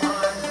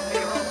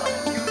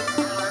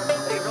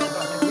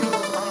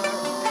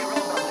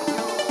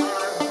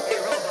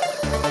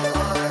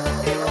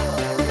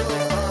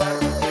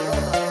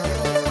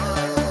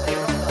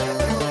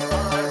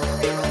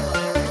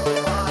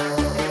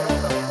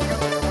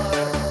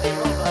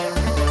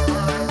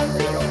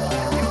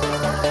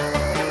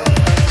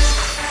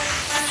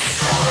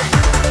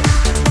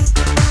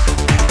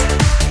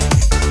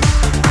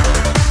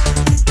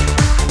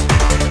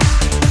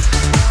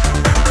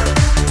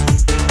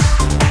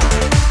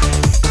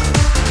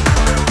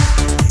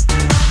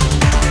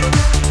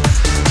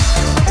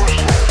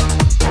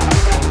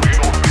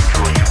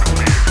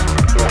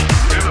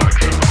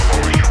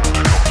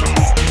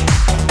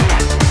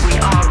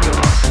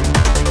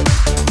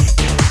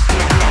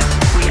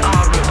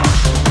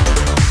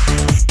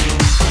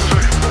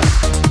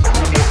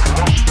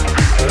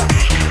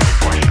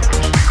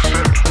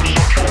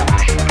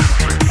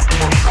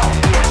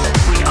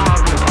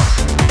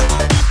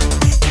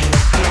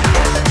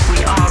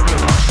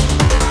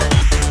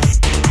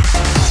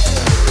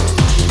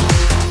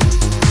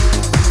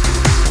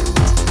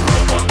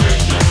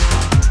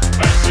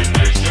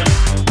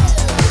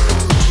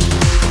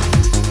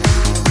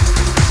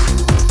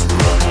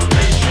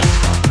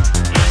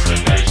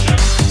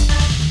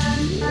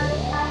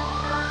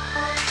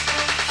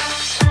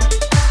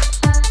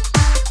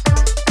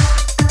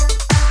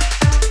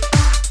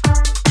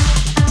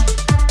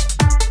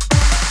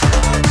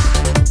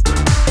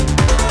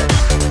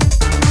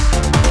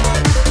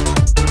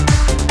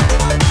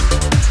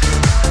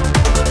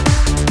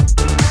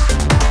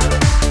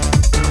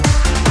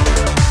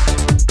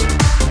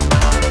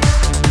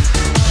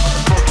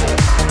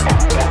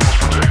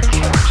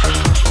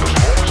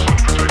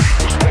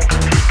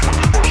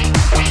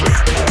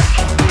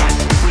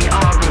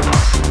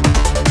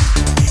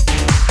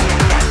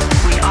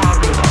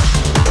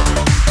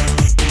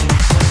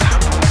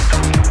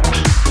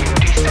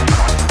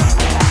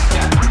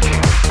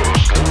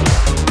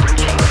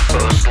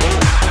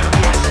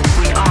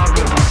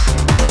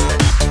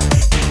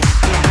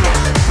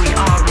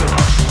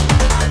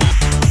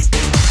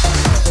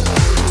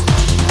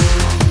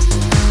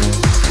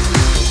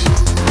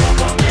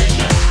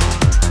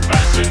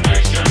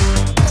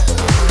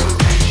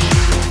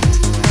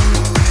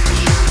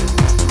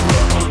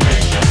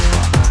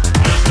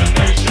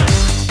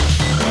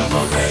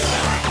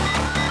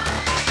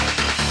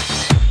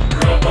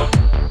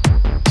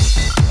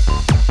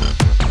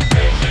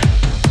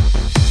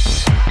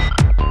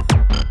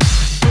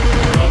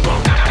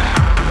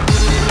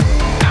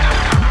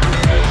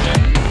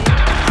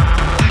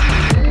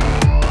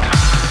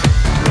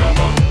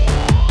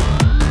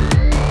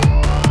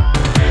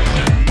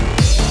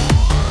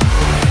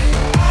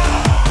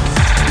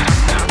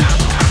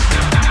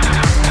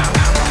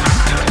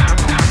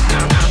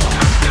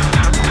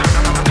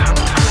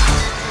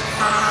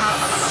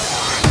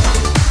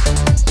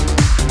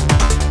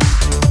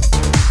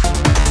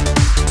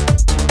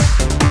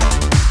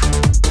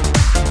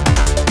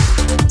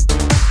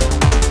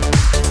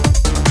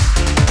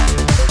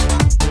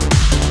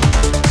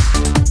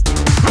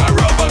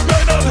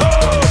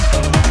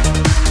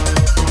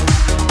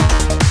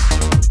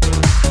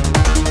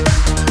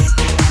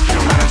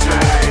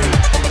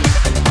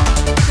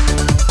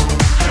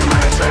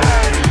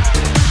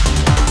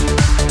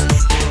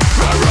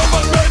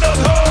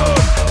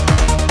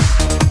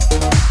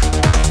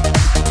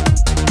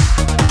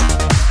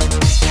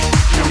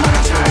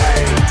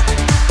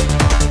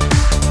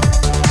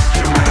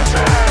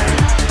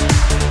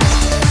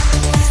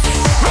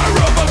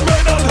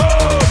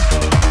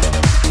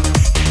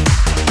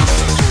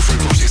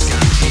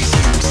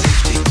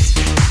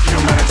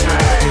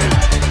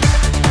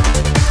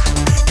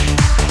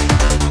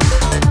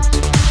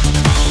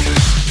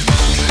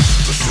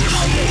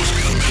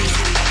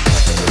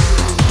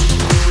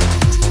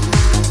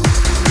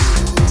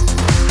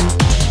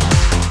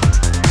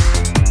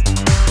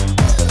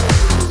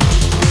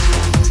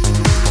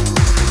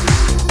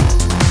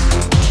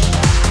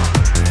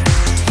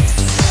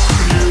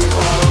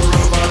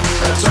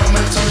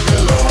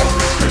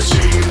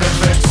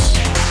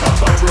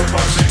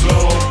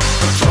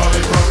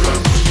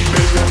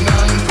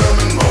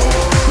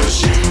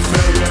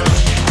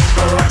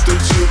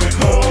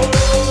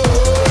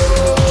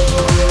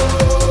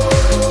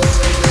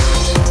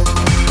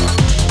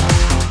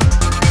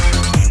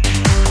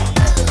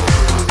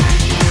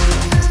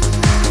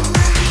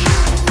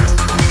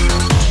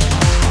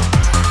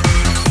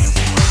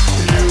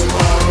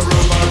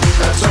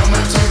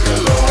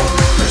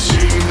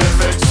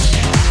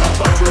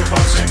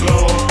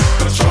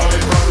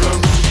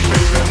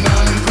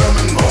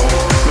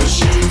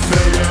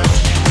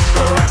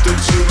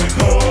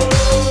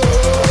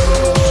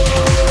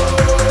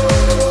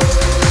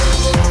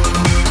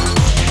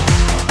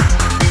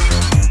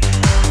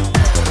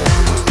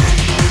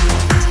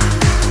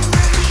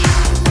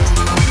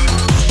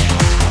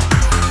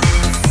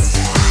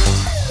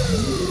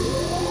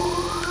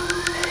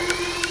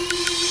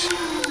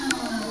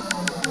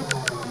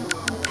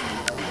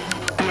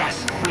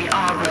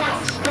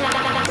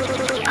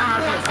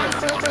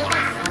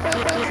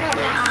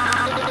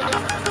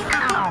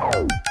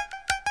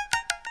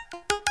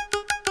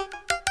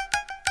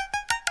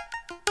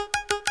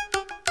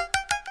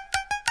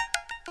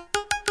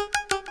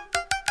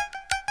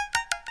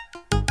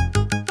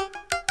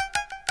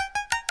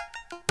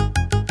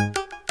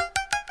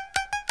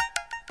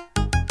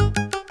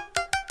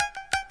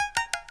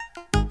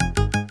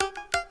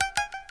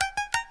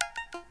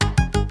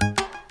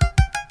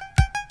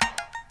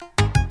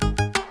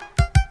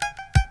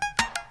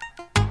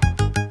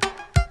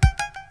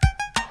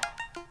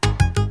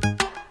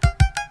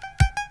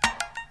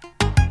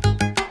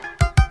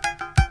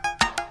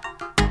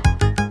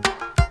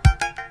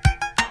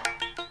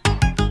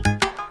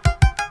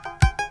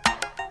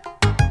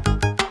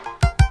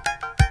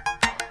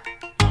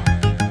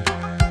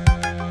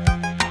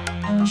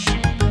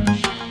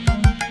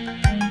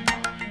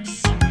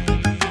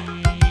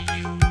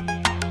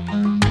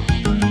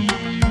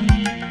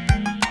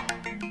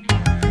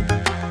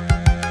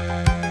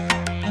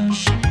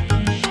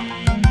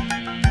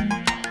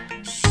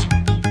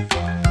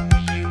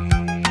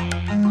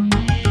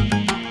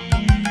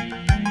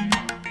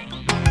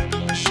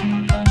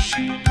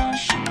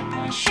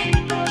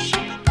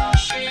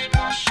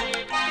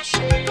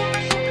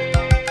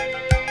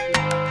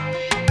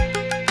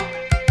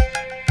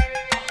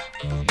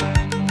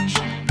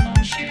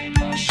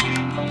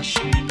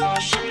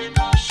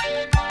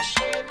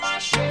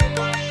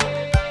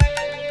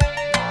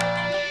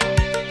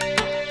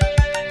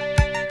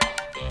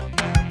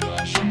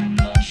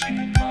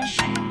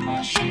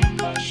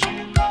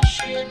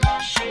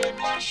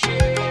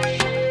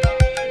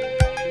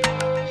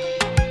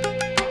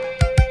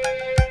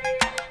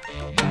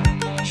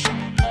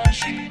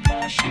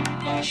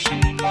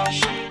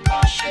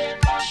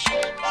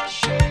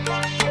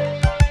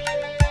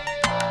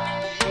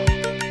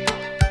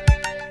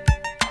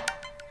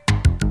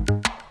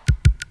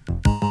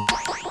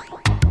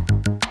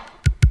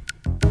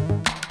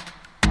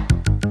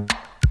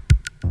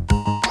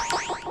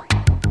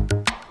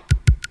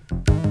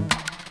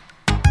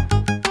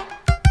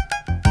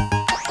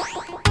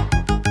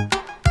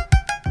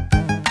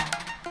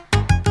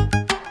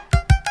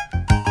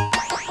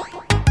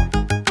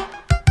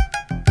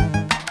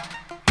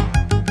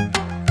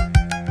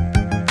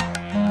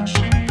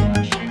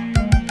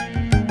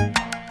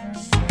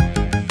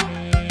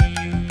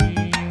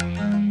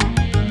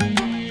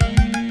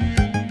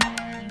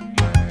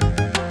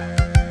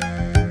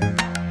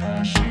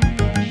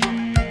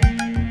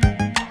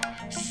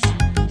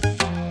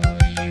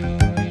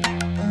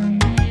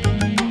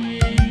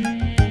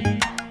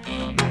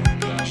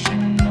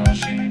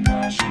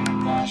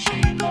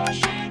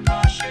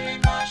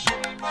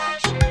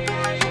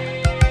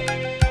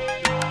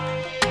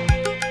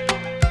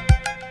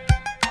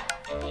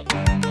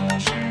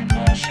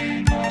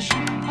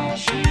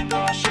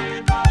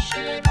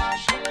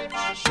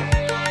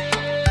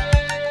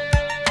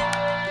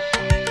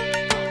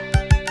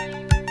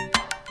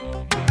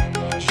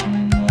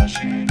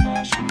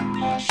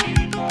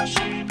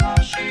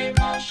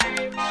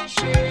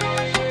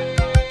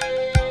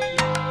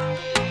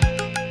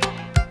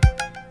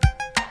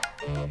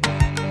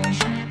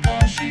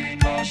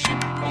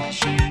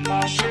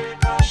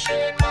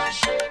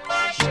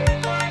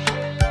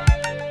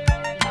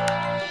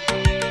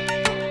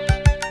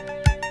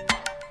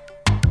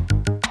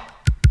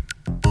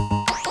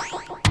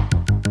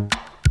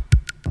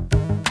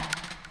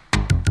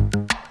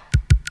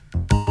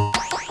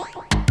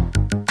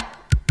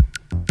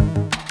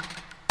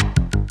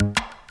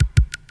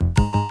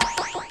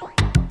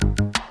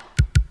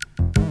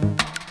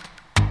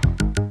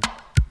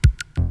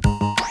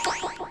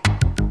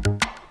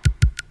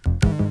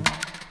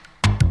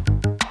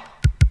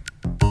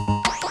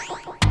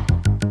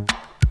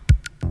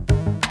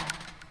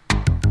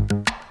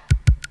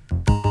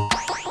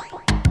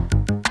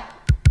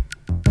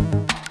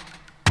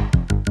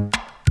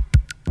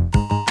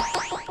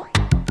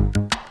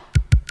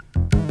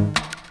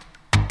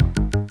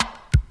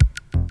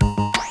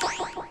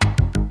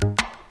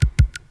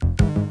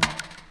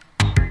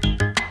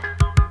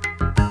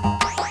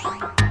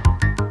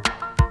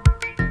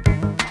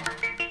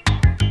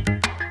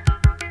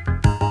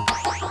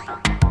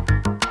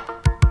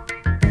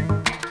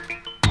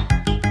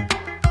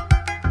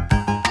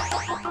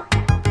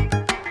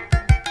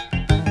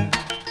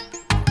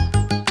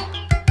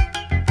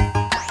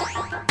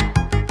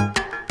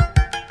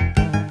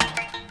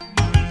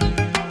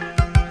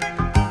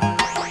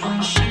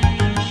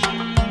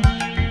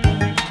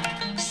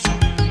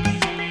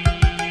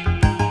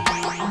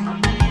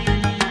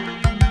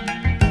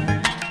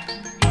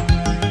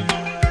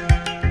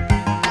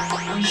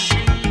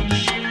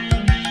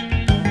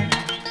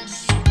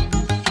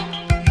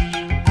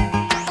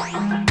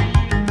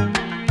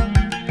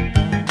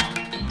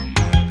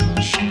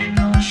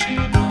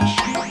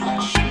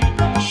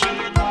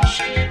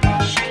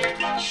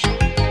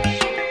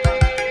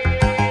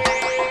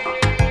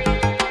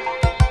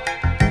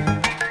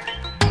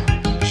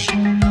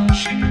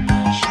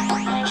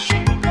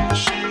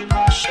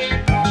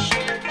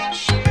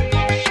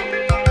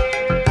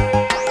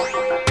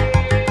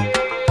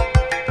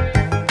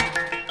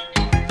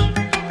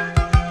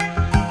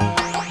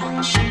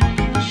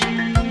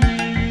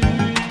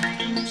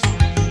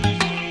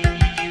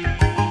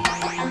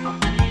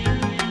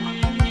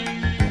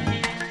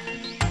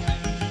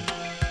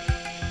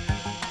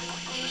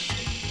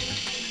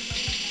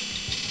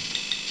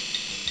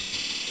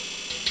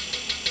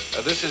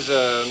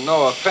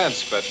 no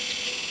offense, but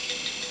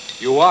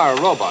you are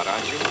a robot,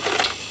 aren't you?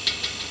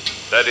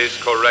 That is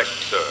correct,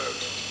 sir.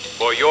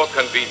 For your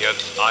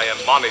convenience, I am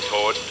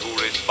monitored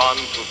to respond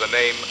to the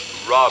name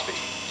Robbie.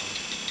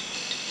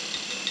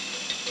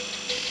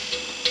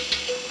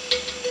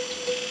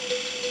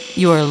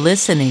 You're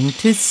listening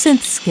to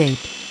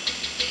SYNTHscape.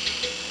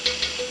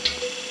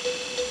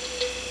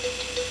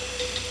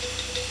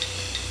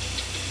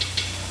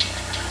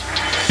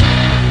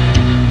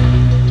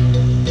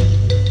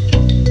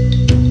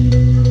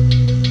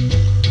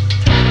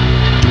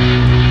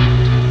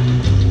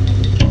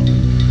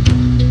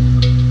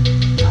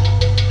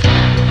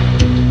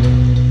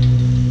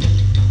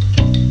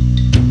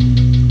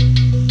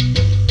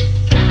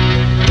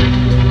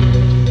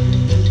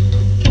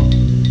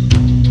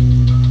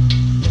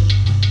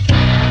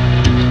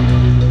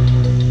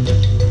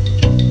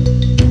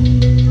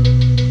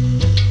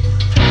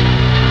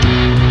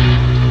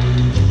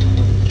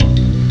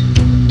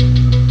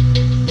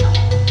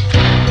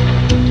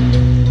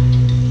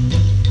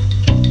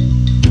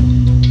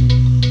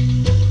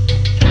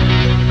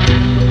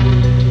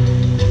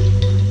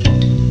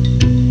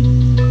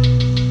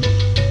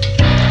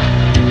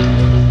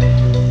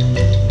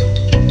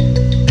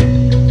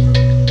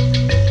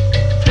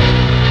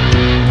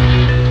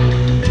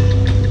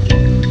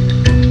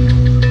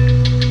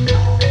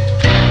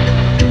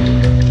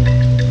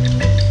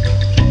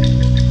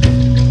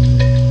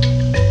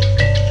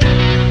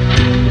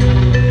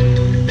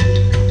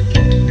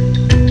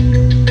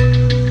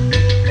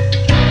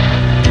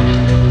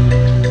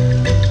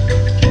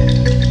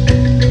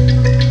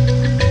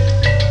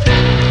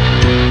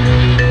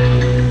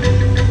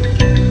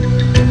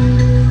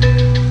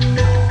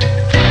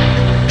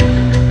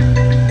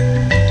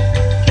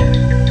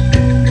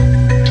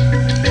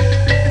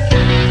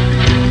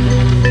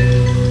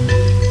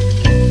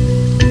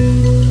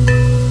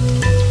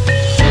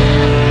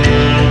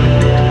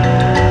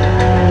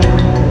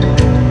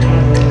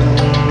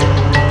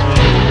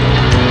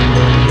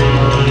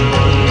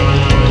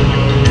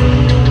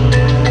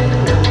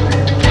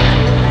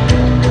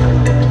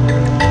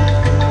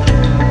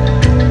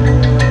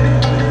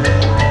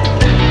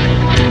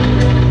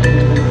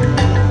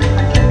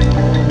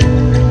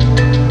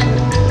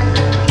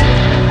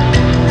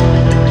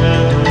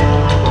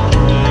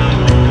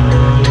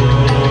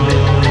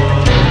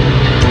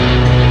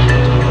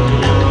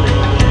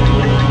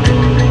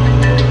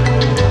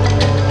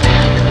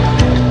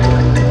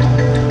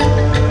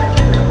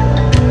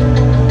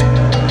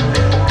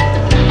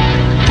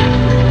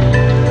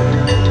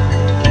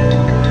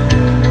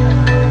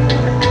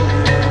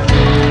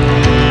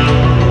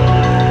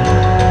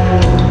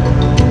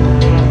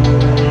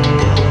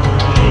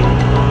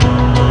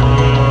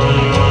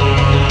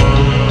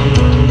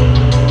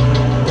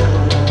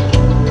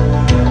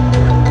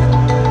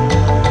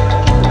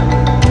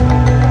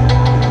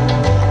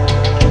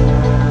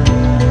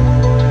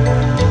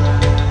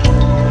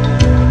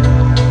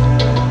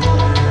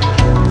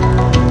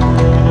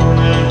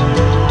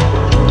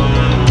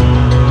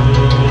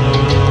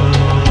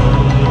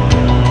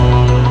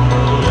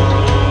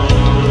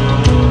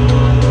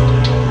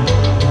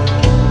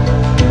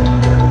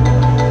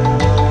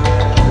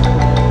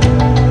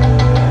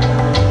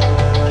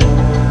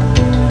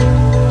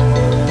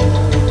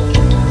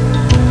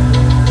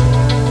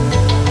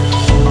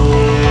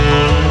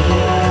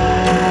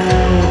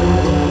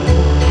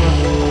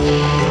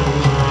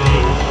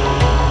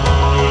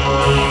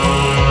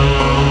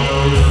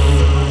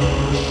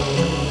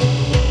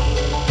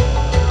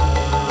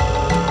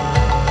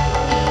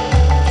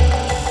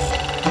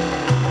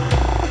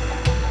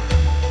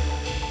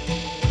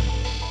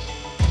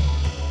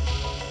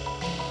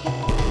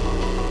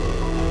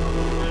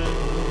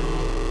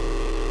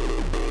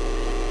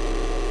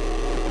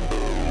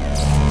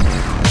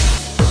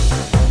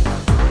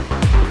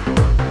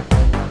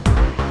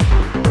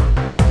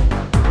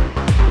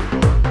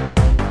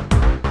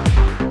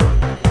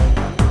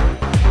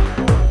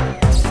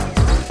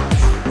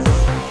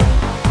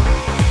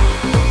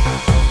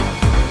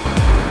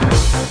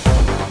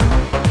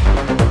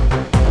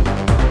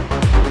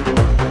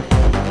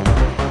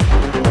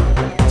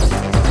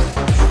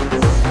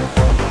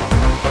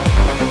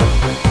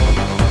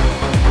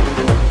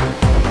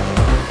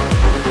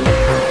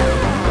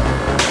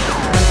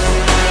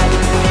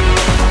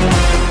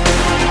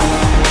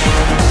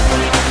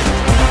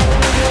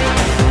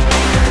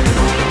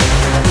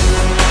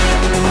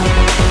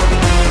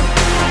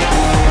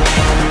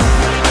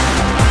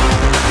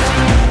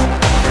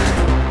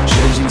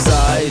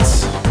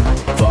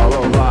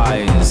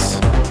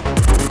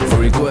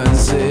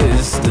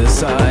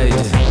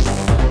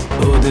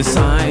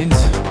 designed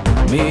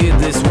me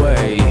this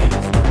way,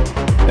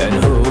 and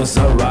who's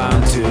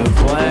around to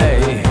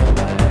play?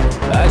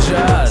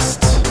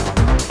 Adjust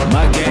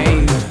my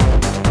game,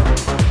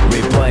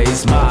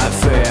 replace my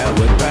fear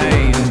with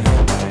pain.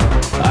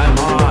 I'm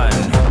on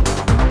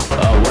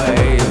a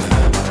wave,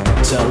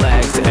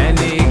 select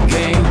any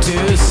game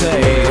to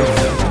save.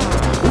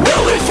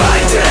 Will we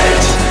fight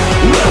it?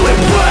 Will we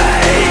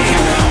play?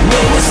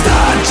 Will we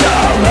start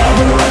all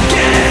over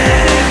again?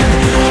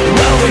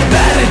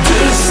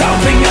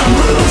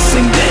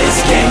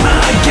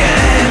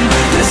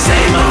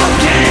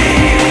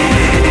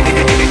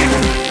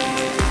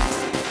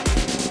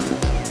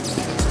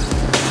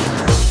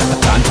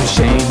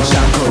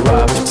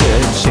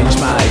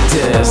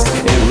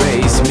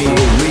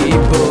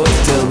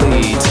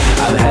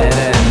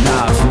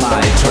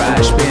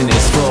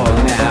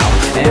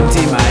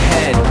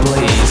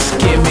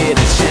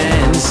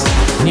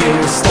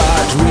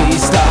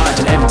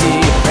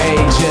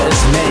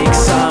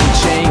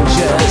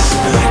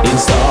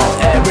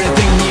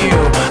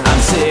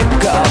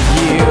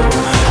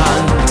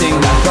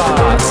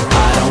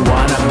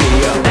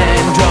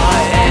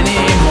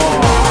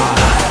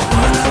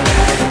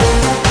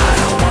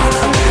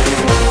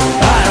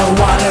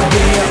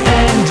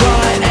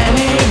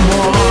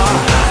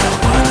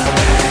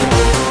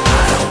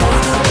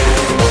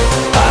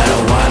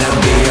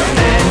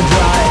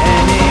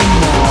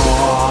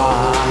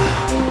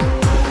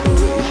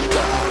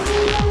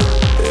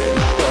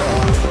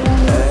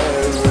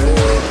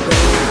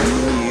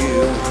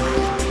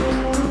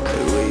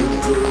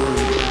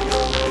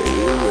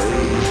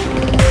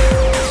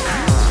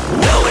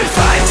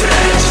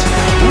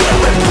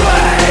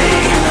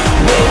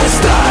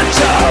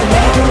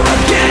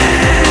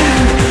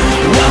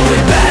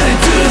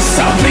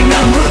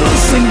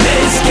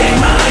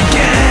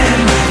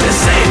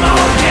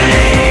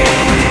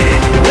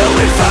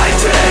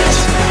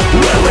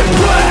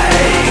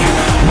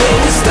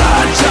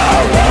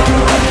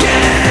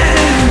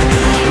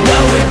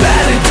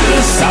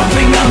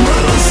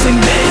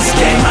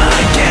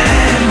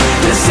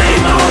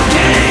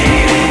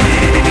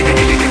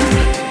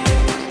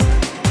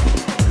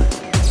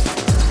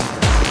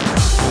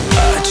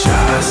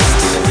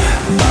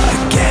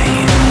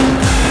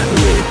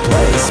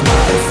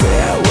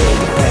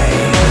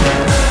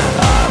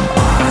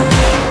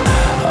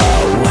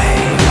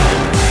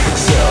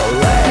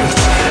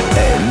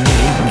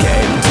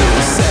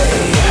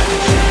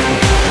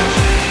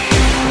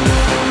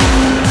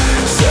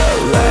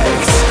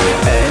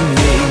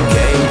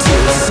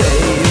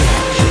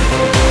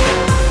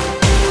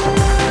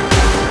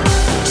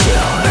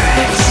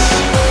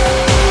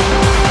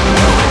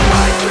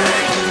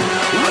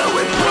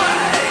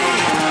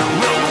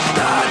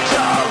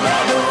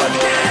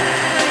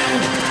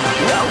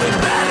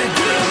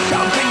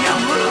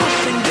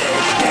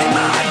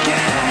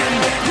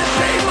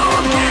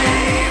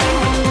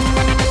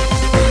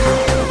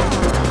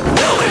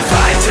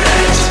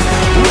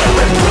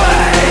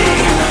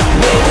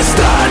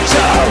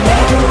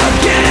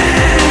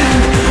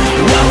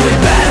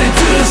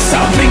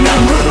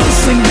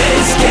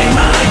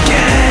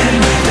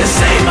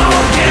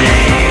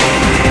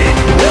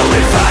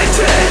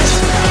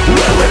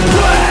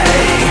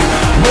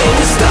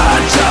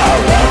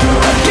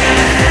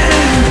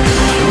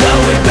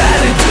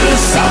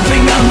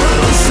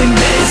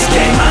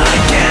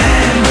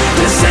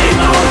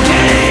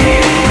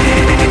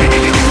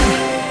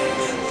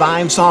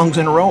 songs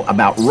in a row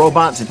about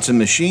robots and some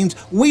machines.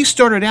 We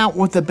started out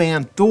with the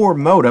band Thor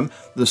Modem.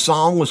 The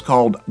song was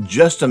called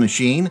Just a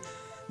Machine.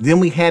 Then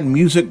we had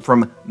music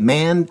from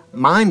Mind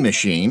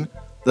Machine.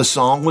 The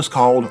song was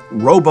called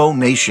Robo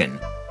Nation.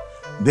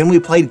 Then we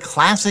played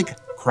classic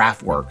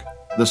Kraftwerk.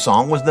 The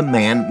song was The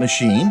Man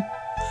Machine.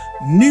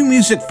 New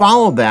music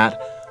followed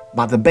that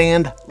by the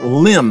band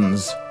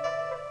Limbs.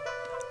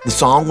 The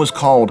song was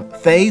called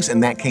Phase,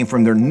 and that came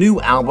from their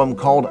new album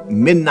called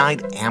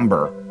Midnight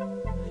Amber.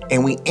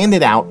 And we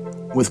ended out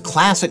with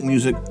classic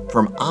music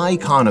from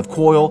Icon of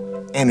Coil,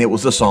 and it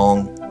was the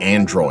song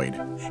Android.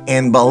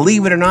 And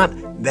believe it or not,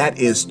 that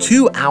is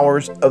 2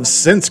 hours of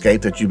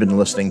SYNTHscape that you've been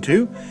listening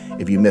to.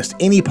 If you missed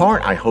any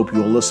part, I hope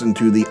you will listen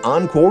to the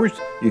encores.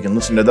 You can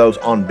listen to those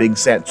on Big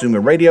Satsuma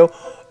Radio,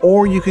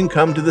 or you can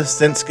come to the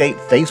SYNTHscape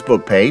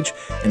Facebook page,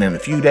 and in a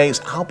few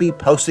days, I'll be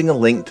posting a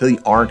link to the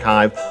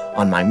archive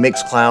on my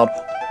Mixcloud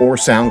or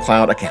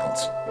SoundCloud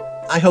accounts.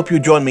 I hope you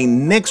join me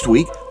next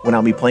week when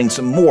I'll be playing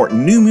some more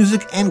new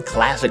music and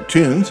classic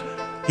tunes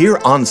here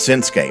on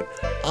SYNTHscape.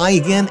 I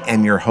again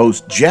am your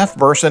host, Jeff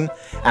Burson,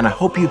 and I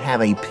hope you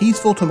have a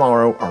peaceful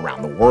tomorrow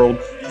around the world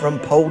from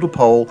pole to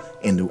pole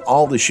into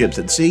all the ships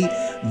at sea.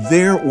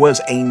 There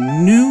was a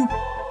new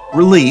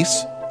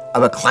release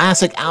of a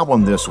classic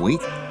album this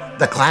week.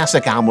 The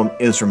classic album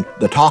is from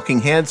the Talking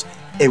Heads.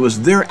 It was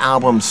their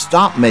album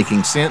Stop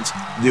Making Sense.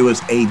 There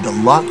was a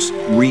deluxe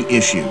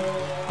reissue.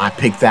 I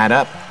picked that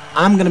up.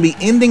 I'm going to be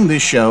ending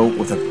this show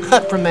with a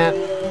cut from that.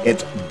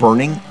 It's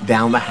Burning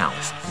Down the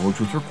House, which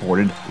was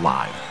recorded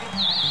live.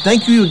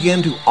 Thank you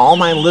again to all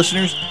my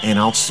listeners, and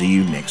I'll see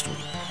you next week.